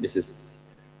 Eh? This is,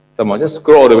 some more, just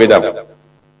scroll all the way down.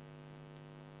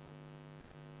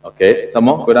 Okay, some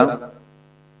more, go down.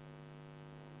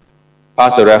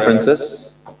 Pass the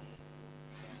references.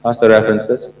 Pass the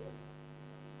references.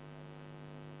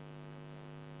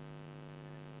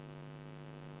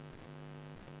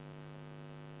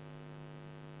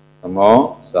 Some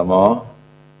more, some more,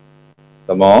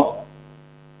 some more.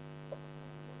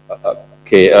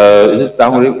 Okay, is this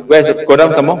down? Where's the, go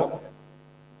down some more?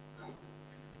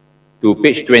 To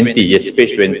page 20, yes,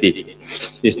 page 20.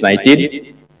 It's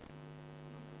 19.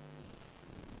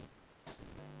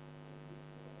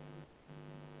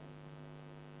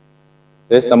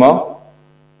 There's some more.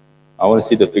 I want to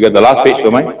see the figure. The last page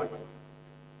for mine.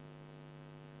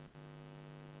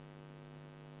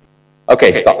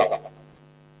 Okay, stop.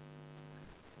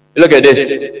 Look at this.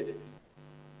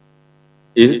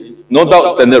 Is no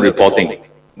doubt standard reporting,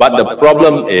 but the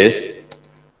problem is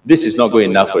this is not good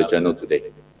enough for a journal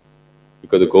today.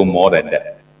 You've got to go more than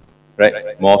that,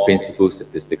 right? More fanciful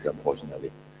statistics,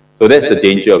 unfortunately. So that's the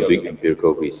danger of doing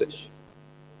empirical research,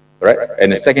 right?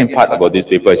 And the second part about this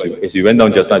paper, as you went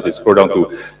down just now, as you scroll down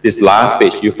to this last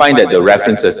page, you find that the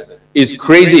references is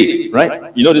crazy,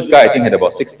 right? You know, this guy I think had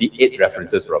about 68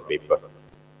 references for a paper.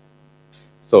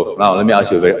 So now let me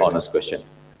ask you a very honest question.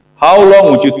 How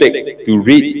long would you take to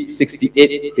read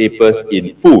 68 papers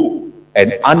in full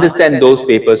and understand those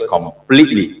papers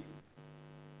completely?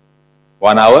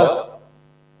 1 hour?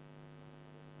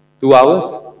 2 hours?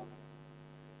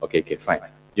 Okay, fine.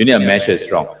 You need a measure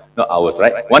strong, not hours,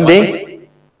 right? 1 day?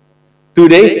 2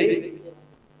 days?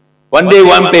 1 day,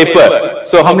 1 paper.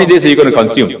 So how many days are you going to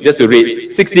consume just to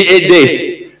read? 68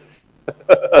 days.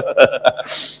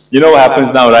 You know what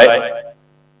happens now, right?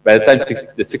 By the time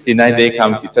the 69th day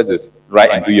comes, you try to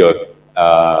write and do your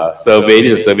survey.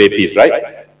 This is a survey piece,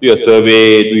 right? Do your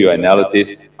survey, do your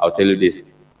analysis. I'll tell you this,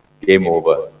 game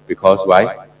over. Because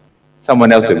why?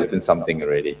 Someone else has written something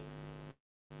already.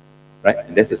 Right?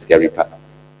 And that's the scary part.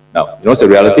 Now, you know what's the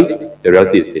reality? The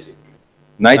reality is this.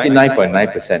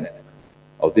 99.9%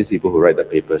 of these people who write the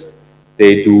papers,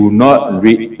 they do not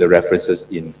read the references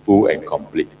in full and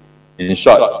complete. In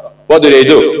short, what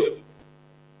do?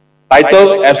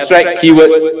 Title, abstract,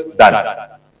 keywords,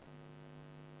 done.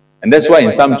 And that's why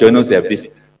in some journals they have this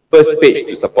first page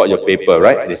to support your paper,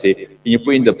 right? They say, can you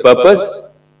put in the purpose,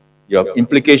 your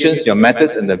implications, your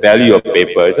methods, and the value of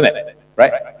paper, isn't it?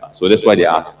 Right? So that's why they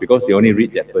ask, because they only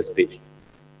read that first page.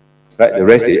 Right? The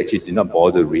rest they actually did not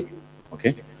bother to read.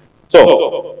 Okay?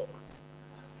 So,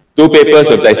 2 papers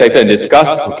we've dissected and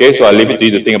discussed. Okay, so I'll leave it to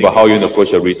you to think about how you want to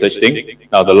approach your research thing.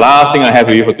 Now, the last thing I have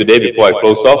for you for today before I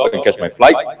close off and catch my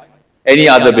flight. Any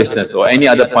other business or any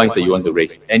other points that you want to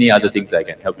raise? Any other things that I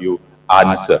can help you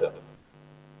answer?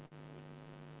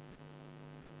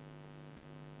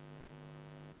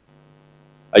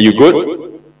 Are you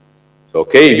good?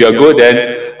 Okay, if you're good,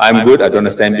 then I'm good. I don't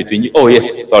understand between you. Oh,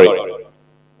 yes, sorry.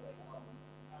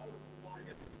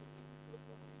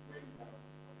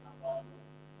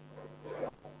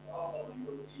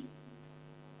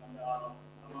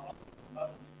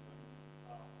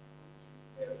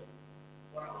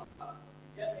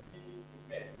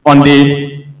 On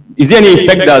the, is there any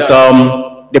effect that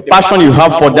the passion you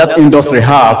have for that industry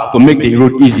have to make the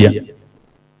road easier?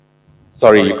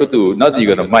 Sorry, you got to, not that you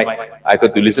got a mic, I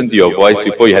got to listen to your voice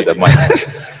before you had the mic.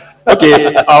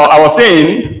 Okay, I was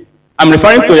saying, I'm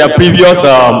referring to your previous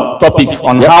topics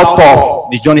on how tough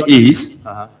the journey is,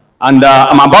 and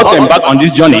I'm about to embark on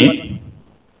this journey.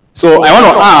 So I want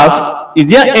to ask, is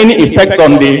there any effect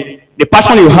on the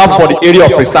passion you have for the area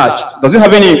of research? Does it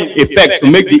have any effect to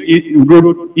make the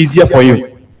road easier for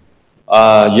you?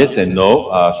 Yes and no.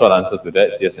 Short answer to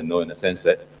that is yes and no, in the sense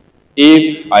that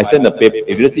if I send a paper,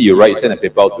 if let's say you write, you send a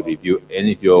paper out to review, and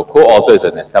if your co-author is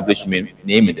an established name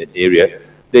in that area,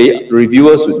 the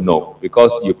reviewers would know,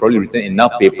 because you've probably written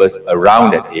enough papers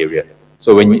around that area.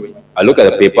 So when I look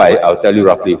at the paper, I'll tell you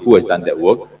roughly who has done that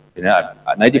work. You know,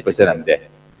 90% I'm there.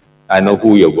 I know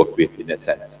who you work with in that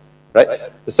sense. Right?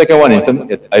 The second one,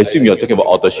 I assume you're talking about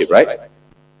authorship, right?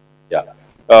 Yeah.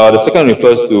 The second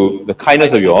refers to the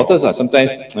kindness of your authors.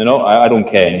 Sometimes, you know, I don't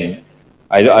care.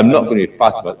 I mean, I'm not going to be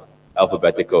fast about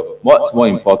alphabetical. What's more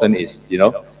important is, you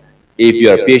know, if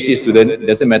you're a PhD student, it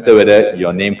doesn't matter whether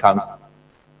your name comes,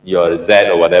 you're a Z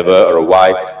or whatever, or a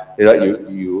Y. You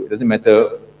know, it doesn't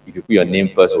matter if you put your name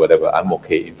first or whatever. I'm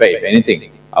okay. In fact, if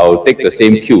anything, I'll take the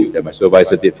same cue that my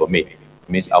supervisor did for me. It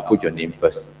means I'll put your name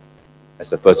first as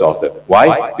the first author.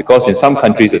 Why? Because in some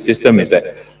countries, the system is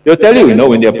that They'll tell you,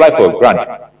 when they apply for a grant,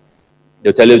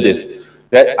 they'll tell you this,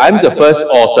 that I'm the first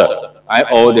author.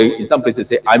 Or in some places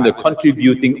say, I'm the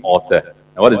contributing author.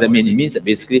 And what does that mean? It means that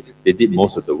basically they did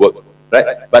most of the work,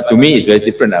 right? But to me, it's very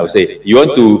different. I would say, you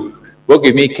want to work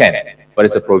with me? Can, but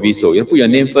it's a proviso. You put your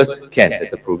name first? Can,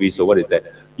 it's a proviso. What is that?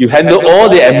 You handle all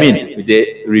the admin with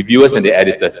the reviewers and the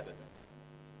editors.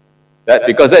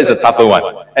 Because that is a tougher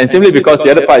one. And simply because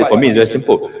the other part for me is very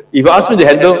simple. If you ask me to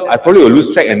handle, I probably will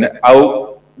lose track and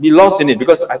I'll be lost in it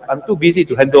because I'm too busy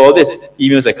to handle all these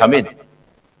emails that come in.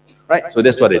 Right? So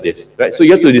that's what it is. Right? So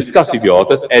you have to discuss with your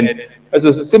authors. And as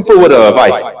a simple word of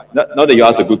advice, now that you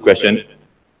ask a good question,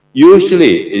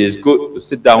 usually it is good to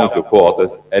sit down with your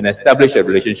co-authors and establish a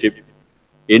relationship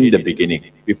in the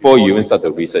beginning, before you even start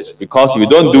the research. Because if you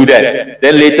don't do that,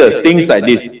 then later, things like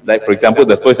this, like for example,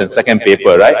 the first and second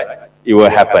paper, right? It will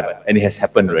happen, and it has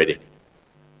happened already.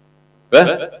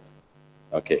 Huh?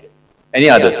 Okay. Any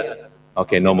others?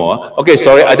 Okay, no more. Okay,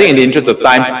 sorry, I think in the interest of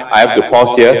time, I have to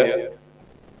pause here.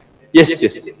 Yes,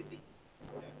 yes.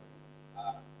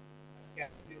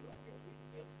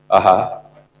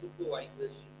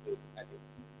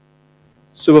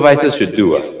 Supervisors should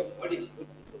do.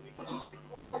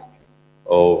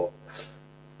 Oh,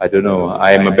 I don't know.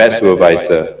 I am a bad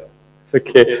supervisor.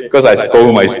 Okay, because I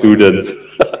scold my students.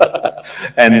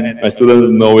 And my students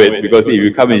know it, because if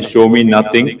you come and show me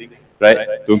nothing,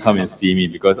 right, don't come and see me,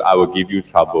 because I will give you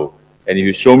trouble. And if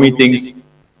you show me things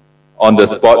on the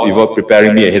spot without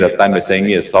preparing me ahead of time by sending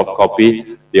me a soft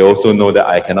copy, they also know that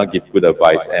I cannot give good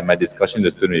advice, and my discussion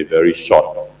with the student is very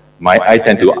short. I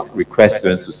tend to request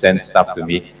students to send stuff to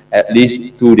me at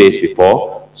least 2 days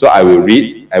before, so I will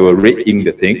read in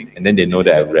the thing, and then they know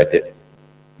that I've read it.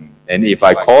 And if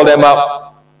I call them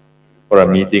up for a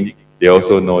meeting, they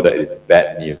also know that it's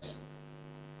bad news.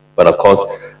 But of course,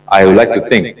 I would like to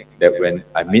think that when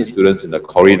I meet students in the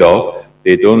corridor,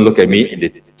 they don't look at me and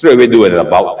they straight away do an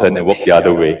about turn and walk the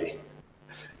other way.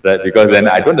 Right? Because then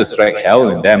I don't want to strike hell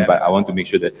in them, but I want to make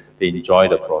sure that they enjoy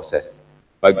the process.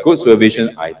 But good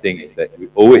supervision, I think, is that we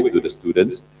owe it to the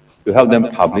students to help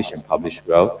them publish and publish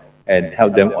well, and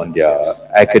help them on their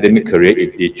academic career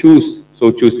if they choose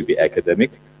to be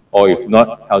academics, or if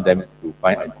not, help them to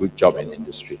find a good job in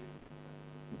industry.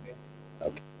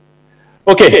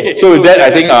 Okay, so with that,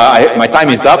 I think my time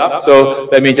is up. So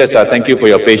let me just thank you for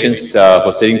your patience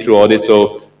for sitting through all this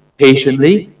so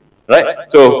patiently, right?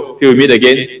 So till we meet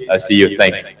again, I'll see you.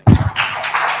 Thanks.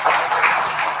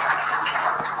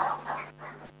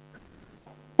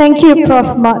 Thank you,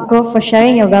 Prof. Marco, for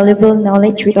sharing your valuable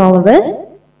knowledge with all of us.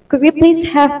 Could we please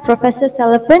have Professor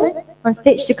Salapan on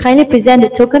stage to kindly present the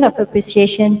token of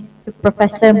appreciation to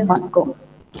Professor Marco?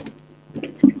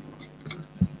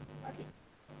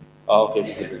 Oh,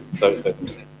 okay. Sorry. I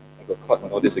got caught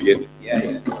on all this again.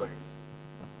 Yeah.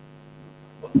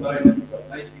 Oh, sorry.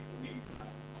 Nice to meet you.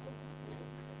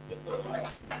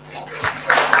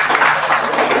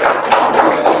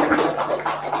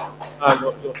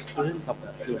 Your students are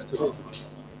best. Your students.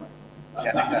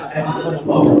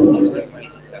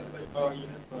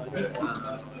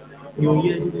 New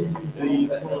Year,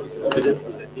 student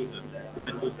presenting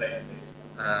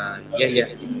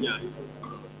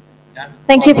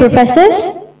Thank you,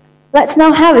 professors. Let's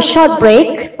now have a short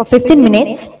break for 15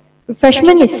 minutes.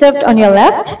 Refreshment is served on your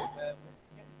left.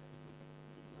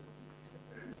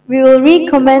 We will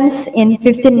recommence in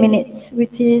 15 minutes,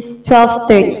 which is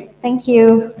 12:30. Thank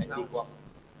you.